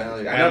 yeah. He's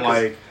hyperventilating. I And know,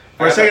 'cause like,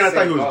 for a got second, that I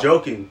thought he same was call.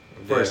 joking.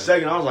 For Yeah. a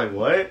second, I was like,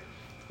 what?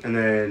 And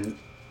then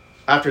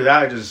after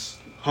that, I just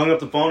hung up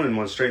the phone and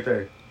went straight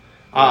there.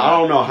 I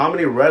don't know how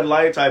many red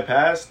lights I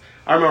passed.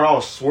 I remember I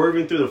was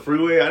swerving through the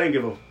freeway. I didn't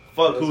give a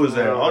fuck who was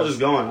there. I was just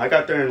going. I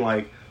got there in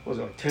like, what was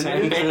it, like 10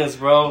 10 minutes? minutes,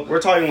 bro.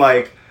 We're talking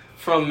like,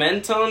 From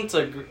Mentone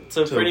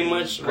to pretty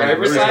much Like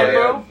Riverside,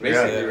 bro.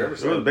 Basically, yeah,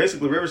 Riverside. it was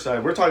basically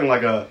Riverside. We're talking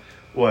like a,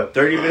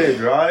 30-minute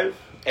drive?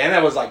 And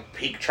that was like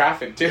peak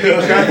traffic, too. Peak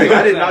traffic.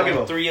 I did not Like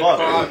give a 3 fuck.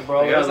 o'clock,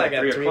 bro. Yeah, It was like at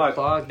 3 3 o'clock.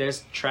 o'clock.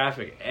 There's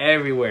traffic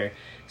everywhere.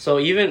 So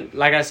even,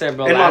 like I said,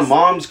 bro. In my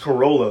mom's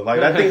Corolla. Like,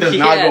 that thing does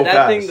not go that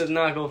fast. thing does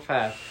not go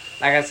fast.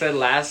 Like I said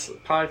last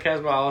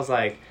podcast, bro, I was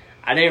like,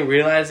 I didn't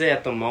realize it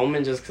at the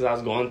moment just because I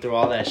was going through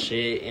all that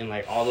shit and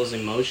like all those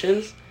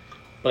emotions.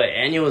 But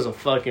Ennio was a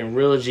fucking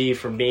real G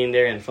for being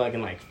there and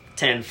fucking like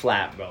 10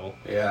 flat, bro.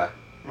 Yeah.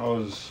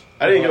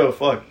 I didn't give a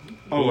fuck.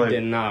 I was He like,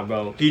 did not,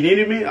 bro. he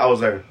needed me? I was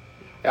there.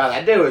 Yeah,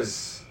 that day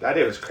was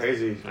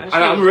crazy. That And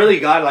shit I'm was- really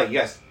glad, like you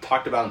guys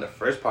talked about in the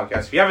first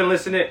podcast. If you haven't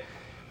listened to it,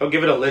 go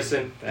give it a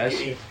listen. That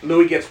shit-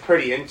 Louis gets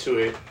pretty into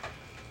it.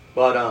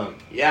 But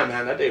yeah,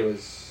 man, that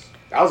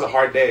was a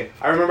hard day.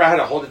 I remember I had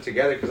to hold it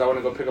together because I want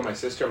to go pick up my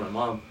sister and my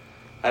mom.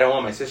 I didn't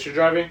want my sister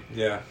driving.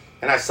 Yeah.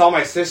 And I saw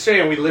my sister,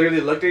 and we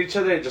literally looked at each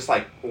other, and just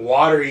like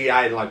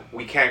watery-eyed, like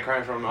we can't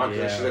cry from mom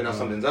because Yeah, she didn't know bro.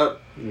 something's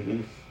up.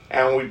 Mm-hmm.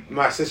 And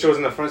my sister was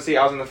in the front seat,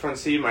 I was in the front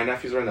seat, my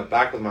nephews were in the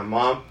back with my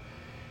mom.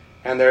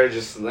 And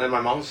my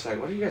mom was just like,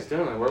 what are you guys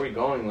doing? Like, where are we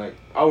going? Like,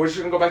 oh, we're just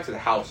going to go back to the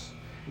house.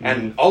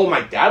 And,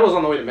 my dad was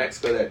on the way to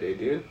Mexico that day,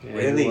 dude. Yeah,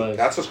 Really? he was.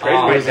 That's what's crazy.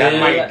 Oh, my he was dad,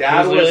 literally my like- dad he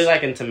was was, literally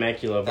like in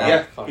Temecula, bro.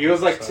 yeah, fucking he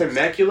was like sucks.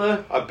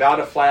 Temecula, about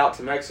to fly out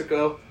to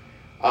Mexico.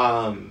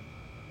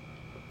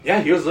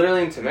 Yeah, he was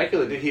literally in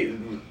Temecula,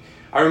 dude.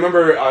 I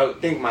remember, I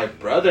think my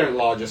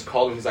brother-in-law just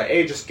called him. He's like,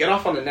 hey, just get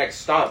off on the next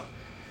stop.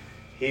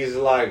 He's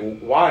like,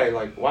 why?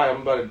 Like, why?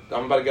 I'm about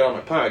to get on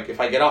my plane. Like, if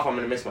I get off, I'm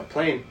going to miss my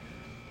plane.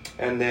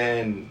 And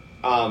then,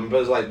 but it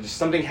was like, just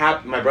something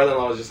happened. My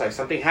brother-in-law was just like,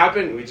 something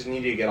happened. We just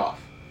need you to get off.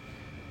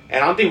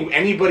 And I don't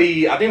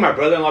think my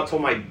brother-in-law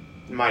told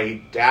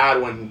my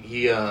dad when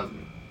he,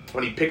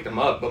 when he picked him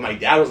up. But my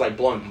dad was like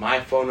blowing my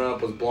phone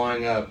up, was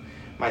blowing up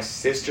my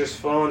sister's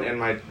phone, and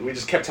we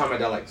just kept telling my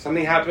dad like,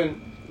 something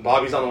happened,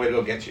 Bobby's on the way to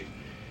go get you.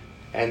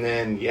 And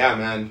then yeah,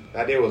 man,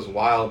 that day was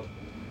wild.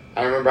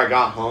 I remember I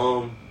got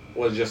home,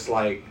 was just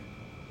like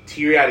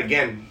teary-eyed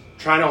again,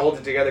 trying to hold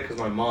it together because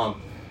my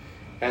mom.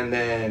 And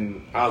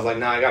then I was like,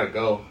 nah, I gotta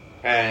go.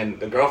 And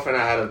the girlfriend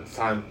I had at the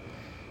time,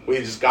 we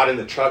just got in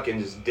the truck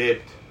and just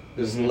dipped,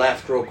 just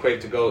left real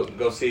quick to go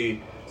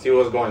see what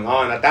was going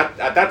on. At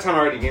that time, I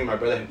already knew my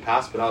brother had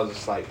passed, but I was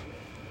just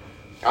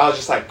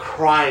like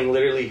crying,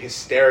 literally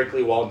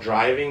hysterically while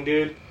driving,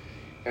 dude.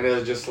 And it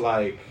was just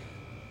like,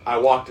 I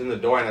walked in the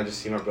door and I just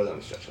see my brother on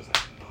the stretch. I was like,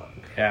 fuck.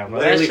 Yeah, bro.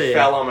 Literally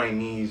fell on my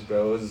knees,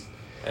 bro. It was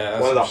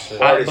one of the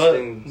hardest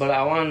things. But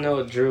I want to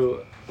know,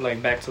 Drew,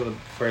 like back to the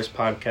first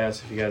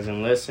podcast, if you guys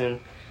didn't listen,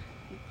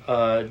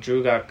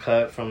 Drew got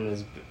cut from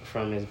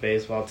his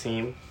baseball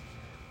team.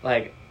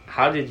 Like,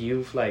 how did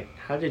you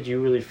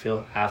really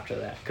feel after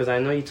that? Because I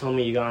know you told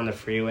me you got on the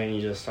freeway and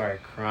you just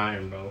started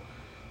crying, bro.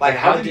 Like,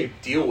 how did you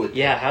deal with it?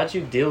 Yeah, how did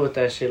you deal with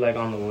that shit, like,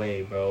 on the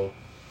way, bro?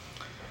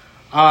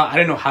 I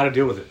didn't know how to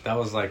deal with it. That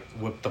was, like,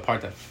 the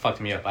part that fucked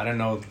me up. I didn't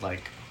know,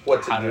 like,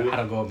 how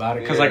to go about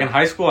it. Because, like, in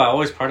high school, I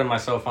always prided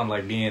myself on,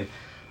 like, being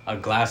the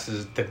glass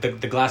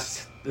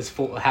is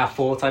full, half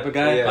full type of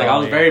guy. Yeah, like, I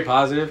was very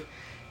positive,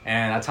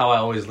 and that's how I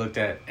always looked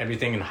at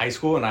everything in high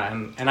school, and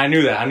I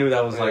knew that. I knew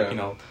that was, like, you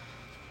know,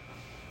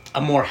 a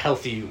more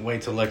healthy way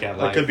to look at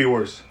life. It could be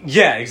worse.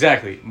 Yeah,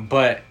 exactly.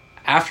 But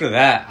after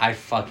that, I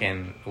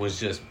fucking was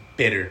just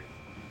bitter.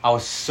 I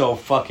was so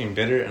fucking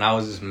bitter, and I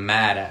was just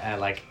mad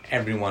at like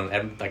everyone,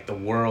 like the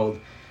world,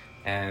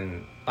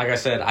 and like I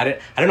said, I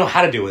didn't know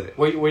how to deal with it.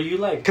 Were you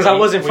like? Because I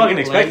wasn't fucking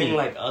expecting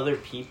like other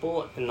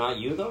people and not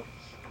you though.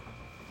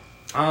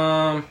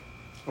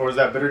 Or was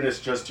that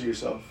bitterness just to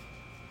yourself?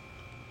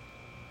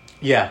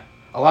 Yeah,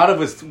 a lot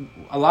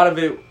of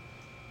it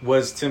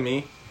was to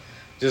me,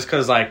 just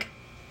because like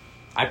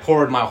I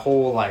poured my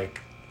whole like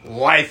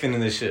life into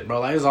this shit, bro.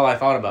 Like, this is all I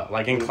thought about.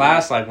 Like in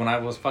class, like when I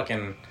was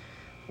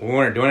we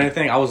weren't doing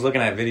anything, I was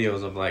looking at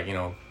videos of like, you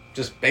know,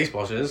 just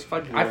baseball shit.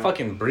 I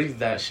fucking breathed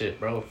that shit,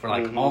 bro, for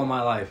like all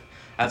my life.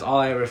 That's all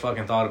I ever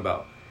fucking thought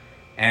about.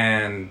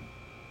 And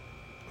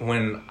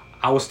when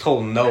I was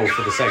told no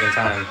for the second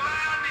time,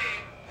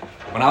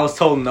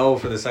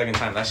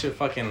 that shit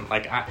fucking,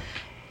 like,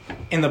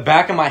 in the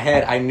back of my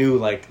head, I knew,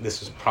 like, this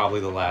was probably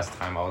the last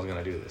time I was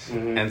gonna do this.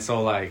 And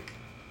so, like,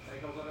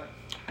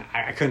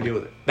 I couldn't deal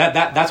with it.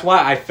 That's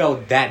why I fell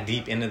that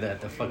deep into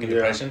the fucking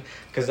depression,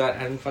 because I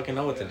didn't fucking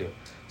know what to do.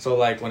 So,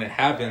 like, when it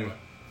happened,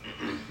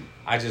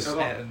 I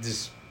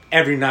just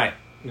every night,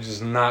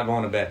 just not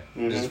going to bed.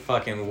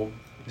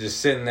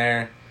 Just sitting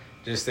there,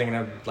 just thinking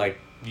of, like,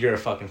 you're a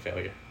fucking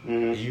failure.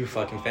 You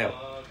fucking failed.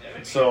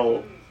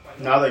 So,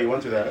 now that you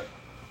went through that,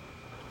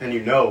 and you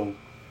know,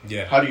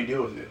 how do you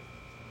deal with it?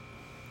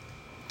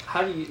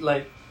 How do you,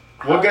 like...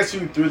 What gets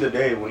you through the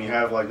day when you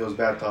have, like, those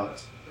bad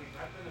thoughts?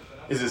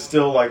 Is it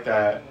still, like,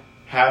 that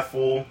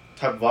half-full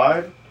type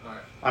vibe?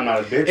 I'm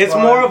not a bitch. It's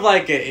more of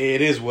like it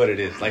is what it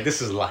is. Like,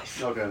 this is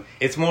life. Okay.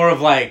 It's more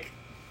of like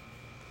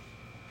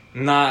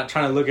not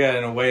trying to look at it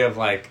in a way of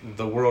like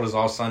the world is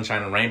all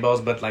sunshine and rainbows,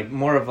 but like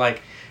more of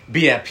like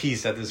be at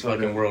peace that this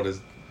fucking world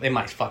is. It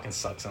might fucking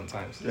suck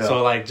sometimes. Yeah.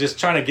 So like just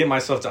trying to get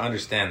myself to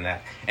understand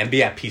that and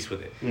be at peace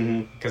with it.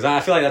 Because I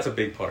feel like that's a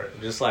big part.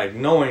 Just like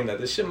knowing that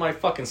this shit might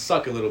fucking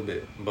suck a little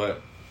bit,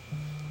 but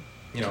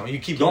you know, you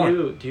keep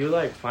going. Do you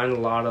like find a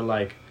lot of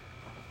like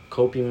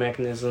coping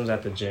mechanisms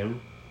at the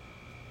gym?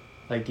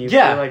 Like, do you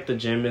feel like the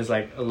gym is,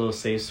 like, a little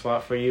safe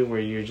spot for you where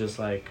you're just,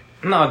 like...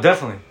 No,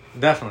 definitely.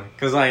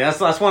 Because, like,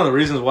 that's one of the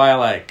reasons why,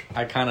 like,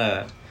 I kind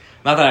of...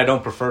 Not that I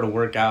don't prefer to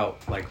work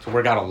out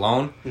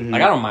alone.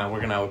 Like, I don't mind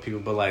working out with people,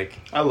 but, like...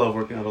 I love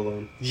working out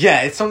alone.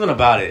 Yeah, it's something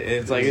about it.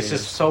 It's, like, it's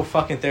just so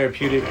fucking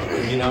therapeutic.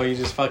 You know, you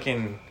just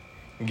fucking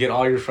get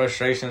all your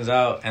frustrations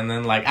out, and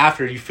then, like,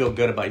 after you feel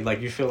good about it.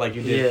 Like, you feel like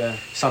you did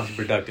something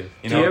productive.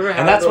 You know? Do you ever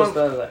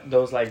have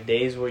those, like,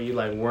 days where you,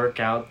 like, work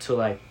out till,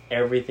 like,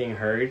 everything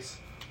hurts?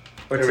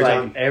 Or to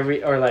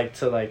like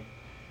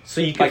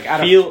so you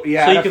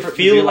can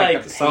feel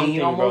like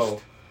something almost.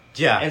 Bro.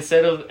 Yeah.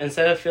 Instead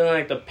of feeling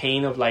like the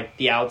pain of like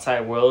the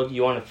outside world,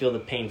 you want to feel the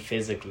pain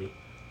physically.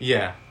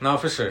 Yeah. No,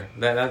 for sure.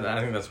 That I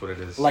think that's what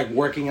it is. Like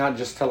working out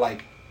just to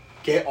like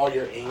get all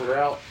your anger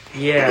out.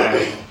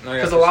 Yeah.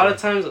 Because a lot of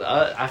times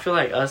I feel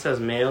like us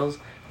as males,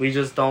 we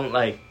just don't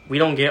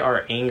get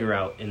our anger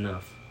out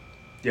enough.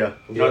 Yeah.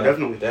 No,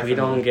 definitely. We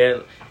don't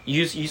get...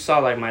 You saw,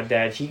 like, my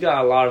dad. He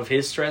got a lot of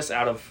his stress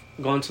out of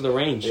going to the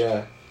range.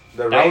 Yeah.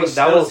 That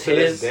was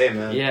his... day,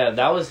 man. Yeah,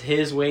 that was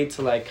his way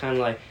to, like, kind of,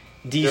 like,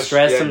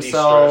 de-stress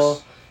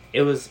himself.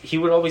 De-stress. He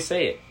would always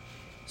say it.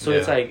 So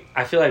it's, like,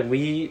 I feel like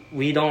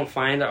we don't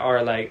find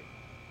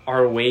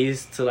our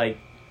ways to, like,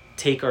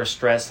 take our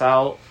stress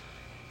out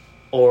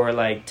or,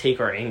 like, take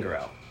our anger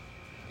out.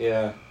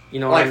 Yeah. You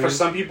know, like, for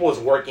some people, it's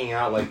working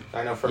out. Like,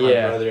 I know for my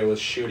brother, it was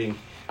shooting.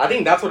 I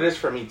think that's what it is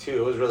for me,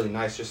 too. It was really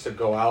nice just to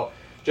go out,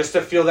 just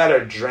to feel that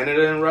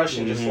adrenaline rush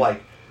and just,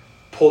 like,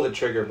 pull the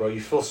trigger, bro.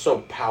 You feel so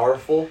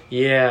powerful.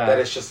 Yeah. That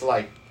it's just,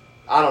 like,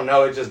 I don't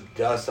know. It just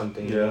does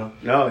something. You know?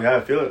 No, yeah,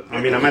 I feel it.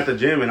 I mean, I'm at the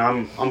gym and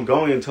I'm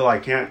going until I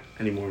can't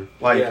anymore.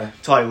 Like,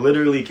 until I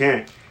literally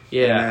can't.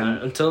 Yeah, then,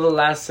 until the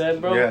last set,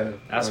 bro. Yeah,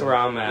 that's where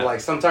I'm at. Like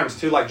sometimes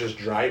too, like just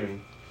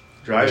driving.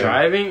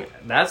 Driving,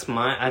 that's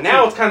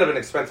now it's kind of an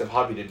expensive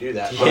hobby to do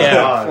that.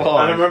 Yeah,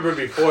 I remember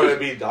before it'd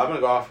be, I'm gonna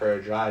go out for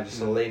a drive,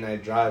 just a late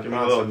night drive. Give me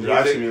a little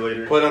drive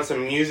simulator. Put on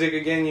some music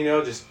again, you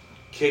know, just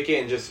kick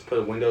it and just put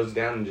the windows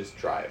down and just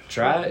drive.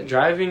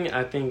 Driving,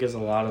 I think, is a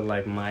lot of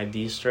like my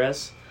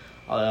de-stress.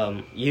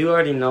 You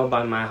already know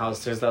by my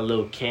house, there's that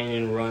little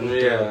canyon run through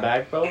the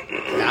back, bro.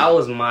 That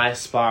was my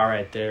spot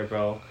right there,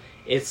 bro.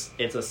 It's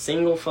a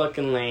single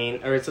fucking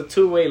lane, or it's a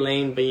two-way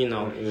lane, but you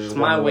know, it's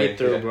my way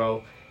through,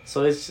 bro.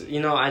 So it's,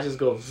 you know, I just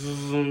go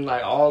zoom,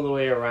 like all the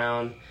way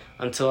around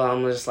until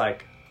I'm just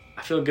like,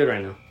 I feel good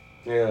right now.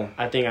 Yeah.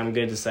 I think I'm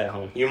good to set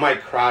home. You might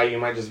cry, you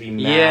might just be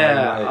mad.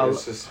 Yeah.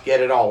 Let's just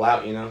get it all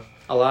out, you know?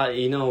 A lot,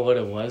 you know what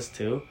it was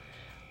too?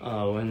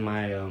 When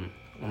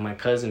my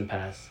cousin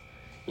passed.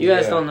 You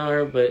guys don't know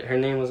her, but her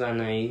name was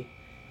Anaí.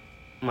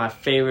 My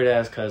favorite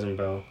ass cousin,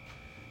 bro.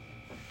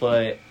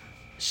 But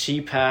she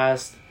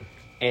passed,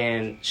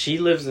 and she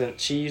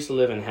used to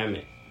live in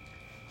Hemet.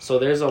 So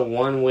there's a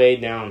one way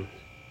down.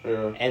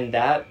 Yeah. And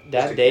that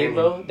day,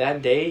 bro,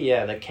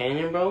 the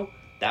canyon, bro,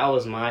 that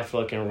was my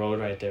fucking road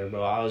right there,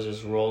 bro. I was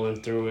just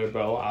rolling through it,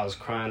 bro. I was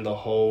crying the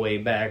whole way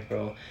back,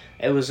 bro.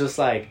 It was just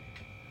like,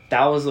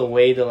 that was a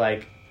way to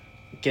like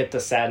get the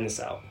sadness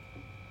out.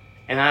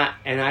 And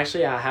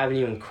actually I haven't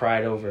even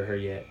cried over her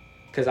yet,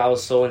 because I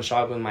was so in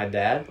shock with my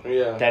dad.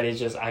 Yeah. That it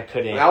just, I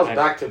couldn't. That was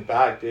back to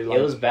back, dude. Like,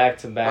 it was back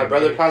to back. My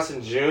brother passed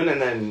in June, and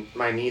then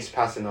my niece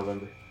passed in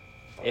November.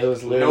 It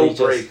was literally no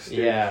breaks, dude.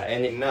 Yeah,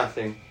 and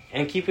nothing.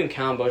 And keeping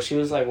count, bro. She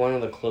was like one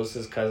of the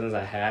closest cousins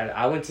I had.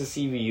 I went to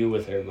CVU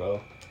with her, bro.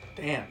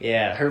 Damn.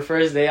 Yeah, her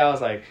first day, I was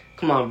like,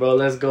 "Come on, bro,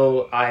 let's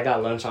go." I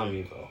got lunch on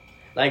me, bro.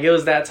 Like, it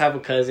was that type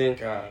of cousin.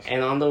 Gosh.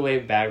 And on the way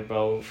back,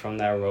 bro, from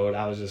that road,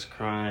 I was just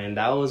crying.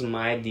 That was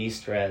my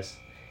de-stress.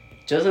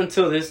 Just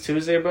until this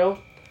Tuesday, bro,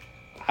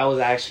 I was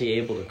actually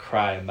able to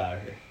cry about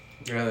her.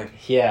 Really?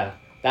 Yeah.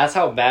 That's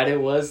how bad it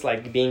was,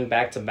 like, being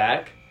back to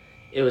back.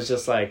 It was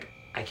just like,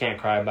 I can't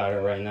cry about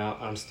her right now.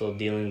 I'm still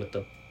dealing with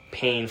the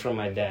pain from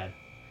my dad.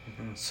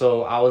 Mm-hmm.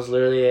 So I was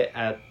literally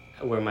at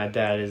where my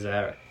dad is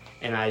at,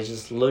 and I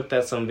just looked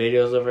at some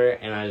videos of her,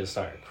 and I just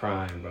started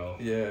crying, bro.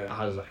 Yeah.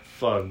 I was like,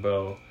 fuck,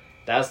 bro.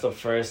 That's the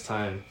first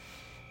time.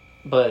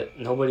 But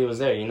nobody was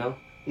there, you know?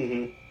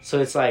 Mm-hmm. So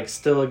it's like,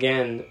 still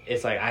again,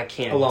 it's like, I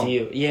can't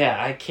deal. Yeah,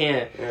 I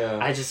can't. Yeah.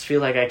 I just feel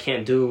like I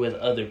can't do it with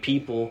other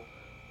people.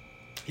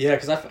 Yeah,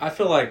 because I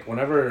feel like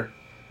whenever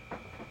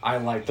I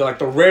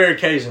the rare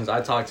occasions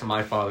I talk to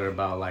my father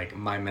about like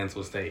my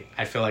mental state,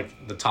 I feel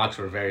like the talks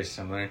were very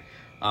similar.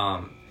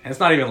 And it's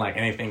not even like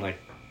anything like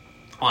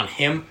on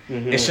him.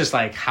 Mm-hmm. It's just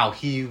like how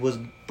he was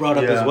brought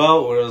up as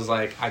well. Where it was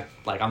like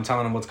I'm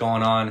telling him what's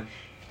going on,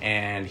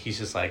 and he's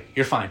just like,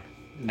 "You're fine.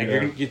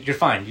 Like you're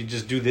fine. You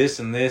just do this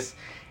and this."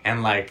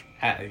 And like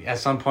at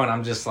some point,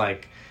 I'm just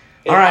like,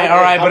 all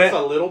right, but it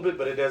helps a little bit,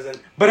 but it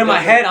doesn't. But in my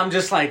head, I'm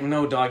just like,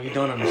 no, dog, you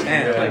don't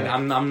understand. Like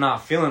I'm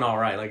not feeling all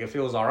right. Like it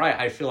feels all right.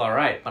 I feel all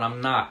right, but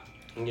I'm not.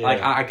 Yeah.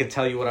 Like I could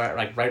tell you what I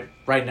like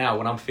right now.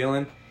 What I'm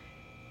feeling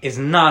is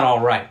not all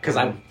right, because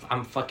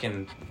I'm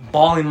fucking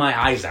bawling my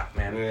eyes out,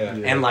 man.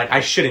 Yeah. And like I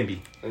shouldn't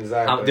be.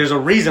 Exactly. There's a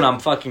reason I'm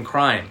fucking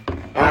crying. I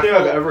don't think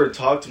I've ever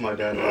talked to my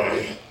dad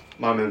about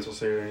my mental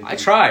state or anything. I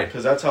tried,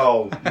 because that's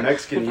how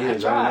Mexican he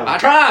is. I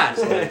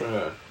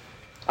tried.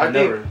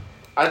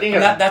 I think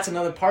that's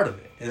another part of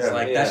it. It's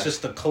that's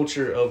just the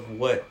culture of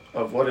what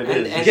it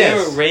is. And they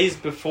were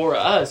raised before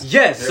us.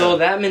 Yes. So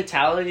that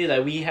mentality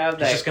that we have,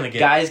 that just gonna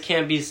guys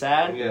can't be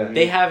sad,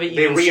 they have it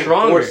they even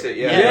reinforce stronger.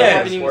 It, they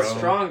have it even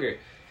stronger.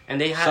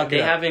 And they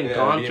haven't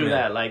gone through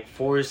that like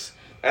force.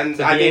 And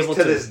to I be think able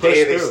to this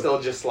day through. they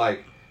still just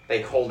like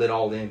they hold it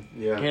all in.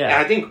 Yeah.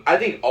 And I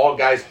think all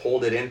guys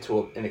hold it in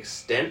to an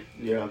extent.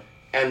 Yeah.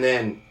 And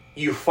then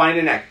you find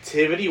an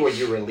activity where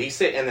you release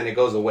it, and then it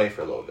goes away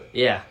for a little bit.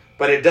 Yeah.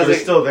 But it doesn't.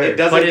 It's still there. It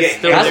doesn't get.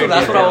 Still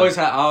that's what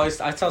I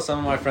always I tell some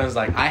of my friends,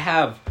 like, I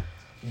have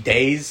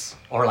days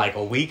or like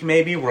a week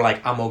maybe where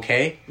like I'm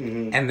okay,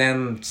 and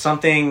then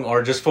something,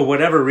 or just for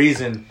whatever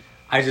reason,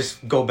 I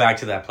just go back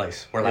to that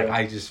place where like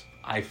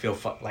I feel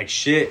like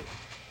shit.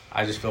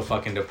 I just feel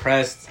fucking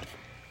depressed,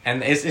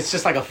 and it's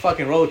just like a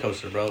fucking roller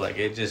coaster, bro. Like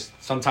it just,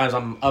 sometimes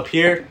I'm up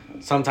here,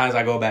 sometimes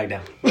I go back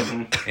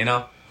down. You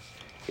know?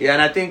 Yeah,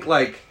 and I think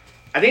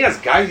as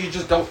guys, you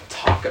just don't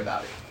talk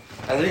about it.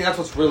 I think that's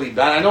what's really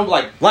bad. I know,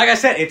 like I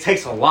said, it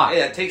takes a lot.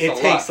 Yeah, it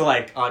takes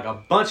like a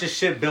bunch of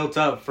shit built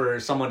up for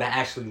someone to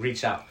actually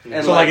reach out.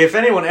 And so like if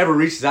anyone ever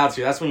reaches out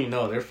to you, that's when you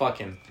know they're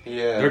fucking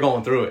they're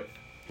going through it.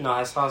 No,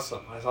 I saw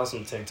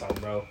some TikTok,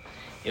 bro.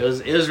 It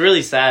was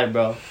really sad,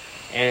 bro.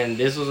 And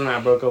this was when I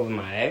broke up with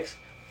my ex,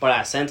 but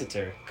I sent it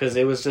to her because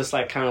it was just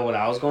like kind of what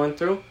I was going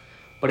through.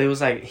 But it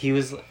was like it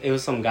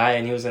was some guy,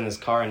 and he was in his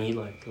car, and he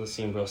like was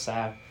seemed real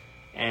sad,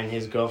 and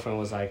his girlfriend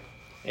was like,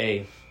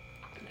 "Hey,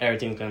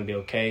 everything's gonna be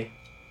okay.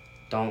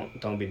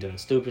 Don't be doing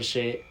stupid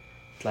shit.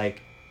 Like,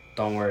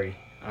 don't worry,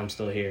 I'm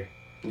still here."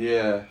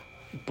 Yeah.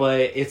 but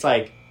it's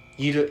like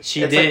she It's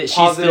did. like She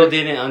positive- still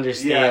didn't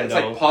understand. Yeah, it's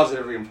though. like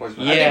positive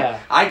reinforcement. Yeah.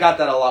 I got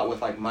that a lot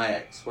with like my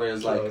ex,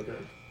 whereas like Okay.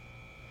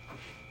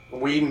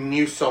 we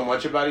knew so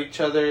much about each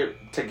other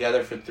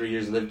together for 3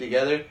 years, lived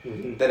together,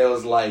 Mhm. that it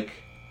was like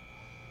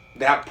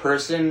that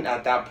person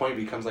at that point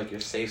becomes like your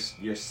safe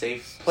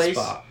place,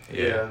 Spot.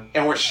 Yeah.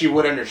 and where she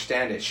would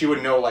understand it. She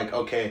would know like,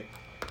 okay,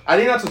 I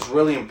think that's what's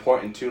really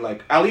important too.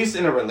 Like at least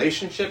in a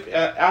relationship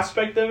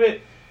aspect of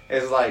it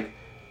is like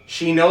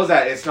she knows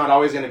that it's not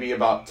always going to be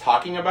about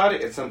talking about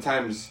it. It's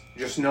sometimes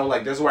just know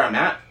like this is where I'm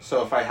at.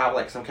 So if I have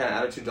like some kind of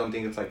attitude, don't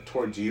think it's like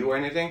towards you or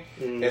anything.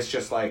 Mm. It's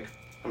just like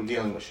I'm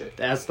dealing with shit.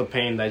 That's the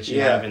pain that you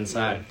Yeah. have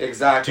inside.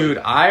 Exactly, Dude,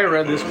 I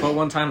read this quote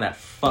one time that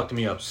fucked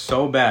me up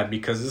so bad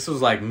because this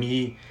was like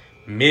me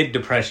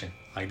mid-depression.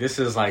 Like this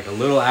is like a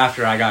little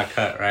after I got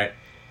cut, right?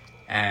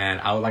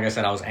 And I was, like I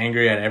said, I was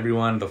angry at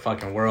everyone, the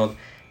fucking world.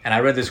 And I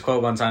read this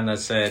quote one time that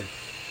said,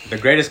 "The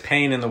greatest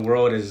pain in the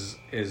world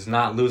is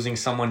not losing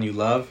someone you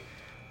love.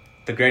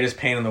 The greatest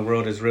pain in the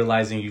world is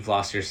realizing you've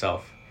lost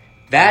yourself."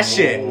 That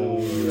shit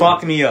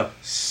fucked me up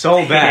so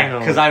bad Damn.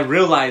 because I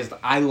realized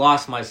I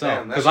lost myself.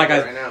 Damn, Because that's like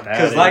shit right now.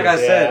 because like I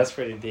said, that's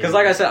pretty deep. because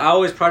like I said, I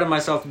always prided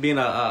myself being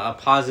a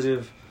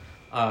positive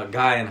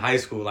guy in high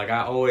school. Like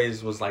I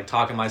always was like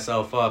talking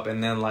myself up,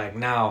 and then like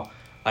now,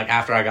 like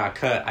after I got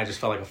cut, I just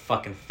felt like a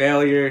fucking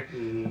failure.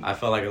 Mhm. I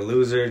felt like a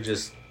loser.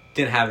 Just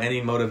didn't have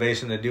any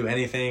motivation to do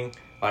anything.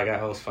 Like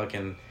I was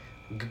fucking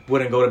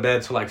wouldn't go to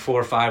bed till like 4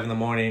 or 5 in the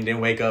morning.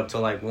 Didn't wake up till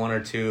like 1 or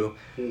 2.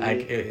 Mhm.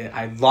 Like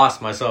I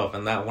lost myself,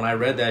 and that when I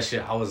read that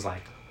shit, I was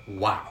like,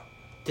 wow.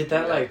 Did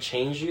that like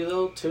change you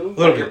though too? A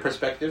little Like your bit.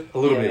 perspective. A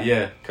little Yeah. bit,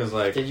 yeah. Because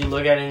like, Did you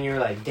look at it and you were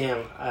like,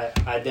 damn,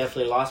 I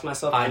definitely lost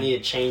myself. I need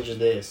to change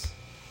this.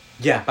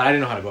 yeah, but I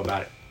didn't know how to go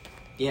about it.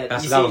 Yeah,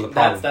 That you was see, the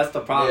problem. That's the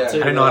problem Yeah. too.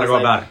 I didn't know how to It's go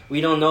like, about it.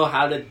 We don't know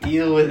how to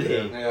deal with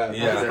it. Yeah,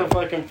 Yeah. That's the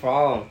fucking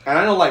problem. And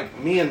I know, like,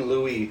 me and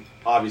Louis,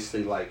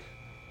 obviously, like,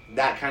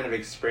 that kind of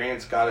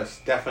experience got us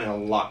definitely a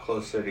lot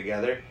closer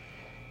together.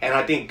 And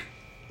I think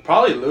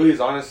probably Louis,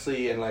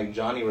 honestly, and, like,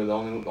 Johnny were the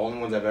only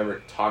ones I've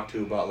ever talked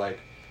to about, like,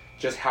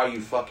 just how you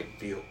fucking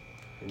feel.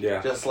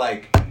 Yeah. Just,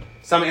 like,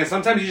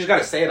 sometimes you just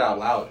gotta say it out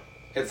loud.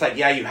 It's like,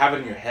 yeah, you have it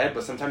in your head,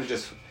 but sometimes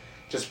just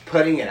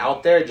putting it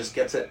out there just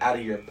gets it out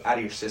of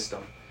your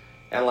system.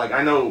 And, like,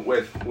 I know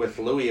with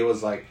Louis, it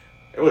was, like,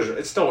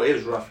 it still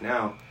is rough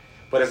now,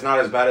 but it's not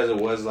as bad as it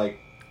was, like,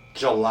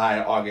 July,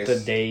 August. The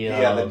day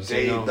Yeah, the of,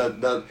 day, you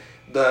know.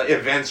 the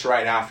events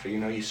right after, you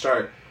know, you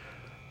start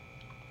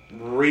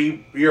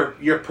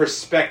your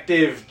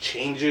perspective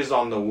changes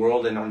on the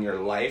world and on your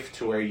life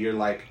to where you're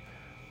like,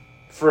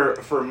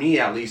 for me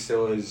at least, it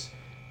was,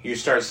 you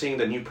start seeing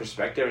the new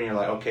perspective and you're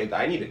like, okay,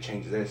 I need to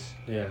change this.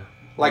 Yeah.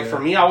 Like, Yeah. for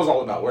me, I was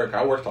all about work.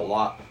 I worked a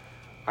lot.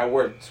 I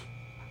worked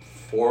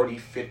 40,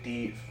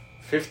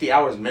 50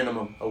 hours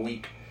minimum a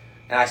week.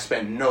 And I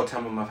spent no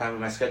time with my family.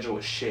 My schedule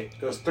was shit.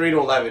 It was 3 to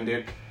 11,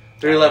 dude.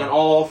 3 to 11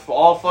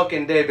 all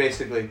fucking day,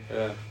 basically.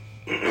 Yeah.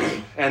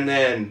 And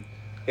then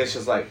it's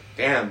just like,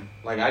 damn,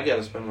 like, I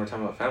gotta spend more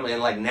time with my family.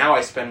 And, like, now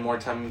I spend more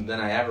time than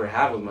I ever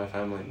have with my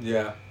family.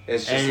 Yeah.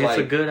 It's just And like...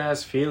 it's a good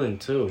ass feeling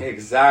too.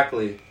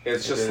 Exactly.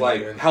 It's just is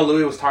like good. how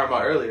Louis was talking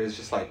about earlier. It's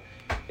just like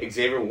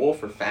Xavier Wolf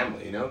for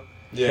family, you know?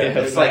 Yeah.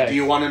 It's like, do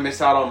you want to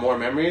miss out on more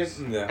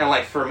memories? Yeah. And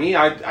like for me,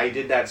 I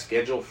did that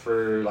schedule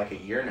for like a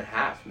year and a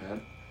half,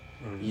 man.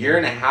 Year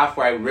and a half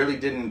where I really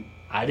didn't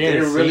I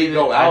didn't see really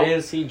go out. I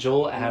didn't see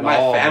Joel at my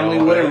all. family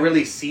bro. wouldn't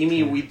really see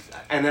me.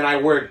 And then I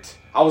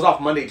was off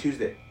Monday,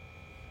 Tuesday.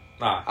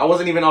 Ah. I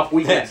wasn't even off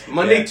weekends.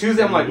 Monday, Yeah.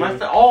 Tuesday, I'm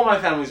like, all my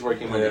family's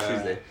working Monday, Yeah.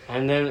 Tuesday.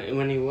 And then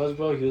when he was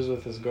broke, he was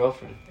with his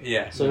girlfriend.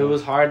 Yeah. So it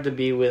was hard to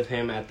be with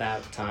him at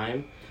that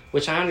time,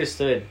 which I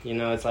understood. You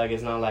know, it's like,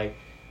 it's not like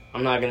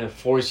I'm not going to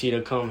force you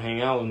to come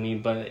hang out with me,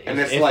 but And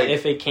it's if, like-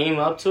 if it came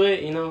up to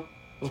it, you know,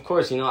 of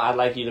course, you know, I'd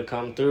like you to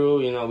come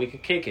through, you know, we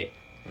could kick it.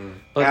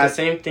 But Yeah. the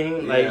same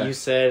thing, like Yeah. you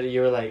said,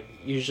 you're like,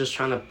 you're just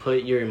trying to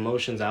put your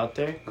emotions out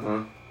there. Uh-huh.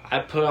 I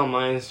put on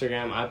my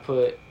Instagram, I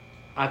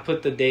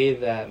put the day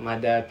that my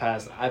dad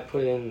passed, I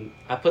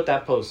put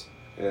that post.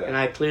 Yeah. And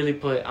I clearly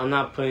put, I'm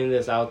not putting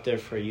this out there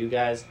for you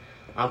guys.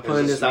 I'm It's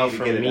putting just this me out to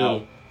for get it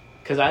out. me.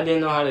 Because I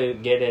didn't know how to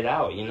get it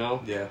out, you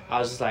know? Yeah. I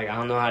was just like, I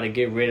don't know how to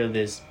get rid of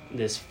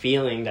this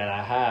feeling that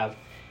I have.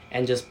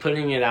 And just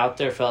putting it out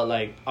there felt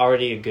like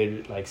already a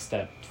good, like,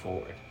 step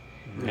forward.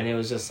 Mm-hmm. And it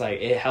was just like,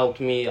 it helped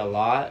me a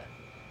lot.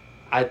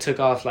 I took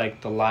off, like,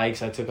 the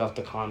likes, I took off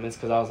the comments,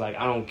 because I was like,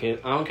 I don't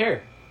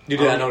care. You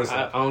did. I noticed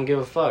that. I don't give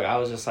a fuck. I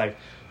was just like,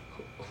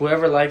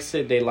 whoever likes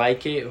it, they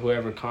like it.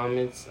 Whoever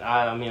comments,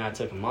 I mean, I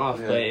took them off,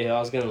 Yeah. but if I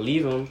was gonna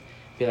leave them,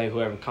 be like,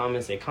 whoever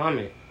comments, they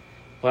comment.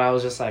 But I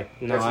was just like,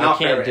 no, it's I not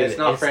can't for, do it's it.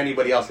 not for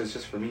anybody else. It's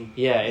just for me.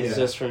 Yeah, it's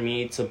Yeah. just for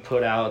me to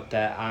put out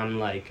that I'm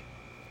like,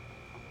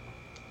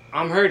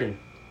 I'm hurting.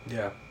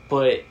 Yeah.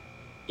 But,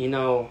 you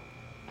know,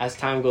 as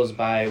time goes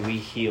by, we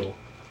heal.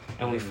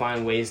 And we Mm-hmm.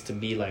 find ways to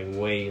be like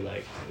way,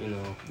 like, you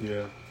know.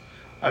 Yeah.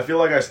 I feel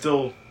like I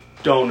still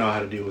don't know how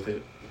to deal with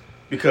it.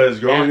 Because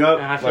growing Yeah, up,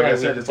 and I feel like I like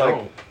we said, it's like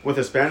don't. with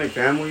Hispanic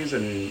families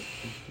and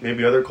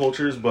maybe other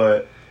cultures,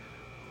 but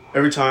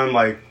every time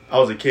like I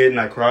was a kid and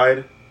I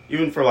cried,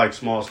 even for like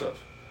small stuff,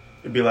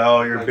 it'd be like,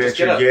 oh, you're a bitch,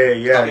 you're gay,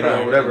 yeah, you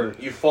know, whatever.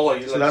 You fall,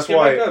 you so like, that's just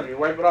why get back up, you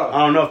wipe it off. I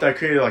don't know if that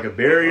created like a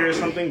barrier or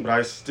something, but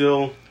I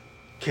still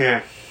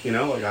can't, you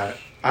know, like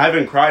I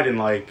haven't cried in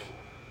like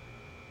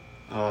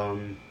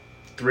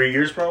 3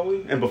 years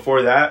probably, and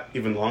before that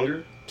even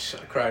longer.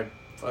 I cried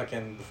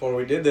fucking before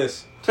we did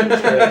this. So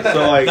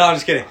like, no, I'm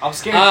just kidding. I'm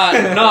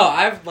scared. No,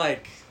 I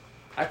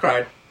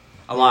cried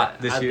a lot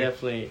this year.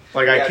 Definitely.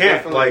 like I can't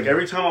definitely. like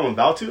every time I'm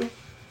about to,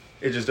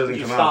 it just doesn't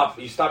come out.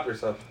 You stop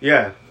yourself.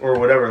 Yeah, or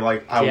whatever.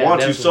 Like I Yeah,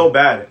 want definitely. to so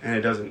bad, and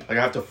it doesn't. Like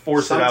I have to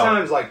force it out.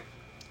 Sometimes, like,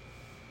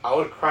 I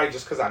would cry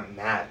just because I'm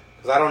mad.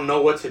 Because I don't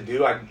know what to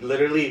do.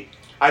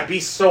 I'd be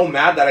so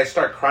mad that I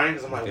start crying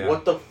because I'm like,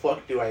 what the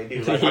fuck do I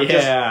do? Like,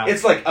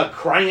 it's like a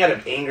crying out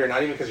of anger,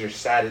 not even because you're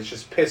sad. It's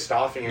just pissed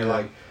off, and you're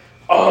like,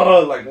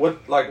 oh,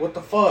 what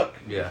the fuck?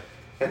 Yeah.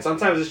 And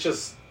sometimes it's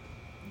just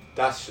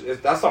that's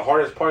the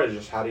hardest part is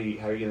just how are you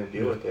gonna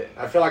deal with it?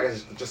 I feel like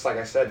it's just like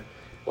I said,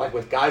 like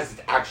with guys,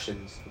 it's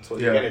actions. It's what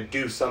you're gonna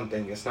do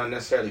something. It's not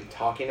necessarily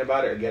talking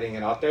about it or getting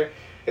it out there.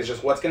 It's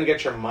just what's gonna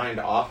get your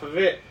mind off of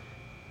it,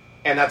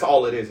 and that's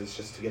all it is. It's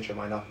just to get your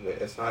mind off of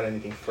it. It's not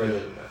anything further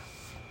than that.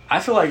 I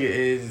feel like it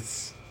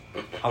is.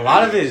 A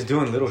lot of it is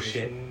doing little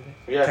shit.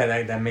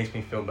 Yeah. That makes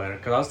me feel better.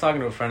 Because I was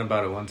talking to a friend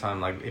about it one time.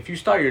 Like, if you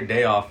start your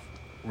day off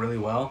really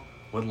well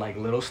with, like,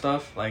 little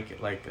stuff, like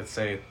let's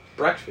say...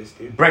 Breakfast,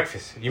 dude.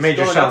 Breakfast. You made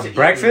Going out yourself to eat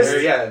breakfast.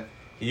 Yeah.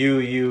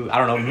 You, I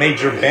don't know, made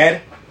your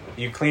bed.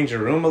 You cleaned your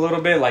room a little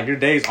bit. Like, your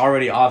day's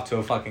already off to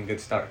a fucking good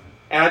start.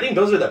 And I think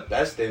those are the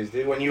best days,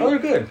 dude. When you... Those are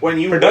good. When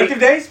you... Productive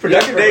days?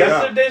 Productive days.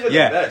 Productive days are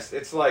the best.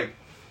 It's like...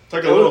 It's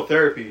like a little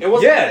therapy. It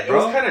was bro. It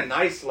was kind of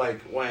nice, like,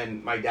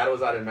 when my dad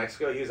was out in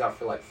Mexico. He was out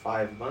for, like,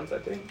 5 months, I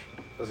think.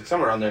 It was, like,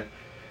 somewhere around there.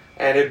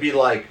 And it'd be,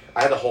 like,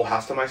 I had the whole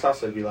house to myself,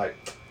 so it'd be, like,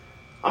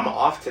 I'm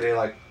off today,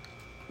 like,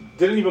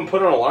 didn't even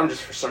put on an alarm,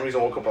 just for some reason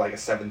woke up at, like, at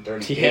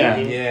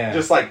 7:30. Yeah.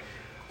 Just, like,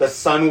 the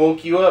sun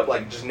woke you up,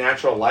 like, just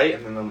natural light,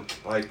 and then I'm,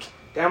 like,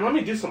 damn, let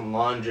me do some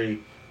laundry.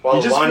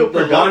 While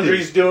the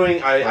laundry's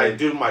doing, I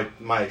do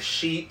my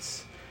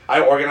sheets. I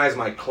organize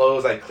my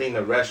clothes. I clean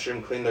the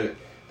restroom, clean the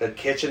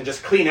kitchen,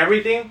 just clean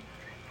everything,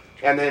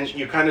 and then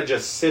you kind of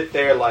just sit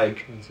there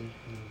like,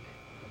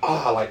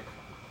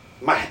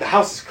 the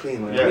house is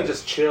clean. Like, let me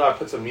just chill. I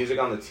put some music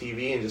on the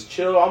TV and just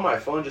chill on my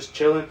phone, just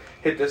chilling.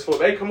 Hit this food.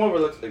 Hey, come over.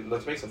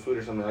 Let's make some food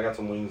or something. I got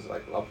some wings.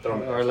 Like, I'll throw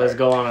them. Or let's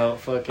go on a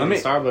fucking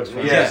Starbucks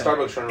run. Yeah,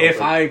 Starbucks run.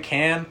 If I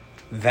can,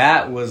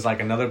 that was like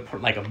another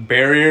like a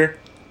barrier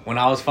when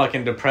I was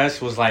fucking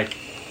depressed. Was like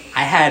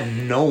I had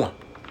no one,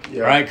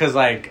 right? Because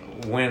like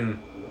when.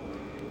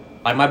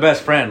 Like, my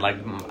best friend, like,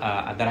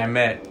 that I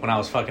met when I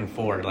was fucking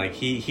 4, like,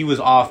 he was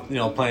off, you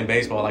know, playing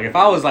baseball. Like, if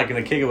I was, like,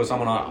 going to kick it with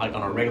someone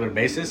on a regular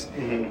basis,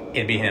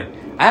 it'd be him.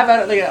 I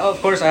have, like,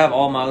 of course, I have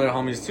all my other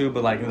homies, too,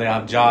 but, like, they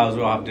have jobs,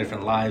 we all have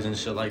different lives and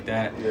shit like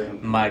that. Yeah.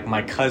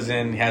 My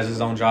cousin has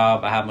his own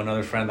job. I have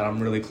another friend that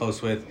I'm really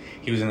close with.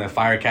 He was in the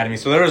fire academy.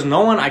 So there was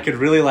no one I could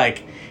really,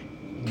 like,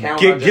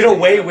 get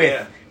away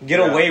with.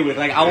 Get away with.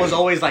 Like, I was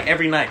always, like,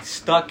 every night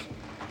stuck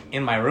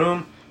in my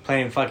room,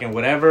 playing fucking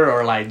whatever,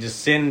 or like just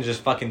sitting,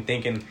 just fucking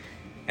thinking,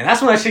 and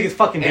that's when that shit gets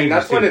fucking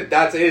dangerous. And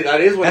that's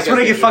when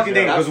it gets fucking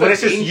dangerous. Because when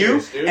it's just you,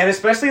 dude. And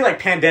especially like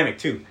pandemic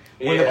too.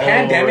 When the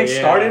pandemic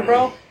started,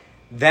 bro,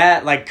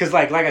 that like, cause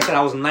like I said,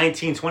 I was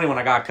 19, 20 when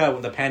I got cut.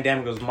 When the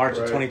pandemic was March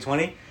of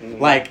 2020,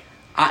 like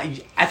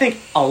I think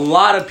a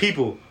lot of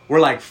people were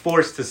like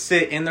forced to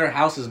sit in their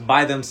houses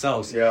by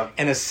themselves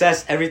and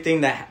assess everything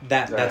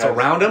that's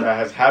around them. That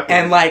has happened.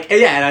 And like,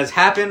 it has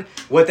happened,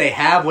 what they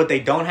have, what they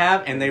don't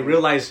have, and they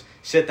realize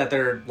shit that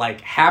they're like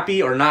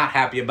happy or not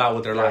happy about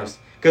with their lives.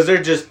 Because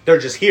they're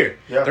just here.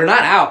 Yeah. They're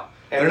not out.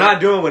 And they're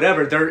not doing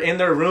whatever. They're in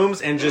their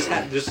rooms and just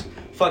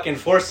fucking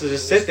forced to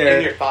just sit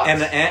there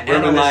and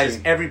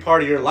analyze every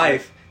part of your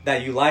life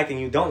that you like and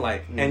you don't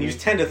like. And you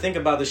tend to think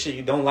about the shit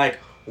you don't like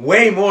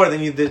way more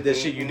than you did the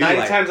shit you do 90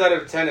 like. times out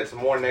of 10, it's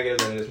more negative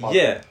than it is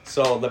positive. Yeah,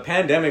 so the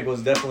pandemic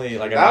was definitely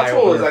like an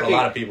eye-opener for a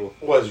lot of people.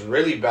 Was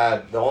really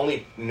bad. The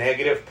only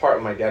negative part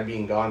of my dad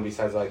being gone,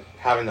 besides like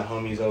having the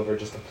homies over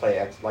just to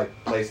play like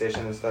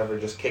PlayStation and stuff, or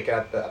just kick it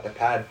at the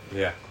pad,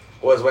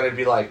 was when it'd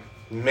be like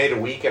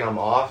midweek and I'm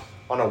off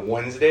on a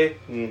Wednesday,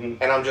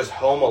 and I'm just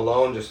home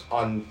alone, just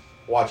on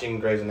watching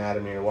Grey's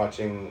Anatomy or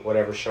watching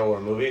whatever show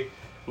or movie,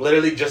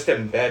 literally just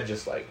in bed,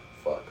 just like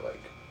fuck, like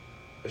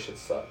this shit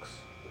sucks.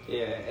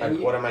 Yeah, like,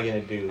 what am I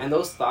gonna do? And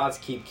those thoughts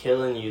keep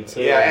killing you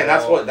too. Yeah, and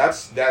that's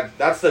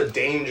the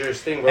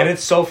dangerous thing, bro. And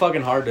it's so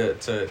fucking hard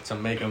to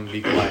make them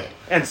be quiet.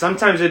 And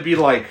sometimes it'd be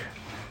like,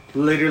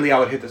 literally, I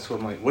would hit this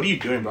with like, "What are you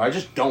doing, bro? I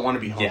just don't want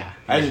to be home. Yeah,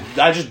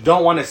 I just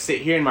don't want to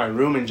sit here in my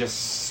room and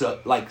just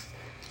sulk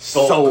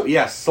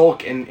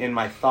in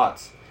my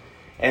thoughts."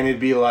 And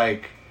it'd be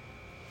like,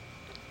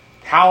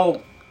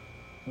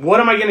 what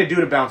am I gonna do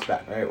to bounce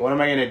back? Right? What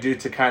am I gonna do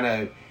to kind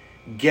of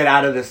get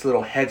out of this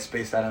little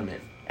headspace that I'm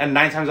in? And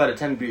 9 times out of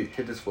 10,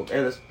 hit this fool.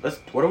 Hey, let's.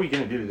 What are we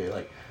gonna do today?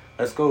 Like,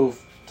 let's go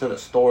to the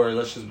store.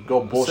 Let's just go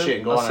bullshit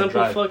and go on a drive.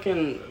 A simple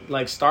fucking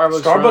like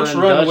Starbucks run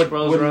Dutch would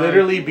Bros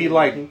literally be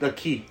like the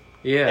key.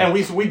 Yeah. And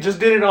we just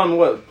did it on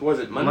what was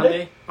it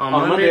Monday? On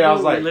Monday, I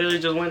was like, we literally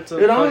just went to.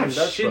 Dude, I don't fucking have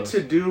Dutch shit Bros.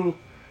 to do.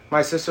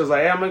 My sister was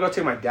like, "Yeah, I'm gonna go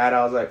take my dad."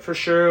 I was like, "For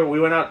sure." We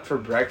went out for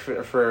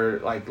breakfast, for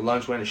like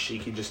lunch. Went to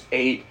Shiki, just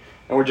ate,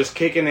 and we're just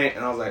kicking it.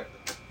 And I was like,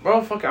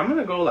 "Bro, fuck it, I'm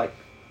gonna go." Like,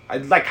 I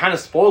like kind of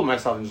spoiled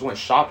myself and just went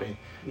shopping.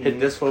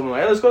 Hit this foot. I'm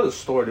like, hey, let's go to the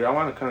store, dude. I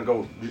want to kind of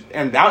go.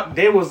 And that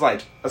day was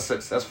like a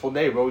successful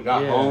day, bro. We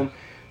got home,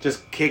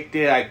 just kicked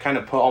it. I kind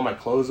of put all my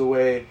clothes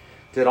away,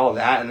 did all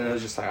that, and then it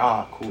was just like,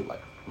 cool.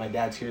 Like, my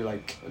dad's here.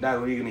 Like, Dad,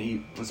 what are you gonna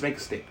eat? Let's make a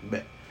steak.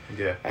 Bet.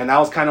 Yeah. And that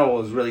was kind of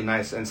what was really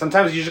nice. And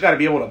sometimes you just got to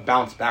be able to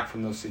bounce back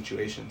from those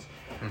situations.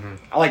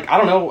 Mm-hmm. Like, I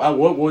don't know,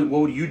 what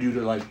would you do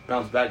to like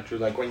bounce back, Drew?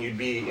 Like when you'd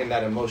be in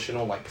that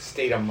emotional like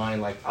state of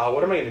mind, like,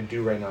 what am I gonna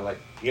do right now? Like,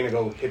 you're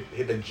gonna go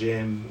hit the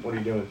gym. What are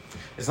you doing?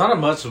 It's not as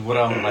much of what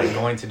I'm like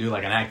going to do,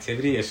 like an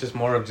activity. It's just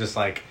more of just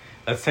like,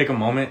 let's take a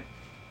moment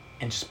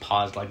and just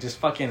pause. Like,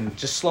 just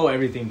slow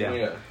everything down.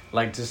 Yeah.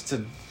 Like, just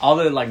to all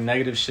the like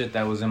negative shit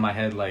that was in my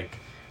head, like,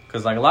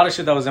 because like a lot of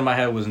shit that was in my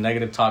head was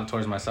negative talk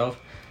towards myself.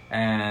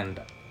 And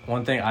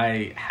one thing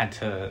I had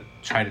to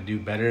try to do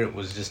better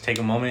was just take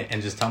a moment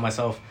and just tell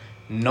myself,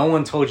 no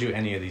one told you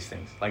any of these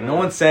things. Like, no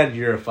one said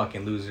you're a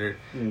fucking loser.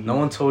 Mm-hmm. No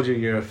one told you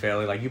you're a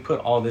failure. Like, you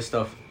put all this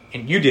stuff,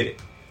 and you did it.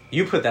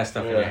 You put that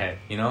stuff in your head,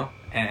 you know?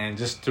 And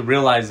just to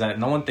realize that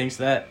no one thinks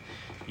that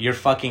you're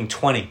fucking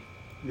 20.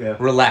 Yeah.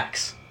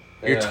 Relax.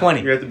 You're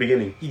 20. You're at the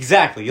beginning.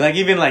 Exactly. Like,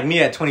 even like me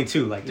at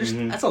 22, like,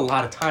 that's a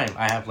lot of time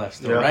I have left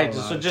still, right?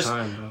 Just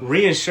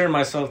reassure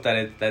myself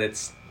that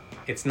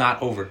it's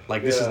not over.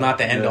 Like, this is not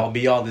the end all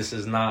be all. This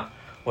is not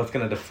what's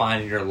gonna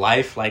define your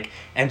life. Like,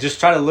 and just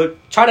try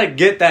to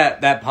get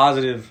that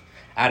positive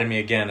out of me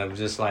again of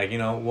just like, you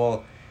know,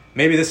 well,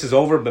 maybe this is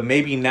over, but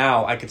maybe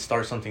now I could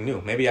start something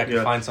new. Maybe I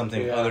could find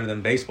something other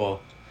than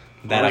baseball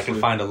that I can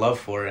find a love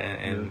for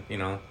and you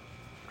know,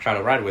 try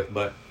to ride with.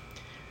 But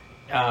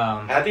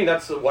I think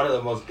that's one of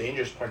the most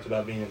dangerous parts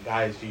about being a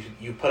guy is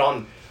you put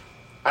on.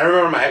 I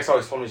remember my ex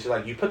always told me, she's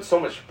like, you put so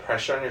much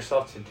pressure on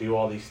yourself to do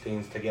all these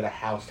things, to get a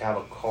house, to have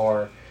a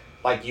car.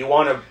 Like, you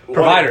want to...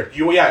 Provider.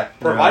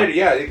 Provider,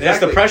 exactly. There's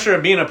the pressure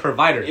of being a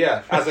provider.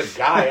 Yeah, as a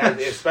guy,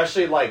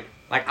 especially like...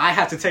 Like, I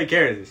have to take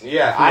care of this.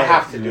 Yeah, I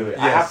have to do it.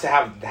 Yes. I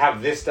have to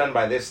have this done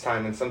by this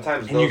time, and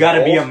sometimes... And you got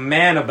to be a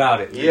man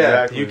about it.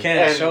 Yeah. Exactly. You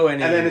can't show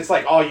any... And then it's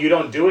like, oh, you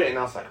don't do it, and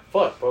I was like,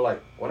 fuck, bro,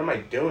 like, what am I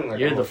doing? Like,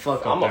 You're the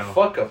fuck up I'm a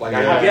fuck up. Like,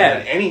 I haven't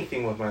done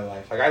anything with my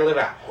life. Like, I live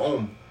at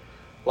home.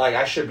 Like,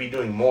 I should be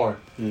doing more.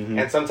 Mm-hmm.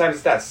 And sometimes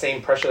it's that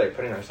same pressure that you're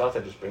putting on yourself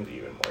that just brings you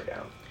even more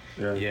down.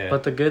 Yeah.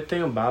 But the good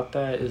thing about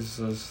that is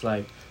just,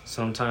 like,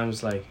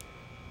 sometimes, like,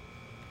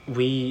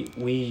 we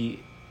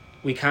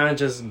kind of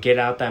just get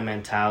out that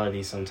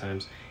mentality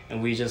sometimes.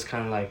 And we just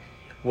kind of, like,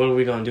 what are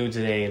we going to do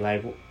today?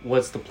 Like,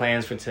 what's the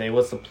plans for today?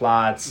 What's the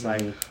plots? Mm-hmm.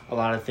 Like, a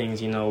lot of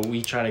things, you know,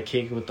 we try to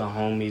kick it with the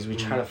homies. We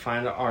try to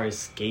find our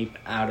escape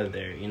out of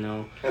there, you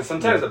know? And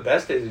sometimes the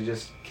best days are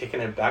just kicking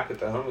it back with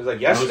the homies.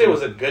 Like, yesterday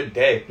was a good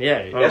day.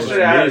 Yeah.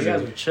 Yesterday, you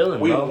guys were chilling,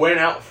 we bro. went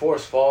out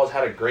Forest Falls,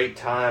 had a great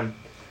time.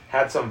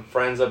 Had some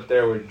friends up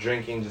there, were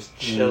drinking, just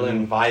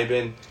chilling,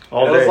 vibing. It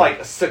was like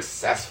a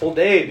successful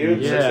day,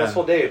 dude. Yeah.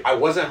 Successful day. I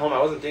wasn't home. I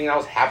wasn't thinking. I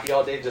was happy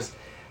all day, just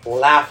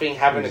laughing,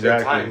 having a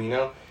good time, you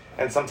know?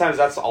 And sometimes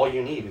that's all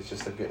you need. It's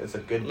just a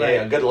good day,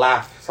 a good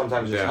laugh.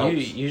 Sometimes just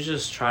helps. You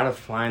just try to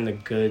find the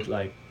good,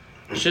 like,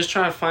 just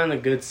try to find a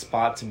good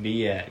spot to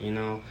be at, you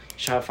know? You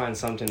try to find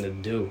something to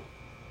do.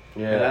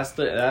 Yeah.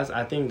 And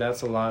I think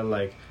that's a lot,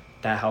 like,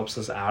 that helps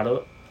us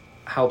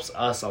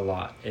a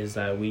lot, is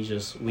that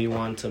we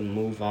want to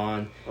move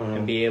on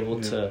and be able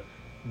to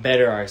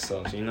better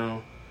ourselves, you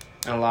know?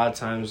 And a lot of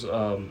times,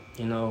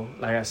 you know,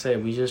 like I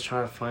said, we just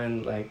try to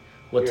find, like,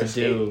 what to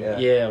do.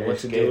 Yeah, what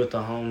to do with the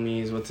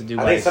homies, what to do.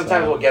 I think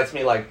sometimes what gets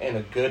me, like, in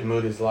a good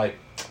mood is, like,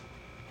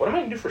 what am I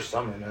gonna do for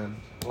summer, man?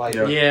 Like,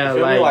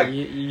 like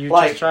you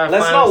like, just try to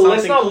let's find not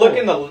something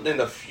cool. look in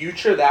the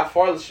future that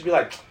far. Let's just be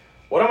like,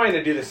 what am I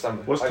gonna do this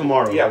summer? What's like,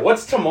 tomorrow? Yeah,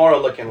 what's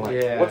tomorrow looking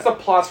like? Yeah. What's the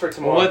plots for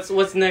tomorrow?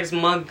 What's next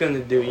month gonna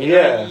do? You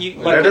know,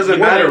 that doesn't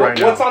matter right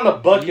now. What's on the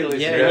bucket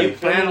list? Yeah, you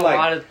plan a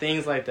lot of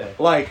things like that.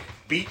 Like,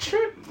 beach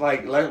trip?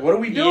 Like what are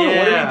we doing? Yeah.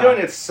 What are we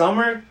doing? It's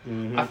summer.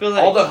 Mm-hmm. I feel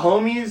like all the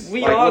homies.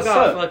 We like, all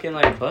got up? fucking,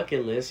 like,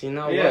 bucket lists, you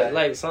know? Yeah. But,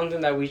 like,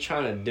 something that we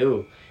trying to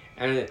do.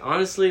 And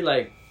honestly,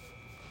 like,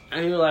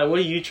 and you're like, what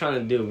are you trying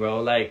to do,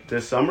 bro? Like,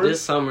 this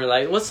summer,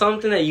 like, what's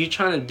something that you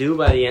trying to do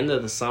by the end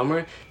of the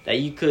summer that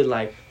you could,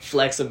 like,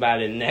 flex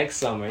about it next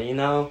summer, you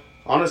know?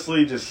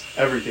 Honestly, just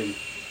everything.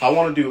 I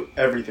want to do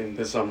everything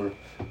this summer.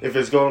 If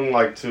it's going,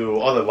 like, to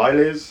all the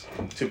bailes,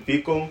 to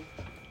Pico,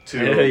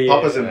 to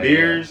Papas and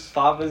Beers.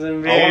 Papas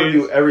and Beers. I want to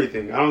do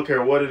everything. I don't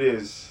care what it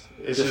is.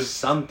 It's just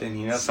something,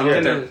 you know?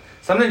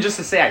 Something just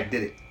to say I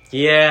did it.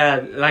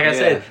 Yeah, like I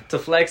said, to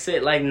flex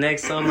it, like,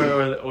 next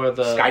summer or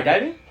the...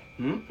 Skydiving?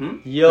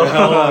 Yo.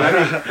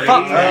 That's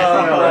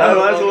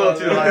a little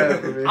too high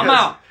for me. I'm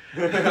out.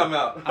 I'm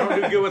out. I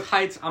don't do good with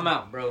heights. I'm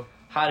out, bro.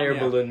 Hot air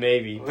balloon,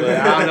 maybe. But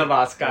I don't know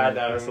about skydiving.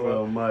 That's a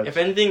little much. If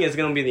anything, it's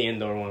going to be the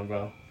indoor one,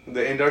 bro.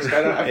 The indoor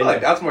skydiving. I feel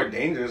like that's more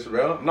dangerous,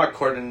 bro. I'm not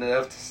coordinated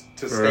enough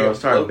to stay Bro, afloat.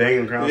 start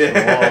banging across the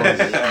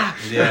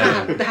walls.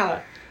 Yeah.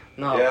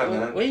 No, Yeah, what,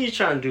 man. what are you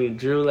trying to do,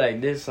 Drew? Like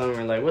this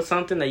summer, like what's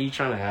something that you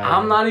trying to have?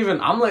 I'm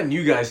letting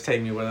you guys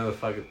take me wherever the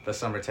fuck the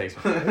summer takes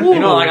me. You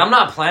know, like I'm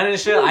not planning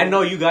shit. I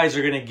know you guys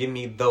are gonna give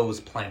me those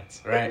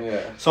plans, right?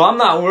 Yeah. So I'm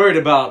not worried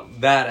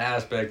about that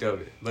aspect of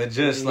it. But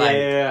just like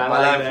yeah, I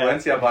Mala like that.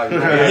 influencia, Bobby.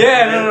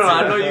 yeah, no.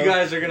 I know you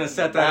guys are gonna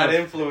set that Bad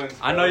up. influence.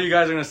 I know you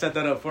guys are gonna set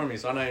that up for me,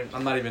 so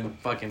I'm not even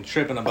fucking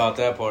tripping about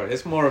that part.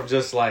 It's more of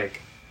just like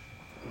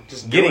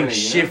Just getting doing it,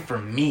 shit you know?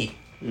 from me.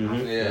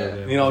 Mm-hmm.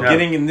 Yeah. You know,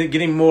 Yeah.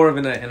 getting more of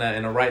in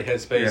a right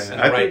headspace, Yeah, in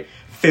I a right think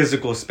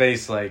physical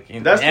space, like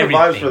in That's the vibes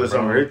everything, for the bro.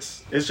 summer.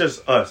 It's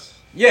just us.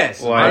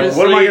 Yes, Like, Honestly,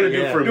 what am I gonna do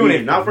yeah. for Doing me? it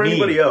for Not for me.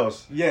 anybody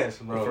else. yes,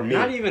 bro. For me.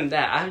 Not even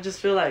that. I just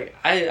feel like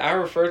I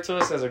refer to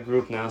us as a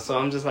group now, so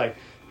I'm just like,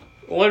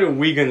 what are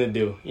we gonna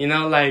do? You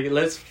know, like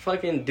let's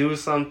fucking do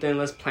something.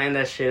 Let's plan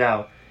that shit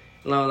out.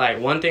 You know, like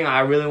one thing I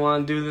really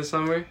want to do this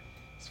summer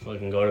is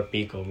fucking go to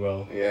Pico,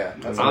 bro. Yeah.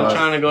 That's I'm enough.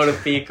 trying to go to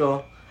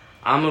Pico.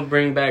 I'm gonna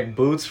bring back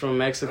boots from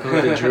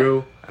Mexico to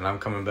Drew, And I'm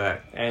coming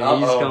back. and Uh-oh.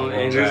 he's going.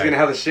 And Drew's gonna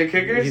have the shit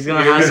kickers? he's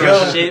gonna Here have we some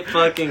go. shit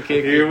fucking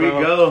kickers. Here we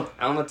bro. go.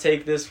 I'm gonna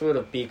take this for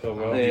the Pico,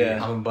 bro. Yeah. I'm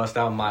gonna bust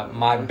out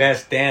my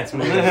best dance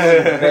move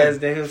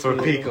Best dance for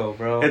move. Pico,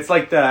 bro. It's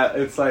like that.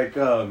 It's like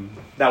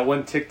that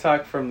one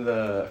TikTok from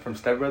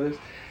Step Brothers.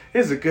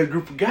 It's a good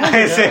group of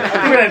guys. We're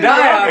gonna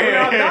die out We're here.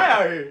 gonna die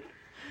out here.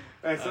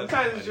 And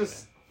sometimes it's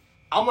just,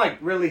 I'm like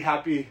really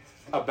happy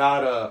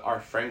about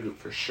our friend group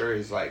for sure.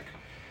 Is like,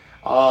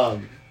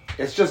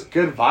 it's just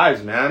good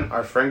vibes, man.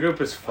 Our friend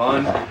group is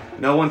fun.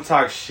 No one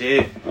talks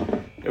shit.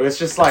 It was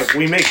just like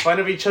we make fun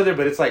of each other,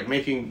 but it's like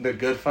making the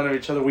good fun of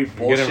each other. We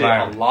bullshit a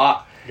environment.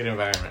 lot. Good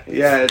environment.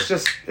 Yeah, it's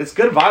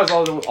good vibes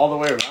all the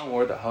way around.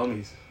 We're the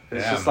homies.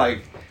 It's Yeah, just man.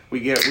 like we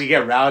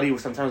get rowdy.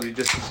 Sometimes we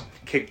just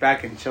kick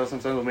back and chill.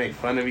 Sometimes we make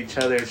fun of each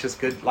other. It's just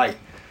good. Like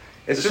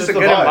it's just a the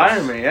good vibes.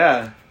 environment.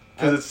 Yeah,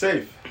 Because it's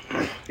safe.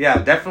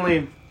 yeah,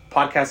 definitely.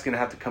 Podcast's gonna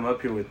have to come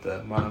up here with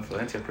the Mala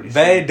Influencia pretty soon.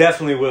 They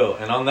definitely will.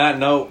 And on that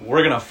note,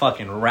 we're gonna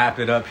fucking wrap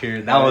it up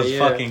here. That was Yeah.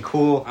 fucking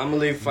cool. I'm gonna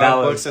leave That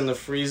 $5 was- in the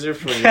freezer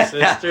for your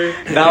sister.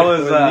 That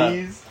was For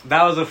these.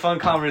 that was a fun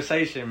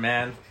conversation,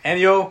 man.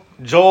 Ennio,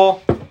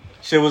 Joel,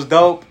 shit was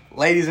dope.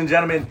 Ladies and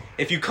gentlemen,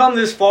 if you come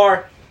this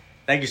far,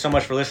 thank you so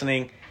much for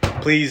listening.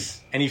 Please,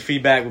 any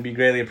feedback would be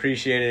greatly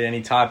appreciated.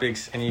 Any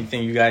topics,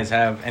 anything you guys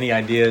have, any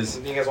ideas.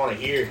 Anything you guys want to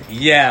hear?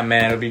 Yeah,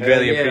 man, it would be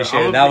greatly Yeah,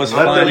 appreciated. That was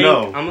let fun. them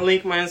know. I'm gonna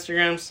link my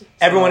Instagrams.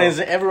 Everyone So- is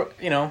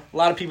a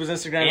lot of people's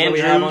Instagrams that we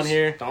have on Andrews,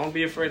 here. Don't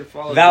be afraid to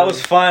follow. That Drew.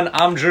 was fun.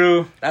 I'm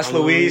Drew. That's I'm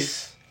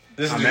Luis.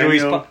 This is I'm the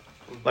Drewies. Ennio.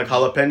 Like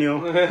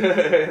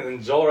jalapeno.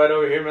 And Joel right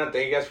over here, man.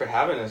 Thank you guys for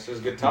having us. It was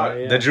a good talk.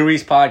 Yeah. The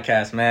Drewies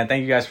podcast, man.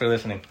 Thank you guys for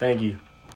listening. Thank you.